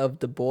reviews of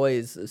The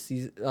Boys.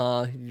 He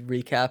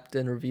recapped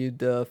and reviewed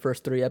the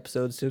first 3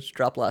 episodes which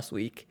dropped last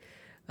week.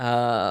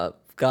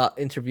 Got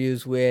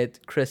interviews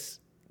with Chris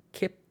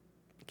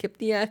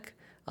Kipniak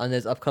on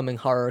his upcoming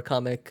horror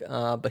comic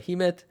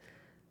Behemoth.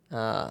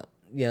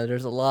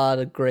 There's a lot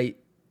of great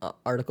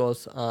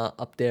articles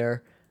up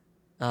there.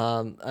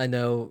 I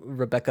know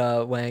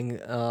Rebecca Wang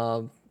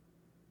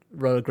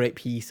wrote a great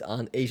piece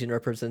on Asian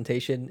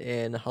representation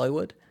in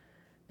Hollywood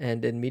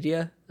and in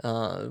media,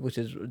 which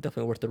is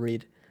definitely worth the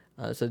read.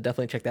 So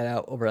definitely check that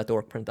out over at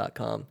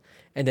theworkprint.com.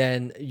 And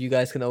then you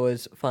guys can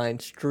always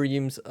find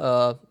streams,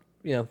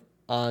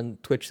 on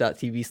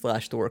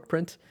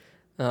twitch.tv/theworkprint,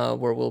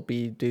 where we'll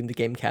be doing the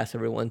Gamecast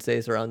every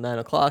Wednesdays around 9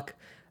 o'clock.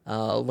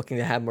 Looking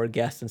to have more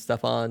guests and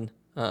stuff on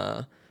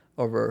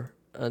over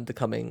the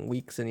coming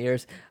weeks and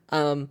years.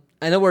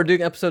 I know we're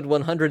doing episode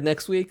 100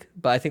 next week,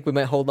 but I think we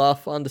might hold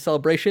off on the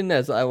celebration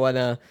as I want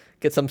to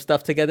get some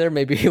stuff together.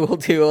 Maybe we'll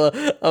do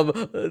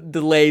a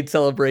delayed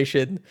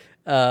celebration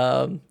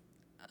in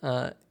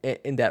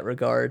that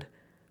regard.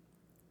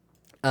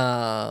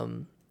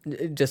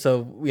 Just so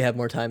we have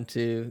more time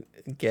to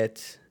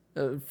get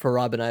for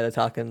Rob and I to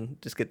talk and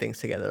just get things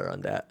together on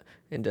that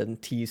and then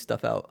tease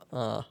stuff out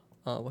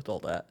with all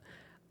that.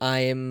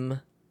 I'm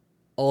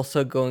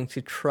also going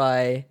to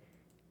try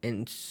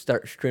and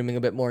start streaming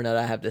a bit more now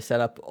that I have this set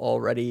up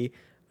already.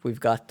 We've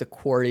got The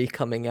Quarry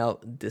coming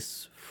out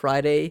this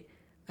Friday.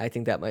 I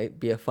think that might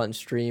be a fun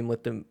stream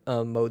with the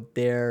mode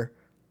there,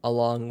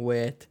 along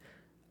with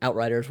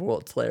Outriders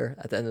World Slayer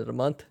at the end of the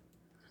month.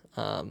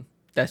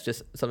 That's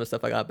just some of the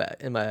stuff I got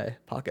back in my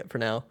pocket for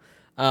now.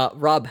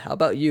 Rob, how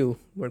about you?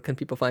 Where can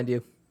people find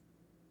you?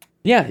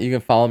 Yeah, you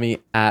can follow me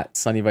at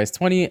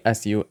SunnyVice20,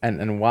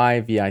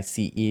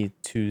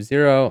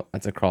 SUNNYVICE20.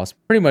 That's across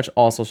pretty much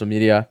all social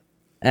media.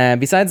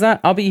 And besides that,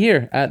 I'll be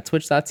here at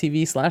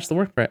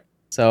twitch.tv/theworkprint.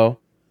 So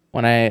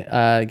when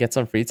I get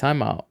some free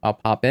time, I'll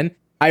pop in.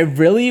 I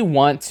really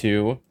want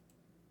to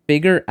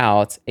figure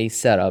out a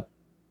setup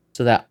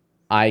so that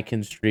I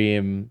can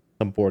stream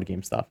some board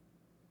game stuff.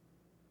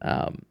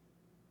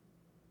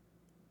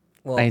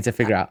 Well, I need to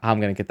figure out how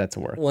I'm going to get that to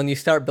work. When you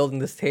start building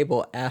this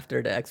table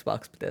after the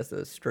Xbox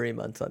Bethesda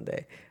stream on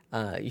Sunday,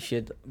 you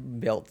should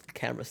build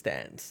camera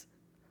stands.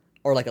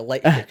 Or like a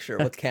light fixture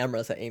with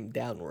cameras that aim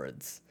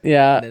downwards.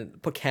 Yeah. And then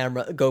put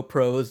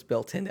GoPros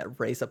built in that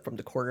raise up from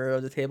the corner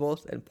of the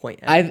tables and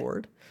point at the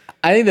board.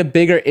 I think the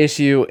bigger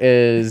issue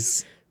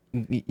is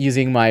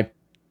using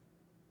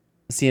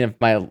seeing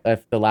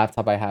if the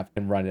laptop I have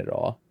can run it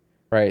all,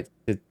 right?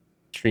 To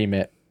stream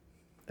it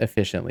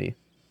efficiently.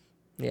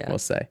 Yeah. We'll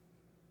say.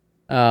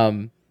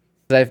 I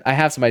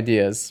have some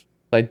ideas.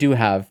 But I do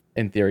have,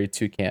 in theory,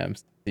 2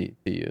 cams to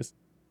use.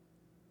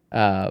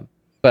 But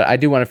I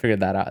do want to figure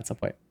that out at some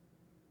point.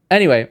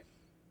 Anyway,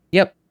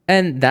 yep.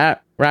 And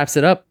that wraps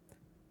it up.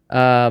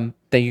 Thank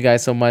you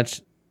guys so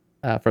much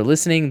for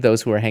listening.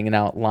 Those who are hanging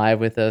out live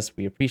with us,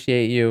 we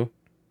appreciate you.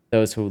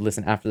 Those who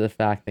listen after the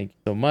fact, thank you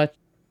so much.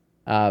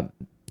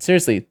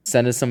 Seriously,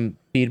 send us some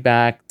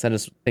feedback. Send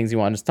us things you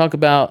want us to talk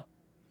about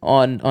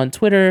on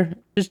Twitter.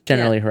 Just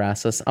generally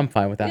harass us. I'm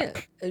fine with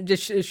that. Yeah,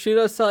 just shoot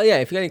us.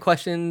 If you got any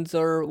questions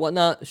or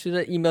whatnot, shoot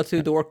an email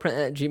to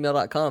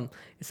theworkprint@gmail.com.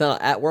 It's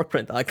not at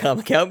workprint.com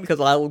account because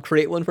I will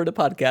create one for the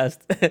podcast.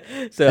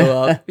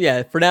 So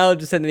for now,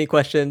 just send any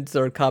questions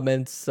or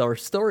comments or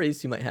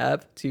stories you might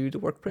have to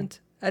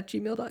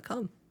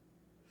theworkprint@gmail.com.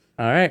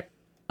 All right.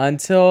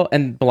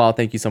 And Bilal,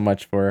 thank you so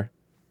much for,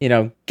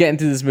 getting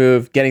through this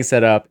move, getting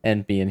set up,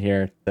 and being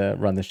here to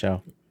run the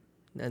show.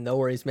 And no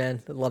worries,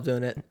 man. I love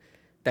doing it.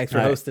 Thanks for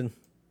hosting.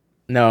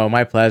 No,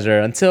 my pleasure.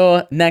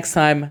 Until next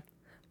time.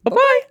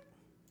 Bye-bye.